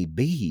case may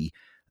be,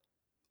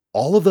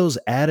 all of those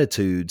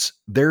attitudes,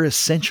 they're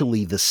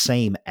essentially the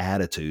same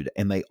attitude,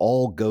 and they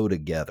all go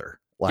together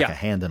like a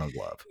hand in a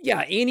glove.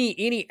 Yeah,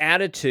 any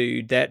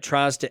attitude that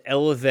tries to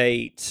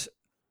elevate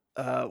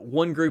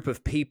one group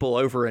of people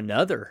over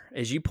another,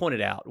 as you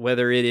pointed out,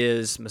 whether it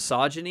is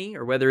misogyny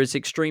or whether it's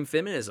extreme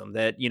feminism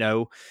that,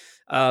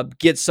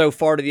 gets so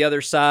far to the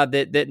other side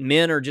that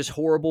men are just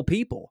horrible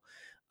people.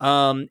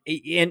 And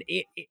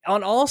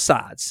on all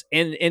sides.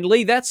 And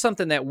Lee, that's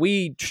something that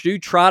we do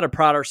try to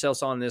pride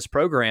ourselves on in this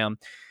program.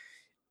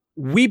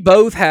 We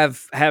both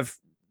have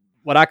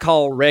what I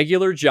call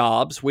regular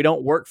jobs. We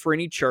don't work for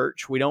any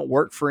church. We don't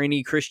work for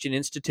any Christian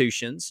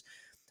institutions.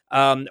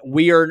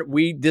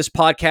 This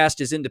podcast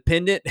is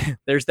independent.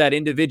 There's that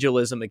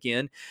individualism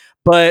again,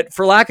 but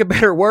for lack of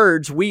better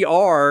words, we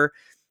are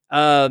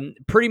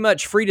pretty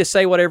much free to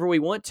say whatever we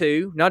want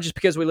to, not just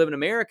because we live in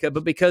America,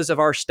 but because of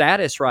our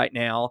status right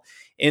now,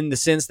 in the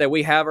sense that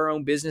we have our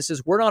own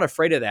businesses. We're not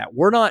afraid of that.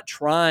 We're not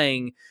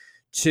trying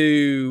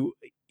to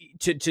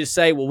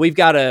say, well, we've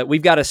got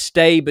to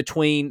stay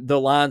between the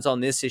lines on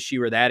this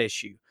issue or that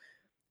issue.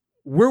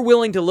 We're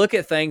willing to look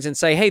at things and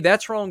say, hey,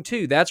 that's wrong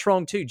too. That's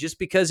wrong too. Just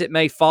because it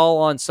may fall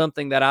on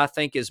something that I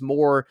think is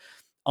more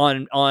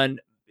on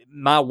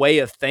my way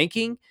of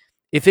thinking.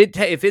 If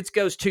it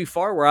goes too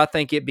far where I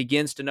think it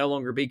begins to no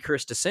longer be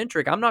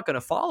Christocentric, I'm not going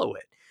to follow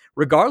it,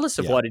 regardless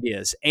of what it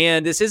is.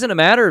 And this isn't a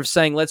matter of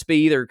saying, let's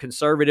be either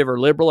conservative or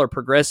liberal or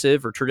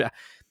progressive or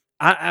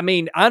I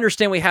mean, I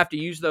understand we have to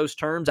use those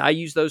terms. I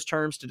use those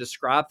terms to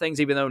describe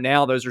things, even though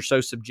now those are so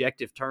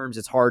subjective terms,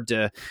 it's hard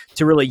to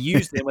really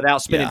use them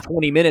without spending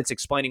 20 minutes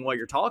explaining what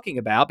you're talking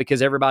about,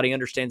 because everybody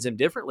understands them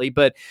differently.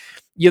 But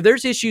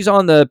there's issues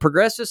on the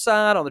progressive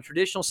side, on the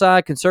traditional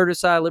side, conservative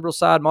side, liberal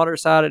side, moderate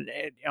side, and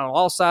on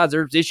all sides.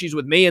 There's issues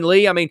with me and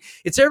Lee. I mean,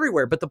 it's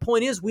everywhere. But the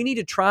point is, we need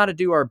to try to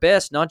do our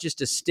best, not just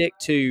to stick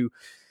to,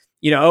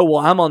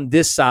 I'm on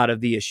this side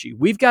of the issue.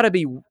 We've got to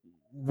be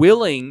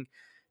willing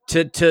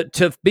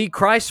to be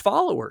Christ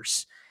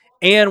followers.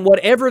 And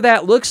whatever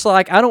that looks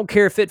like, I don't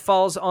care if it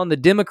falls on the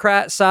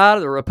Democrat side,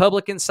 the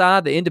Republican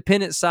side, the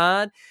independent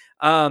side.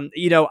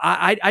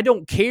 I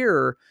don't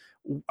care,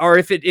 or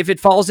if it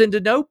falls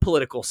into no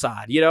political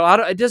side.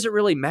 It doesn't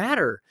really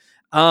matter.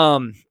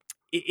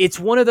 It's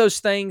one of those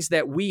things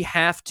that we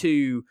have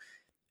to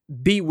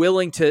be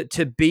willing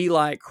to be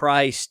like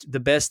Christ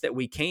the best that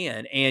we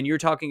can. And you're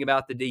talking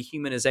about the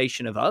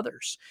dehumanization of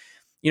others.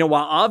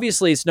 While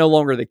obviously it's no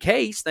longer the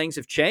case, things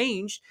have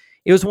changed.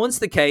 It was once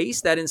the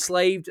case that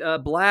enslaved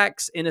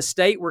blacks in a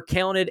state were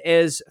counted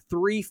as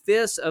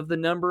 3/5 of the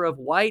number of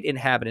white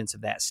inhabitants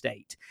of that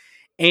state.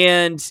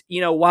 And,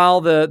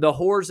 while the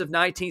horrors of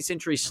 19th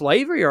century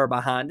slavery are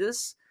behind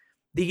us,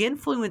 the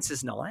influence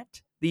is not.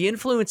 The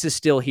influence is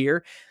still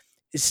here.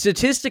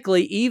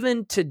 Statistically,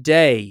 even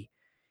today,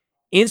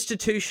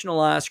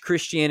 institutionalized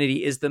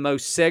Christianity is the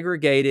most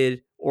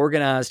segregated,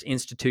 organized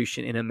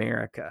institution in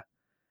America.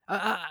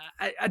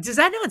 Does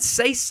that not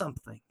say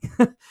something?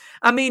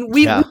 I mean,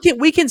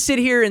 we can sit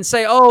here and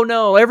say, oh,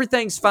 no,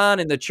 everything's fine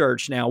in the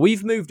church now.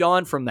 We've moved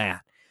on from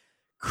that.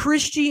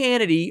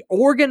 Christianity,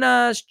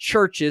 organized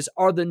churches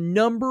are the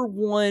number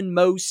one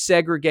most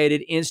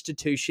segregated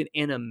institution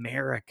in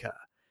America.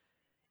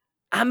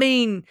 I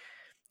mean,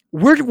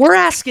 we're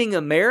asking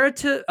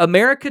America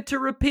to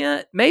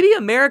repent. Maybe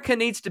America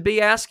needs to be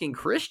asking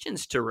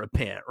Christians to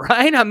repent,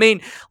 right? I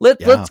mean,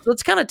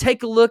 let's kind of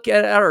take a look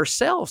at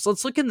ourselves.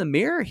 Let's look in the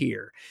mirror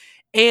here.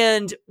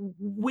 And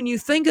when you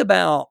think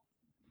about,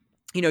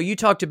 you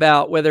talked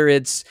about whether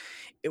it's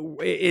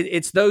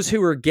those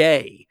who are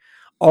gay,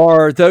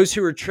 or those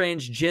who are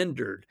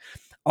transgendered,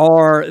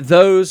 or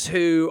those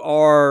who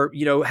are,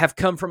 have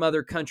come from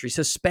other countries,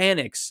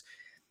 Hispanics,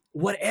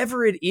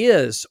 whatever it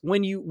is,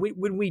 when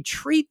we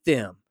treat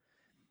them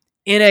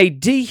in a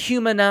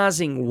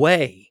dehumanizing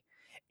way,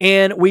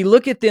 and we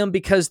look at them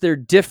because they're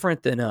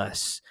different than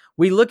us,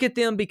 we look at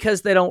them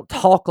because they don't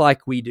talk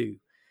like we do,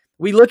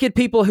 we look at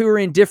people who are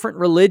in different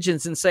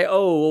religions and say,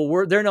 oh,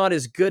 well, they're not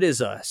as good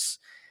as us.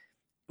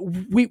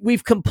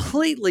 We've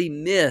completely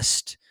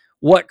missed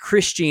what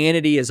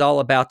Christianity is all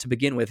about to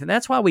begin with. And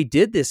that's why we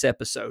did this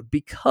episode,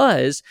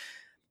 because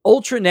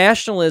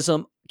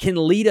ultranationalism can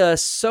lead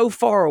us so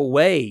far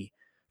away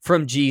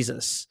from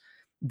Jesus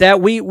that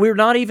we're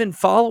not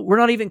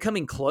even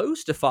coming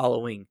close to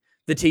following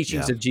the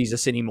teachings of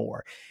Jesus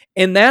anymore.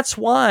 And that's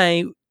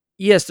why,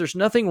 yes, there's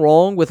nothing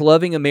wrong with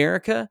loving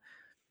America,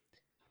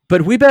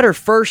 but we better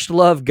first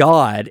love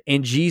God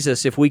and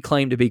Jesus if we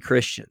claim to be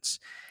Christians.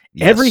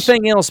 Yes.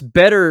 Everything else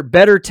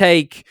better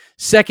take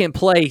second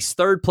place,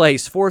 third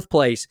place, fourth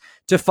place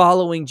to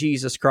following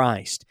Jesus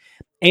Christ.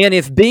 And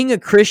if being a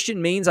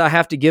Christian means I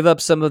have to give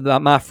up some of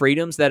my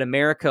freedoms that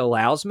America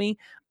allows me,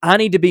 I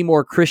need to be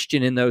more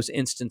Christian in those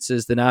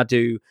instances than I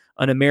do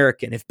an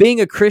American. If being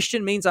a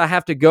Christian means I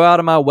have to go out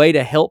of my way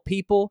to help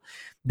people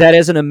that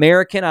as an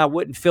American I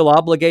wouldn't feel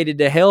obligated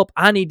to help,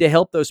 I need to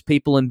help those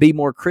people and be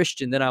more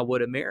Christian than I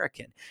would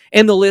American.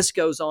 And the list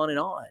goes on and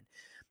on.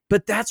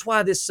 But that's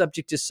why this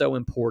subject is so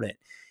important.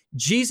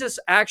 Jesus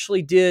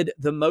actually did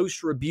the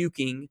most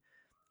rebuking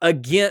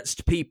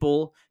against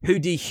people who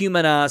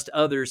dehumanized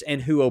others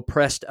and who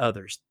oppressed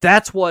others.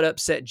 That's what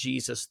upset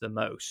Jesus the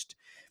most.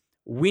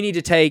 We need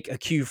to take a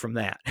cue from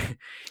that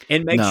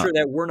and make sure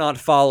that we're not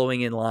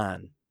following in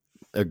line.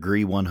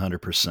 Agree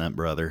 100%,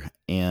 brother.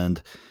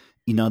 And,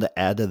 to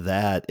add to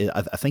that,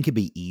 I think it'd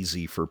be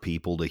easy for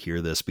people to hear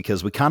this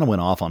because we kind of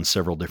went off on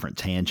several different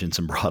tangents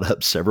and brought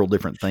up several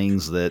different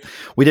things that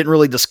we didn't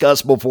really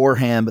discuss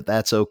beforehand, but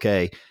that's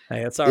okay.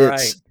 Hey, that's all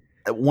right.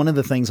 One of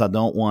the things I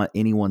don't want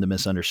anyone to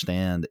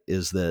misunderstand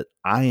is that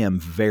I am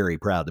very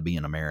proud to be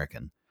an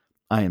American.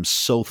 I am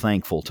so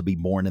thankful to be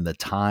born in the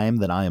time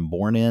that I am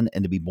born in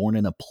and to be born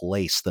in a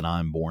place that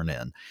I'm born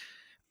in.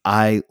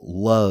 I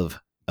love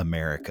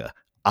America.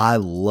 I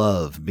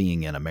love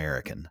being an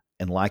American.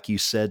 And like you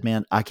said,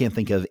 man, I can't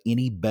think of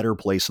any better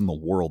place in the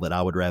world that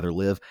I would rather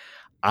live.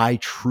 I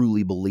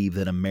truly believe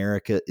that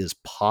America is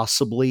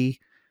possibly,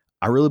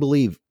 I really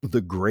believe,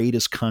 the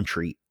greatest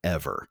country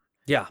ever.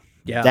 Yeah.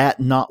 Yeah. That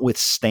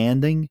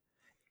notwithstanding,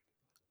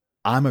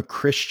 I'm a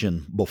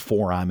Christian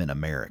before I'm an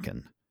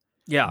American.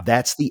 Yeah.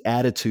 That's the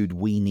attitude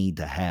we need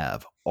to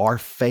have. Our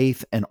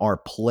faith and our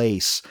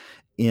place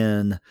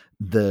in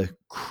the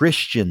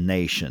Christian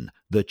nation,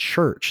 the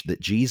church that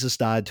Jesus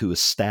died to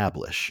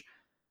establish,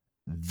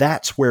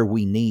 that's where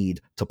we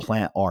need to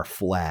plant our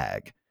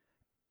flag.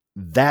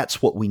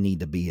 That's what we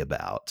need to be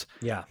about.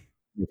 Yeah.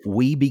 If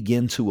we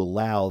begin to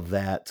allow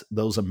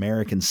those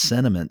American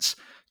sentiments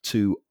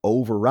to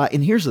override,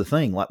 and here's the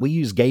thing, like we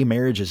use gay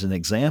marriage as an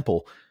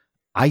example.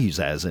 I use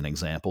that as an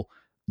example.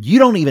 You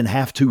don't even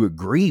have to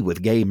agree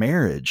with gay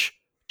marriage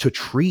to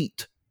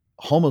treat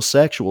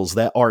homosexuals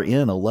that are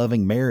in a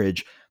loving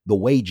marriage the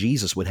way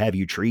Jesus would have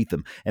you treat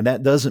them. And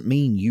that doesn't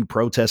mean you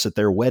protest at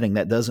their wedding.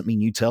 That doesn't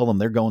mean you tell them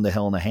they're going to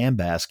hell in a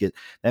handbasket.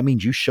 That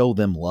means you show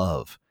them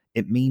love.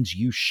 It means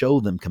you show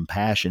them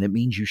compassion. It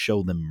means you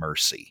show them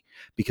mercy,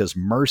 because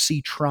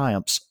mercy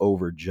triumphs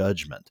over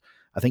judgment.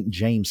 I think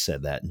James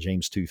said that in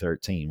James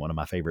 2:13, one of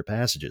my favorite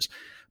passages.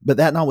 But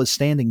that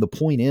notwithstanding, the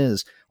point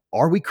is,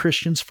 are we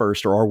Christians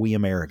first or are we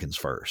Americans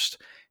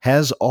first?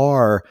 Has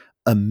our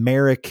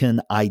American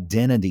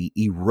identity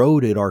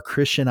eroded our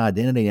Christian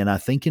identity? And I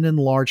think in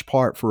large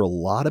part for a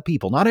lot of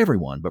people, not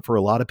everyone, but for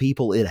a lot of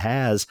people, it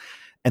has.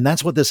 And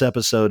that's what this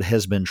episode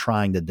has been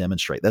trying to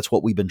demonstrate. That's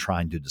what we've been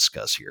trying to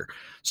discuss here.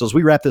 So as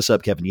we wrap this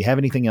up, Kevin, do you have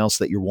anything else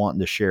that you're wanting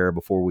to share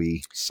before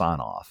we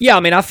sign off? Yeah, I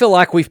mean, I feel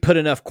like we've put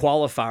enough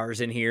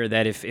qualifiers in here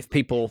that if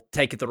people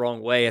take it the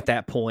wrong way at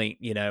that point,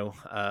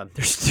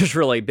 there's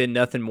really been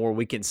nothing more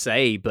we can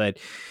say. But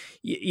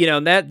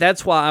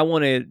that's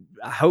why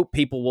I hope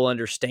people will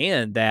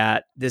understand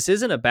that this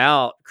isn't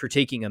about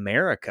critiquing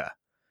America.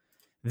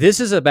 This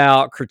is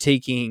about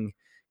critiquing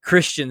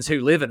Christians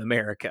who live in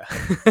America.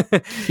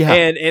 Yeah.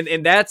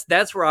 And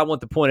that's where I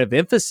want the point of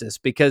emphasis,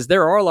 because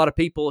there are a lot of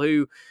people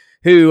who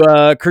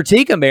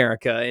critique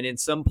America, and in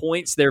some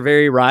points they're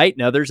very right,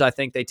 and others I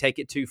think they take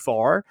it too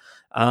far.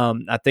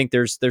 I think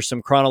there's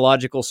some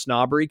chronological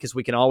snobbery, because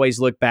we can always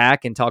look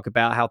back and talk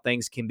about how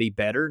things can be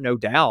better, no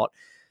doubt.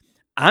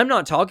 I'm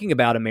not talking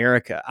about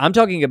America. I'm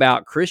talking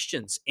about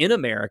Christians in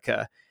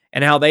America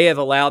and how they have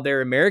allowed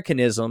their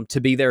Americanism to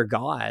be their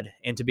God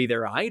and to be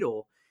their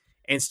idol,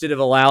 instead of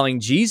allowing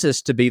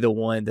Jesus to be the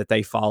one that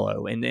they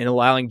follow, and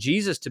allowing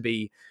Jesus to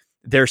be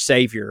their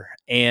savior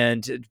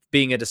and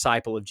being a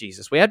disciple of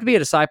Jesus. We have to be a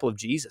disciple of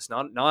Jesus,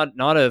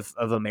 not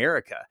of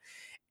America.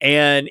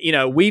 And,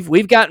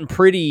 we've gotten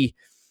pretty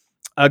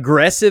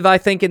aggressive, I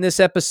think, in this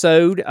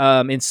episode,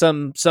 in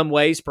some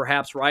ways,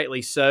 perhaps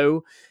rightly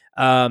so.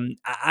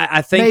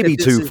 I think maybe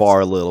too far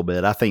a little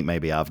bit. I think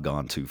maybe I've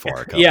gone too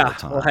far a couple of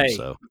times.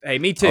 Well, hey,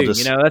 me too.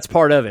 That's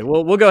part of it.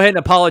 We'll go ahead and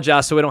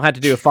apologize so we don't have to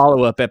do a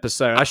follow-up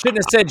episode. I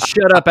shouldn't have said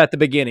shut up at the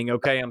beginning.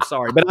 Okay, I'm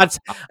sorry, but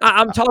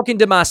I'm talking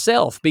to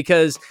myself,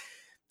 because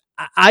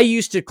I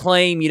used to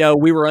claim,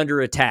 we were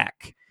under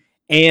attack,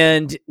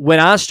 and when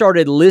I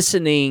started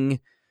listening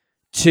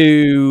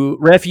to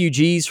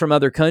refugees from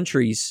other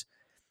countries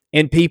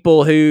and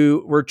people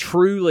who were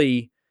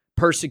truly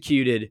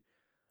persecuted,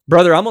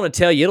 brother, I'm going to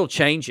tell you, it'll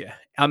change you.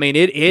 I mean,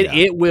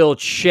 it will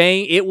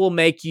change. It will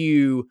make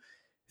you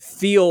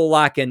feel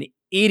like an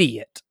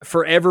idiot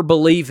for ever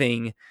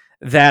believing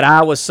that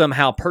I was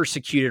somehow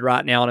persecuted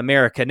right now in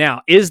America.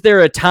 Now, is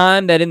there a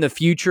time that in the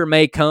future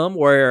may come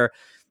where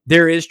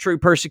there is true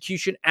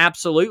persecution?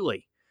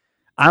 Absolutely.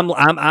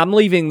 I'm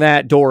leaving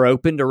that door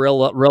open to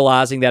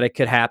realizing that it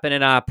could happen,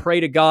 and I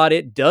pray to God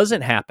it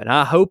doesn't happen.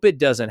 I hope it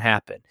doesn't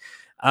happen.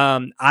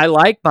 I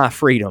like my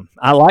freedom.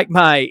 I like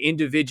my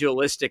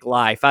individualistic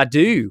life. I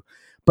do.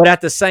 But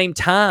at the same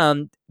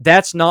time,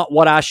 that's not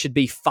what I should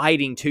be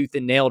fighting tooth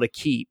and nail to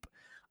keep.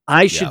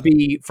 I should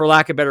be, for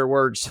lack of better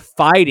words,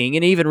 fighting,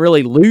 and even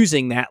really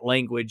losing that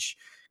language,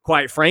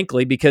 quite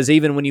frankly, because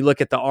even when you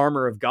look at the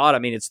armor of God, I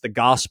mean, it's the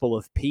gospel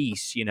of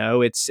peace.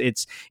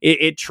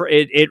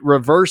 It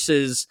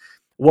reverses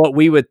what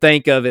we would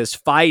think of as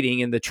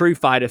fighting, and the true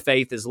fight of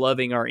faith is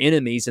loving our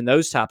enemies and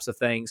those types of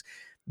things.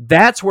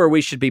 That's where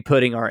we should be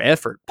putting our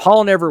effort.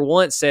 Paul never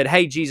once said,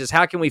 hey, Jesus,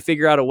 how can we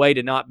figure out a way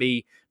to not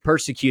be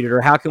persecuted?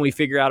 Or how can we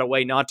figure out a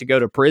way not to go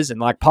to prison?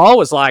 Like Paul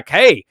was like,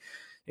 hey,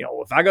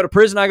 if I go to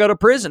prison, I go to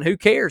prison. Who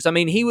cares? I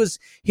mean, he was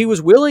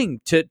willing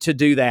to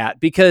do that,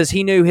 because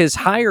he knew his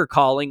higher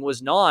calling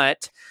was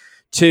not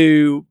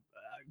to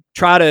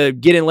try to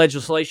get in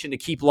legislation to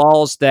keep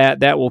laws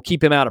that will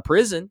keep him out of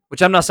prison,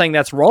 which I'm not saying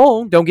that's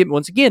wrong. Don't get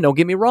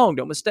me wrong.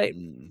 Don't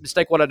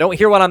mistake what I don't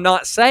hear what I'm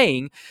not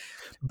saying.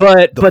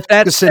 But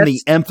focus and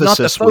the not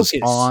emphasis the was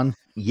focus. on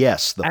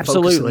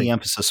focus and the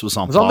emphasis was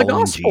on the following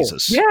gospel.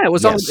 Jesus. Yeah, it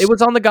was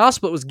on the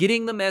gospel. It was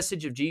getting the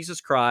message of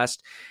Jesus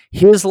Christ,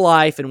 his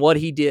life and what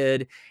he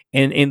did,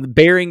 and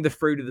bearing the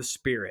fruit of the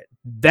Spirit.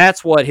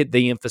 That's what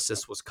the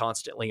emphasis was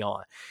constantly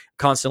on.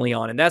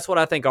 And that's what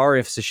I think our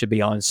emphasis should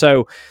be on.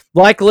 So,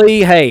 like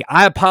Lee, hey,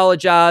 I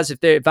apologize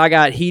if I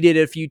got heated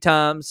a few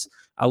times.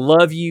 I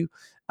love you.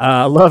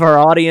 I love our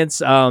audience.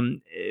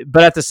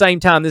 But at the same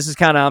time, this is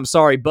kind of, I'm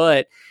sorry,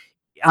 but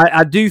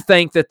I do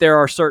think that there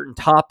are certain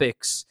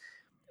topics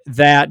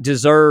that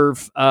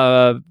deserve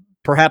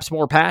perhaps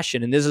more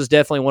passion. And this is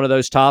definitely one of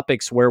those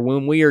topics where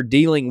when we are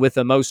dealing with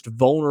the most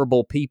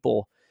vulnerable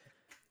people,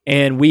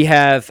 and we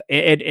have,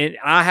 and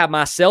I have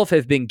myself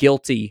have been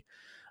guilty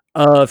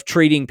of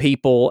treating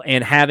people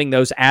and having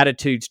those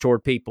attitudes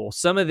toward people.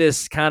 Some of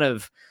this kind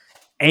of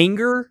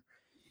anger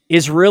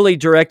is really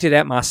directed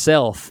at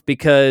myself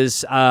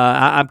because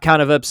I'm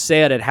kind of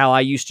upset at how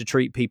I used to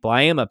treat people.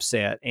 I am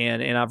upset,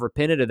 and I've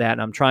repented of that,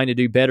 and I'm trying to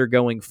do better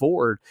going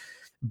forward.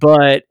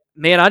 But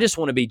man, I just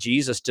want to be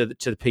Jesus to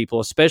the people,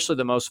 especially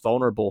the most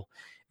vulnerable,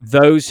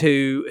 those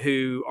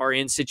who are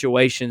in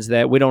situations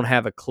that we don't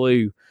have a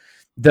clue,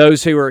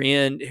 those who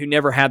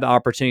never had the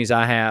opportunities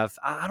I have.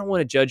 I don't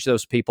want to judge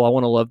those people. I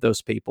want to love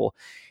those people.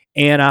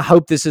 And I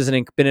hope this has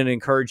been an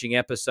encouraging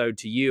episode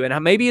to you.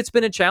 And maybe it's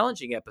been a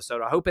challenging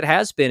episode. I hope it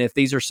has been, if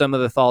these are some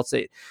of the thoughts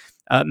that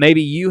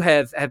maybe you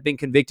have been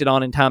convicted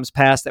on in times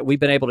past, that we've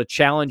been able to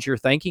challenge your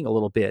thinking a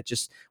little bit.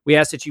 Just, we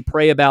ask that you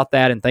pray about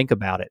that and think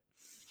about it.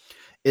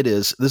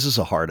 This is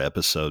a hard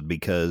episode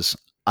because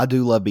I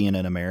do love being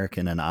an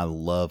American, and I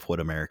love what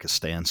America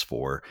stands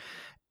for.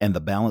 And the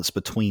balance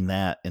between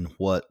that and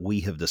what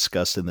we have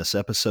discussed in this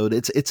episode,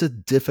 it's a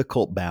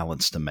difficult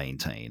balance to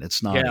maintain.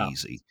 It's not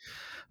easy.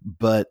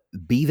 But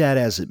be that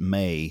as it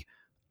may,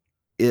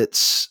 it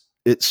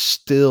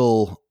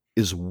still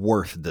is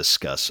worth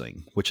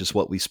discussing, which is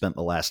what we spent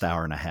the last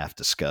hour and a half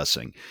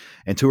discussing.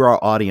 And to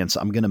our audience,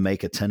 I'm going to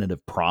make a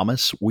tentative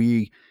promise.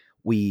 We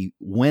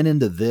went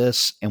into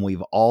this, and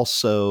we've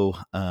also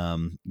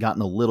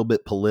gotten a little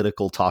bit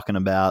political talking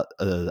about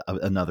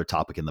another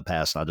topic in the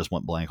past, and I just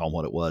went blank on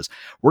what it was.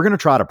 We're going to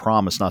try to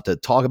promise not to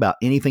talk about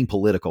anything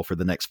political for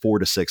the next 4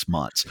 to 6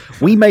 months.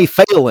 We may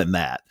fail in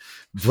that,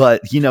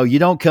 but you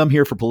don't come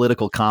here for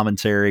political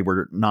commentary.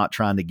 We're not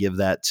trying to give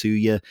that to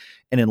you.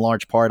 And in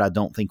large part, I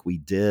don't think we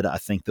did. I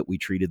think that we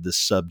treated this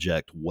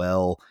subject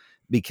well,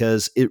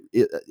 because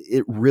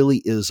it really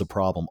is a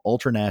problem.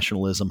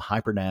 Ultranationalism,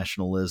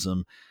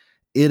 hypernationalism,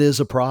 it is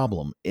a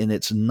problem, and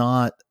it's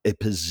not a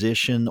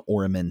position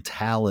or a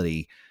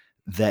mentality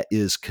that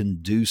is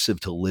conducive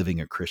to living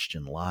a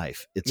Christian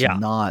life. It's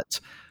not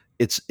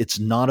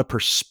a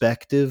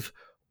perspective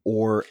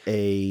or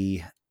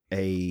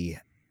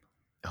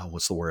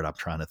what's the word I'm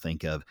trying to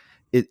think of?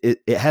 It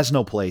has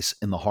no place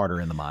in the heart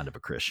or in the mind of a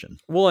Christian.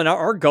 Well, and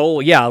our goal,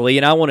 Lee,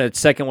 and I want to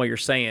second what you're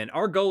saying.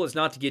 Our goal is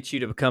not to get you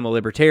to become a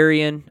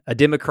libertarian, a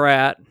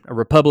Democrat, a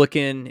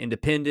Republican,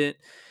 independent,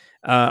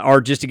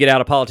 or just to get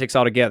out of politics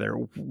altogether.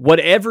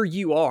 Whatever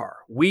you are,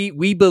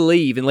 we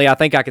believe, and Lee, I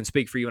think I can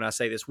speak for you when I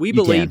say this. We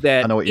believe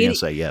that I know what you're going to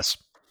say. Yes,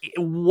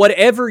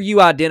 whatever you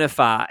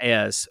identify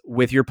as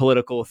with your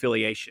political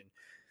affiliation,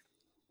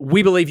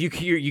 we believe you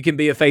can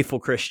be a faithful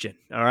Christian.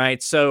 All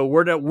right. So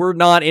we're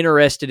not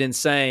interested in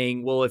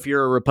saying, well, if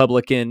you're a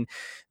Republican,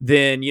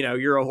 then,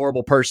 you're a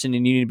horrible person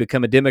and you need to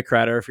become a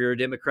Democrat. Or if you're a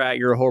Democrat,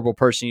 you're a horrible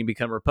person, you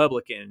become a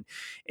Republican.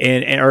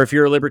 Or if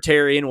you're a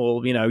libertarian,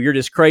 well, you're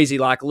just crazy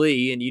like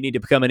Lee and you need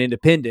to become an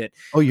independent.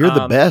 Oh, you're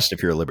the best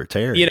if you're a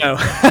libertarian. It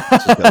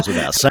just goes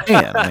without saying.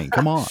 I mean,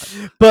 come on.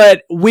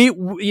 But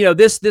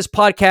this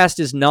podcast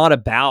is not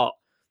about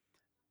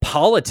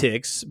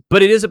politics,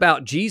 but it is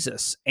about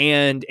Jesus.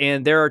 And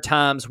there are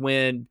times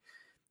when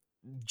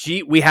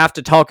we have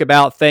to talk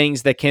about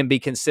things that can be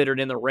considered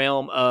in the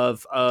realm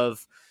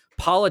of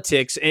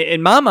politics.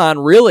 In my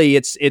mind, really,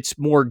 it's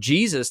more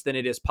Jesus than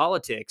it is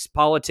politics.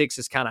 Politics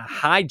has kind of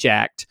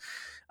hijacked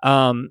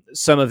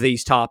some of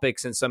these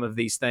topics and some of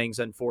these things,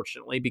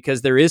 unfortunately,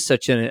 because there is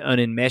such an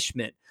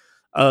enmeshment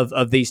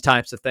of these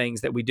types of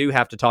things that we do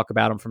have to talk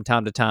about them from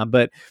time to time.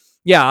 But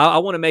yeah, I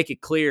want to make it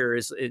clear,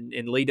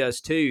 and Lee does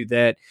too,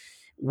 that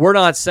we're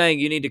not saying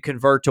you need to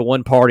convert to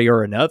one party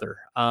or another.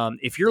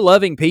 If you're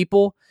loving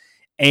people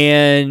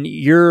and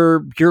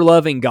you're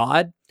loving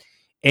God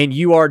and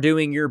you are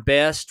doing your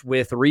best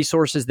with the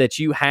resources that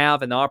you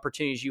have and the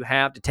opportunities you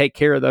have to take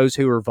care of those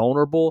who are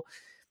vulnerable,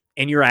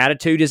 and your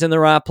attitude is in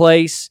the right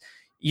place,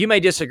 you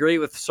may disagree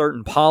with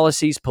certain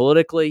policies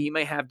politically. You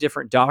may have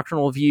different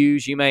doctrinal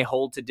views. You may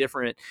hold to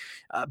different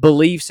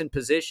beliefs and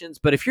positions.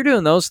 But if you're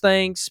doing those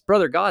things,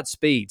 brother,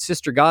 Godspeed,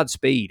 sister,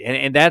 Godspeed.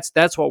 And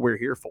that's what we're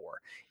here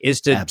for,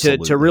 is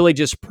to really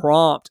just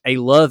prompt a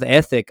love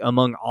ethic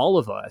among all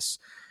of us,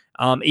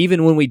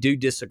 even when we do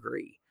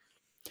disagree.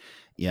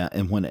 Yeah,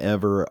 and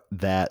whenever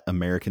that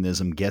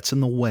Americanism gets in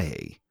the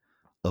way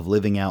of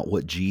living out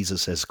what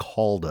Jesus has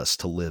called us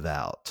to live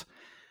out,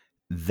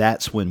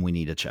 that's when we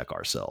need to check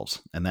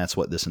ourselves. And that's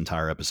what this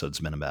entire episode's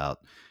been about.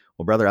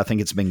 Well, brother, I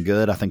think it's been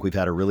good. I think we've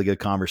had a really good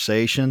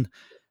conversation,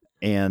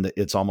 and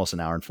it's almost an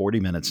hour and 40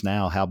 minutes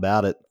now. How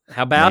about it?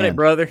 How about it,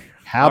 brother?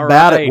 How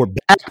about it? We're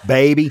back,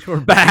 baby.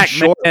 We're back,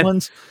 short man.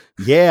 ones.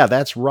 Yeah,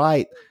 that's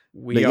right.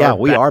 We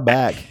are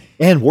back.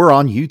 And we're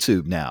on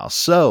YouTube now.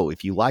 So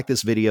if you like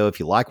this video, if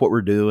you like what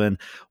we're doing,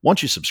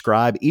 once you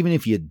subscribe, even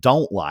if you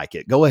don't like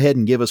it, go ahead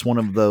and give us one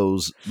of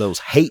those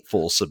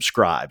hateful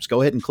subscribes.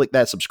 Go ahead and click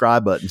that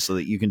subscribe button so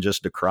that you can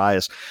just decry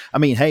us. I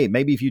mean, hey,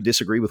 maybe if you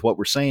disagree with what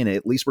we're saying,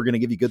 at least we're going to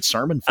give you good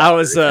sermon fodder. I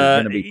was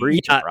going to be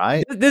preaching,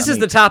 right? This is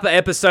the type of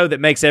episode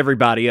that makes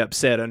everybody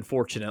upset,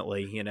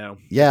 unfortunately,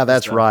 Yeah,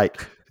 that's right.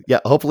 Yeah,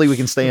 hopefully we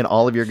can stay in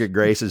all of your good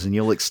graces and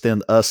you'll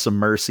extend us some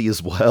mercy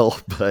as well.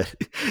 But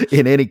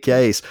in any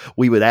case,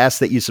 we would ask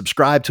that you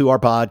subscribe to our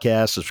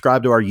podcast,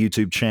 subscribe to our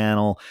YouTube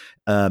channel,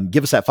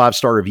 give us that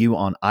 5-star review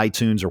on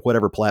iTunes or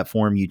whatever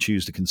platform you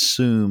choose to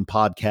consume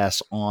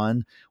podcasts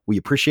on. We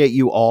appreciate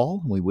you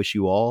all. We wish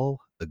you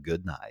all a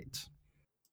good night.